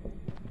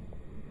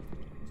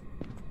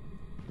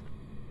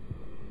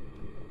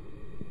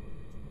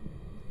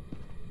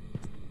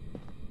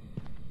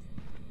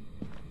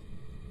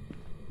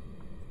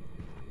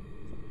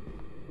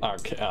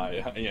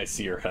 Okay, I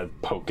see your head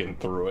poking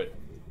through it.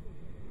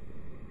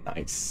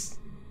 Nice.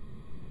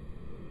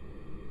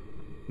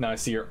 Now I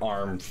see your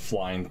arm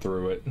flying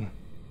through it.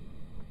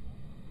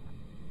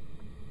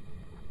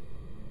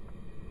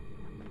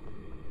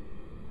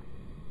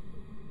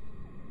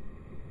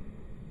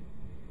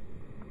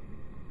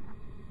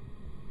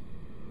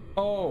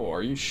 Oh,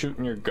 are you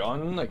shooting your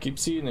gun? I keep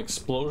seeing an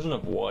explosion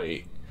of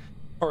white.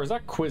 Or is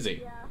that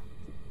Quizzy? Yeah,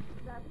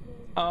 that's me.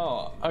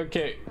 Oh,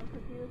 okay. I'm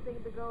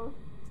confusing the ghost.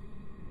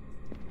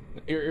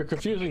 You're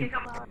confusing.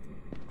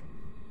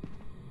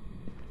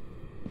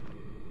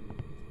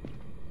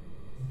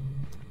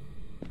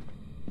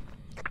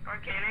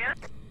 Arcadia?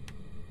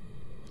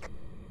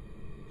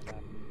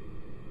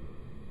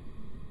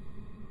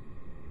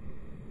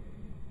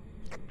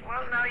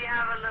 Well, now you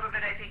have a little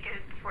bit, I think,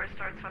 before it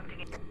starts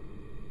hunting it.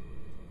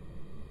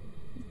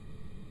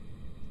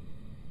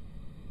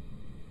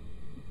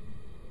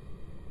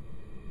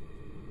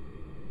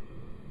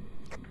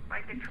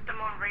 Like they put them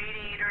on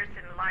radiators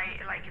and light,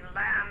 like in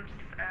lamps,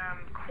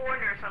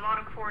 corners, a lot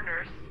of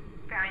corners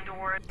behind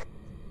doors.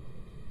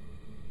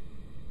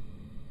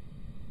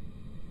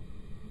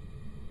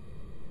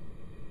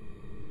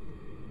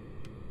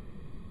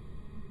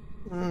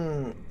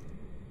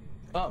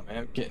 Oh man,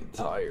 I'm getting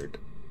tired.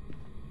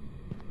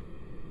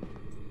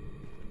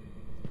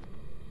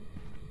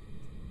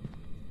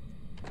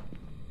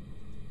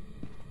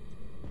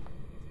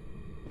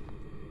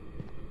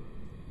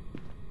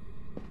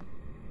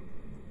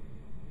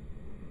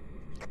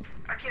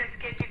 Okay,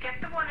 did you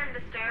get the one in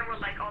the stairwell,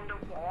 like on the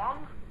wall?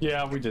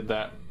 Yeah, we did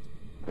that.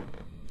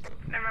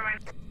 Never mind.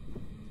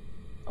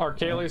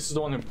 Arcalius is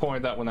the one who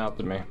pointed that one out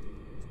to me.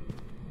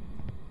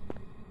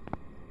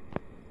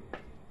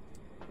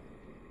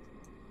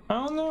 I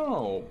don't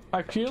know.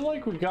 I feel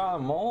like we got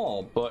them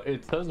all, but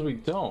it says we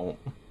don't.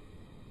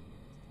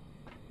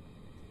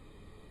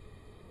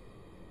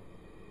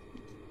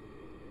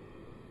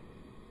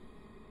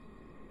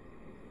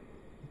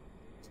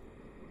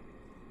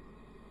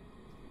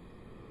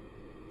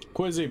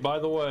 Quizzy, by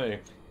the way,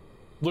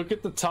 look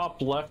at the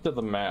top left of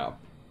the map.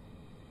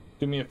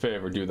 Do me a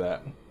favor, do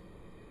that.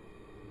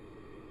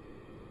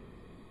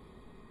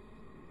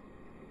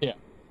 Yeah,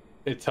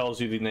 it tells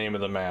you the name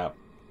of the map.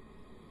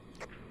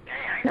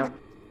 Yeah.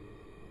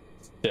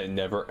 Then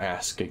never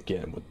ask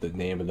again what the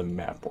name of the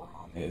map we're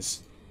on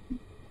is.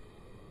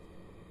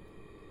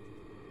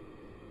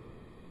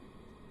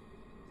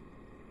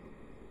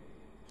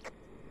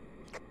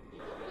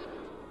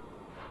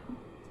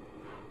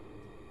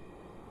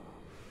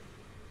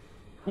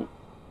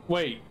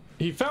 Wait,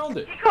 he found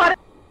it. He got it.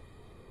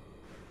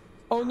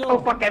 Oh no. Oh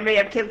fuck, I may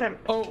have killed him.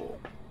 Oh.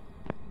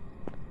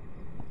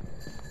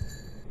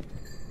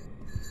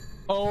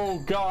 Oh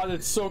god,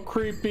 it's so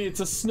creepy.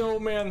 It's a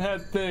snowman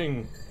head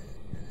thing.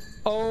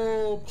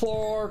 Oh,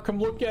 Plar, come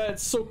look at it.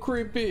 It's so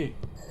creepy.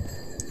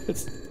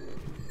 It's...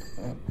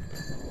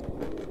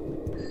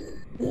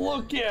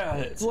 Look at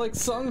it. It's like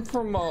something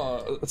from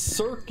a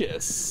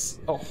circus.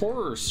 A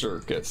horror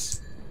circus.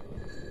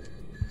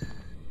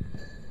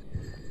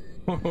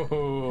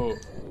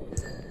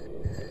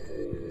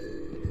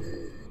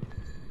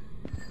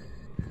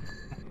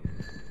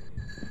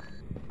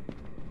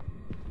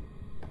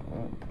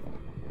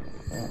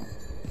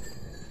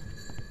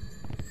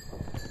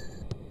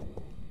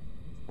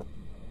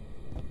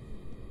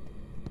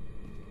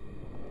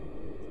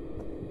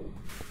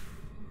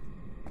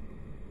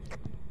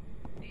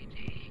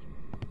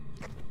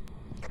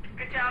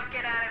 Good job,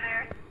 get out of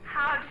there.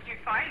 How did you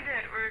find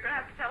it? We're gonna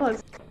have to tell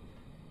us.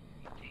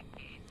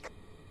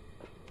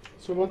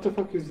 So what the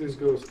fuck is this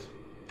ghost?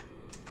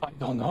 I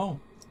don't know.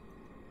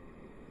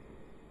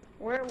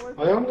 Where was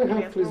I only have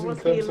Where freezing was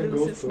the temps and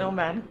elusive ghost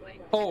snowman?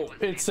 Oh,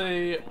 it's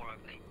a...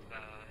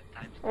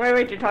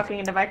 Wait, you're talking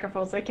in the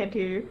microphone, so I can't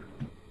hear you.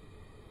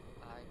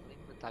 I think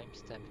the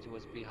timestamp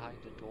was behind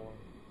the door.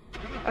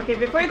 Okay,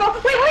 before you go,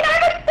 wait!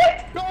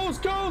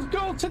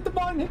 Goes! Hit the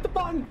button! It's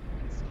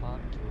hard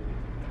to...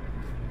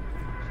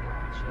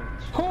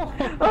 Oh,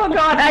 Oh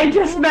god, I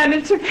just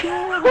managed to.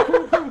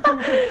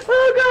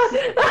 Oh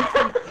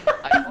god!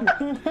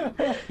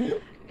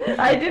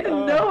 I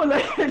didn't know,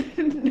 like, I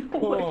didn't know.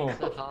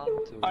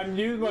 Oh. I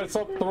muted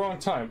myself at the wrong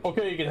time.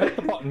 Okay, you can hit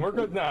the button. We're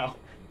good now.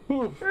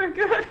 Whew. We're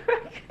good.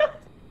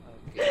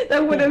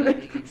 That would have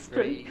been 3,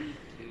 straight. 2, 1.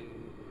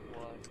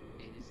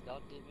 It is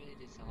not demon,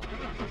 it is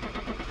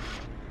hard.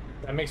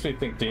 That makes me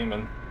think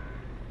demon.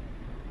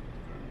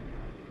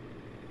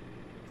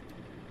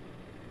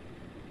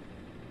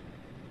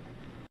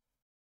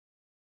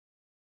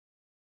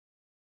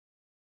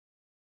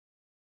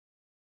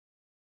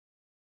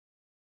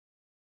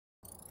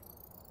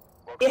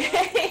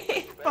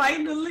 Yay!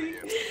 Finally!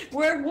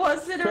 Where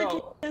was it,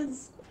 So-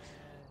 Arcadians?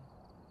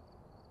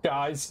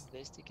 Guys.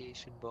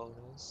 Investigation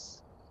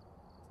bonus.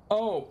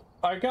 Oh,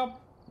 I got...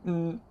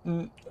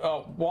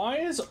 why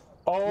is...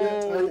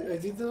 Oh... Yeah, I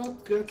did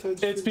not get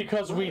it. It's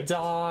because we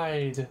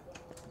died.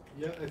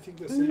 Yeah, I think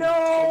the same.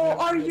 No!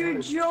 Are Yeah, you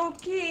right.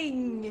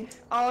 joking?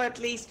 Oh, at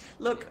least,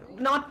 look,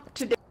 not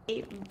today,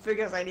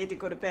 because I need to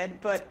go to bed,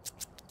 but...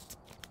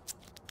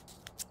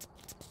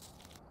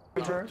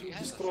 Do you have the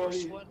Destroy-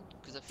 first one?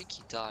 Because I think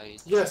he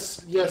died.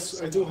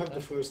 Yes, I do have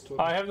the first one.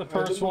 I have the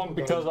first don't one know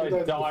because about it, I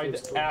but the died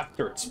first one.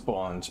 after it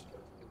spawned. It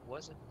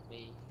wasn't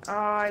me.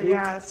 Oh, True,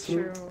 yeah, that's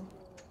true. true.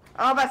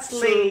 Oh, that's So-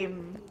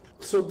 lame.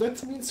 So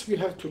that means we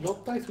have to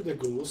not die to the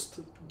ghost,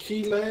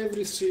 kill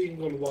every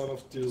single one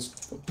of these.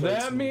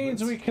 That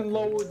means we placements. can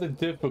lower the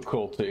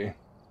difficulty.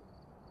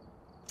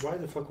 Why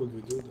the fuck would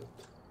we do that?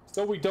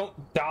 So we don't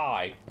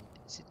die.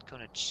 Is it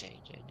gonna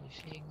change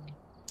anything?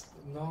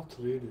 Not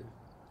really.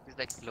 It's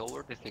like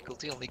lower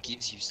difficulty only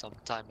gives you some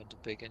time at the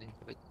beginning,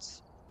 but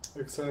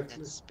Exactly.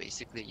 that's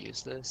basically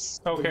useless.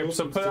 Okay, ghost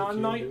so will put still on kill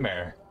you.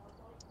 Nightmare.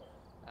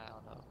 I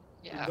don't know.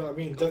 Yeah. I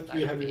mean, go that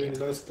we had nightmare. even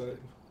last time.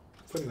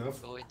 Fair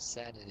enough. Go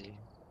insanity.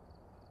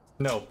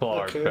 No,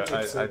 Clark. Okay,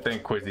 I accept.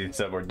 think Quizzy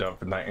said we're done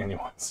for night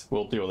anyways.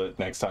 We'll deal with it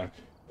next time.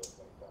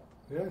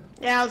 Yeah.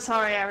 Yeah, I'm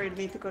sorry, I really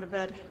need to go to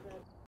bed.